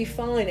you're gonna be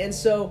fine. And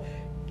so,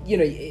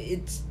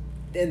 it's,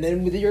 and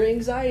then with your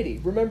anxiety,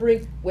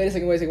 remembering, wait a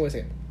second.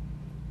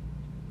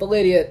 The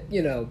lady at,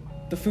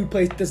 the food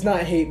place does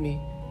not hate me,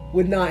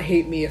 would not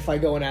hate me if I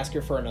go and ask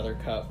her for another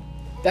cup.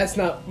 That's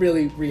not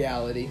really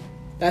reality.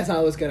 That's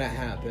not what's gonna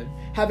happen.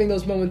 Having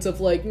those moments of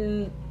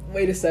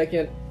wait a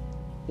second,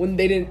 when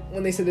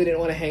they said they didn't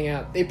want to hang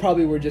out, they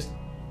probably were just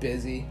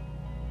busy,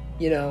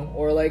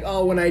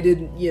 or when I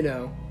didn't,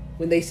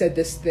 when they said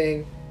this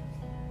thing,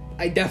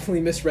 I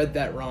definitely misread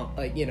that wrong,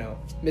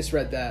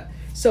 misread that.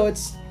 So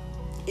it's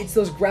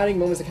those grounding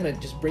moments that kind of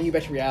just bring you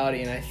back to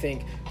reality. And I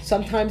think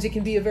sometimes it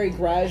can be a very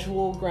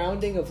gradual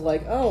grounding of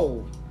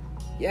oh,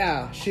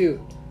 yeah, shoot,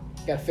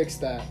 gotta fix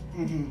that.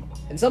 Mm-hmm.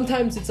 And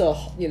sometimes it's a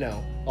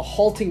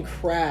halting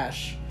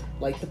crash,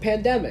 like the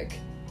pandemic,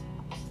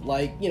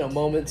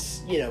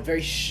 moments,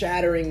 very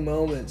shattering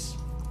moments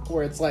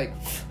where it's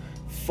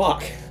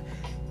fuck,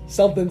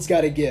 something's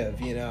gotta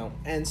give,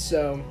 and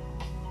so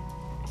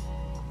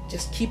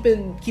just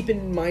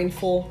keeping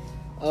mindful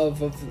of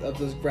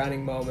those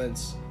grounding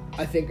moments,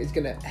 I think it's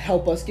gonna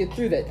help us get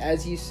through that,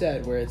 as you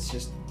said, where it's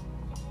just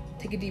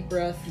take a deep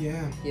breath,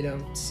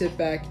 sit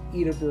back,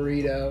 eat a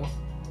burrito,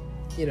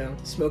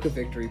 smoke a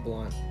victory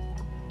blunt.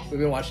 We've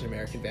been watching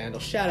American Vandal.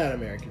 Shout out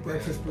American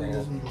Breakfast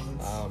Vandal. burritos and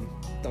blunts.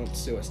 Don't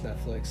sue us,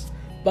 Netflix.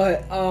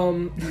 But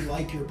we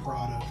like your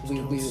product. We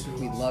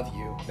love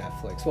you,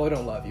 Netflix. Well, I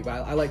don't love you, but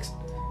I like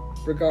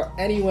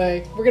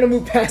Anyway, we're gonna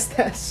move past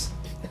that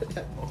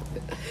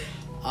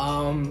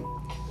moment.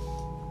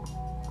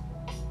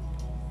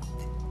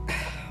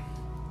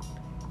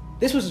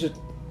 this was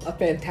just a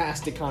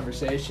fantastic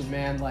conversation,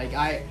 man. Like,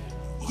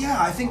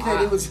 Yeah, I think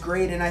that it was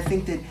great, and I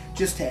think that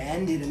just to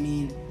end it, I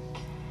mean,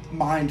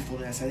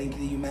 mindfulness, I think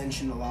that you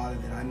mentioned a lot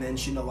of it. I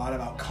mentioned a lot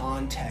about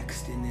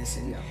context in this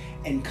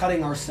and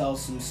cutting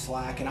ourselves some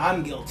slack, and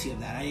I'm guilty of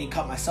that. I need to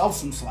cut myself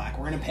some slack.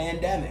 We're in a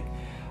pandemic.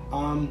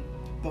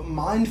 But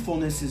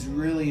mindfulness is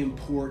really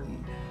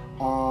important.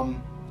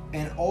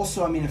 And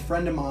also, I mean,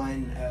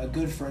 a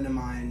good friend of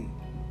mine,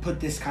 put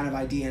this kind of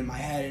idea in my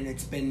head, and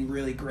it's been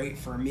really great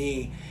for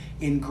me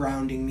in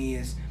grounding me,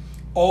 is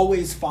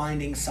always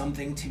finding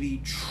something to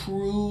be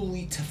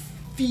to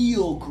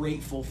feel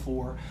grateful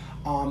for.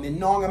 And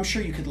Nong, I'm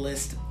sure you could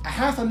list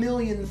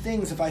 500,000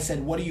 things if I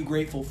said, what are you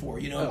grateful for?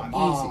 You know, my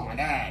mom, my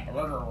dad.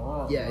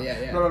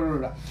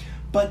 Yeah.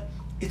 But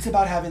it's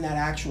about having that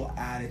actual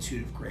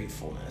attitude of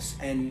gratefulness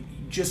and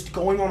just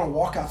going on a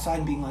walk outside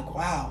and being like,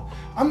 wow,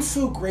 I'm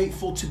so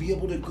grateful to be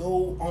able to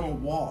go on a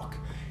walk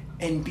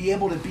and be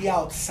able to be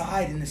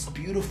outside in this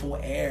beautiful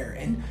air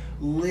and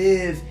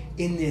live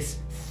in this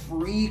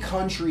free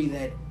country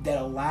that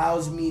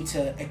allows me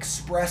to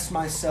express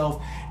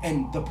myself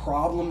and the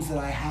problems that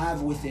I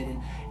have with it,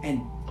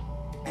 and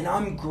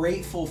I'm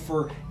grateful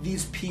for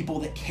these people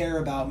that care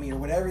about me or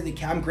whatever they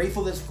care. I'm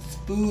grateful for this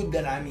food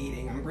that I'm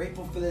eating. I'm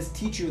grateful for this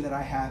teacher that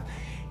I have.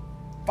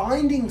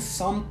 Finding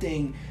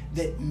something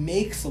that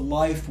makes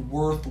life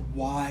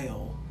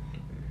worthwhile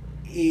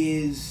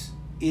is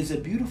a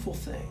beautiful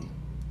thing.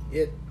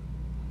 It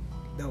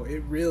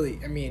really,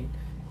 I mean,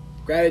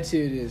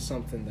 gratitude is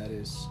something that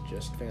is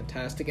just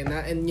fantastic, and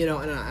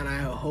I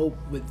hope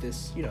with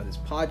this, this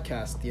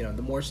podcast,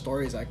 the more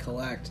stories I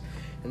collect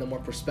and the more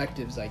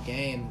perspectives I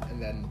gain,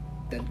 and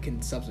then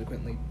can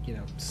subsequently,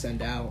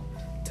 send out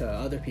to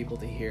other people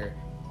to hear,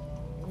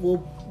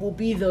 will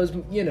be those,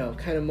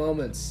 kind of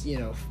moments,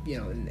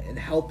 and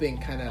helping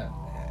kind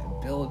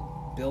of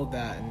build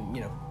that and,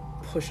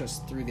 push us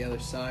through the other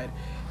side.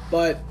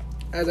 But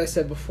as I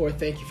said before,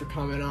 thank you for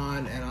coming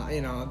on,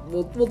 and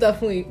we'll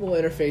definitely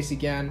interface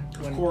again.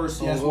 Of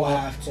course, yes, we'll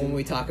have to when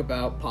we talk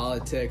about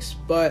politics.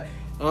 But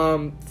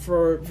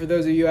for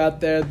those of you out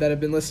there that have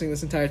been listening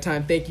this entire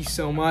time, thank you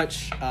so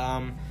much.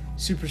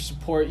 Super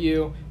support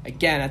you.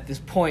 Again, at this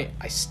point,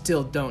 I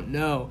still don't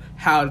know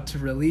how to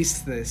release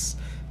this.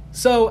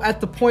 So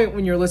at the point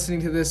when you're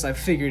listening to this, I've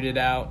figured it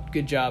out.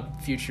 Good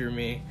job, future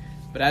me.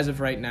 But as of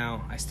right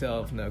now, I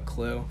still have no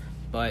clue.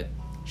 But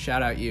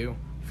shout out you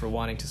for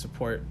wanting to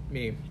support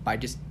me by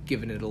just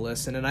giving it a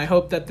listen. And I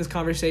hope that this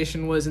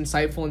conversation was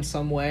insightful in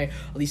some way,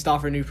 at least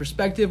offer a new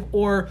perspective,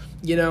 or,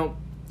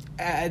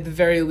 at the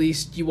very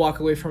least, you walk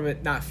away from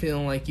it not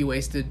feeling like you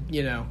wasted,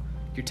 your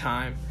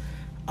time.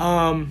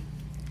 I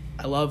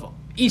love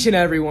each and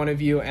every one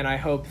of you, and I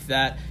hope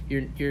that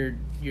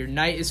your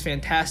night is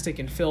fantastic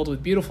and filled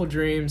with beautiful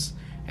dreams,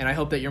 and I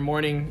hope that your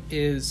morning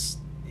is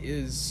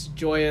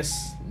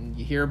joyous and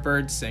you hear a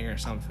bird sing or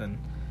something.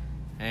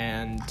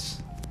 And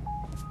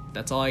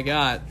that's all I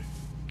got.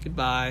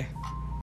 Goodbye.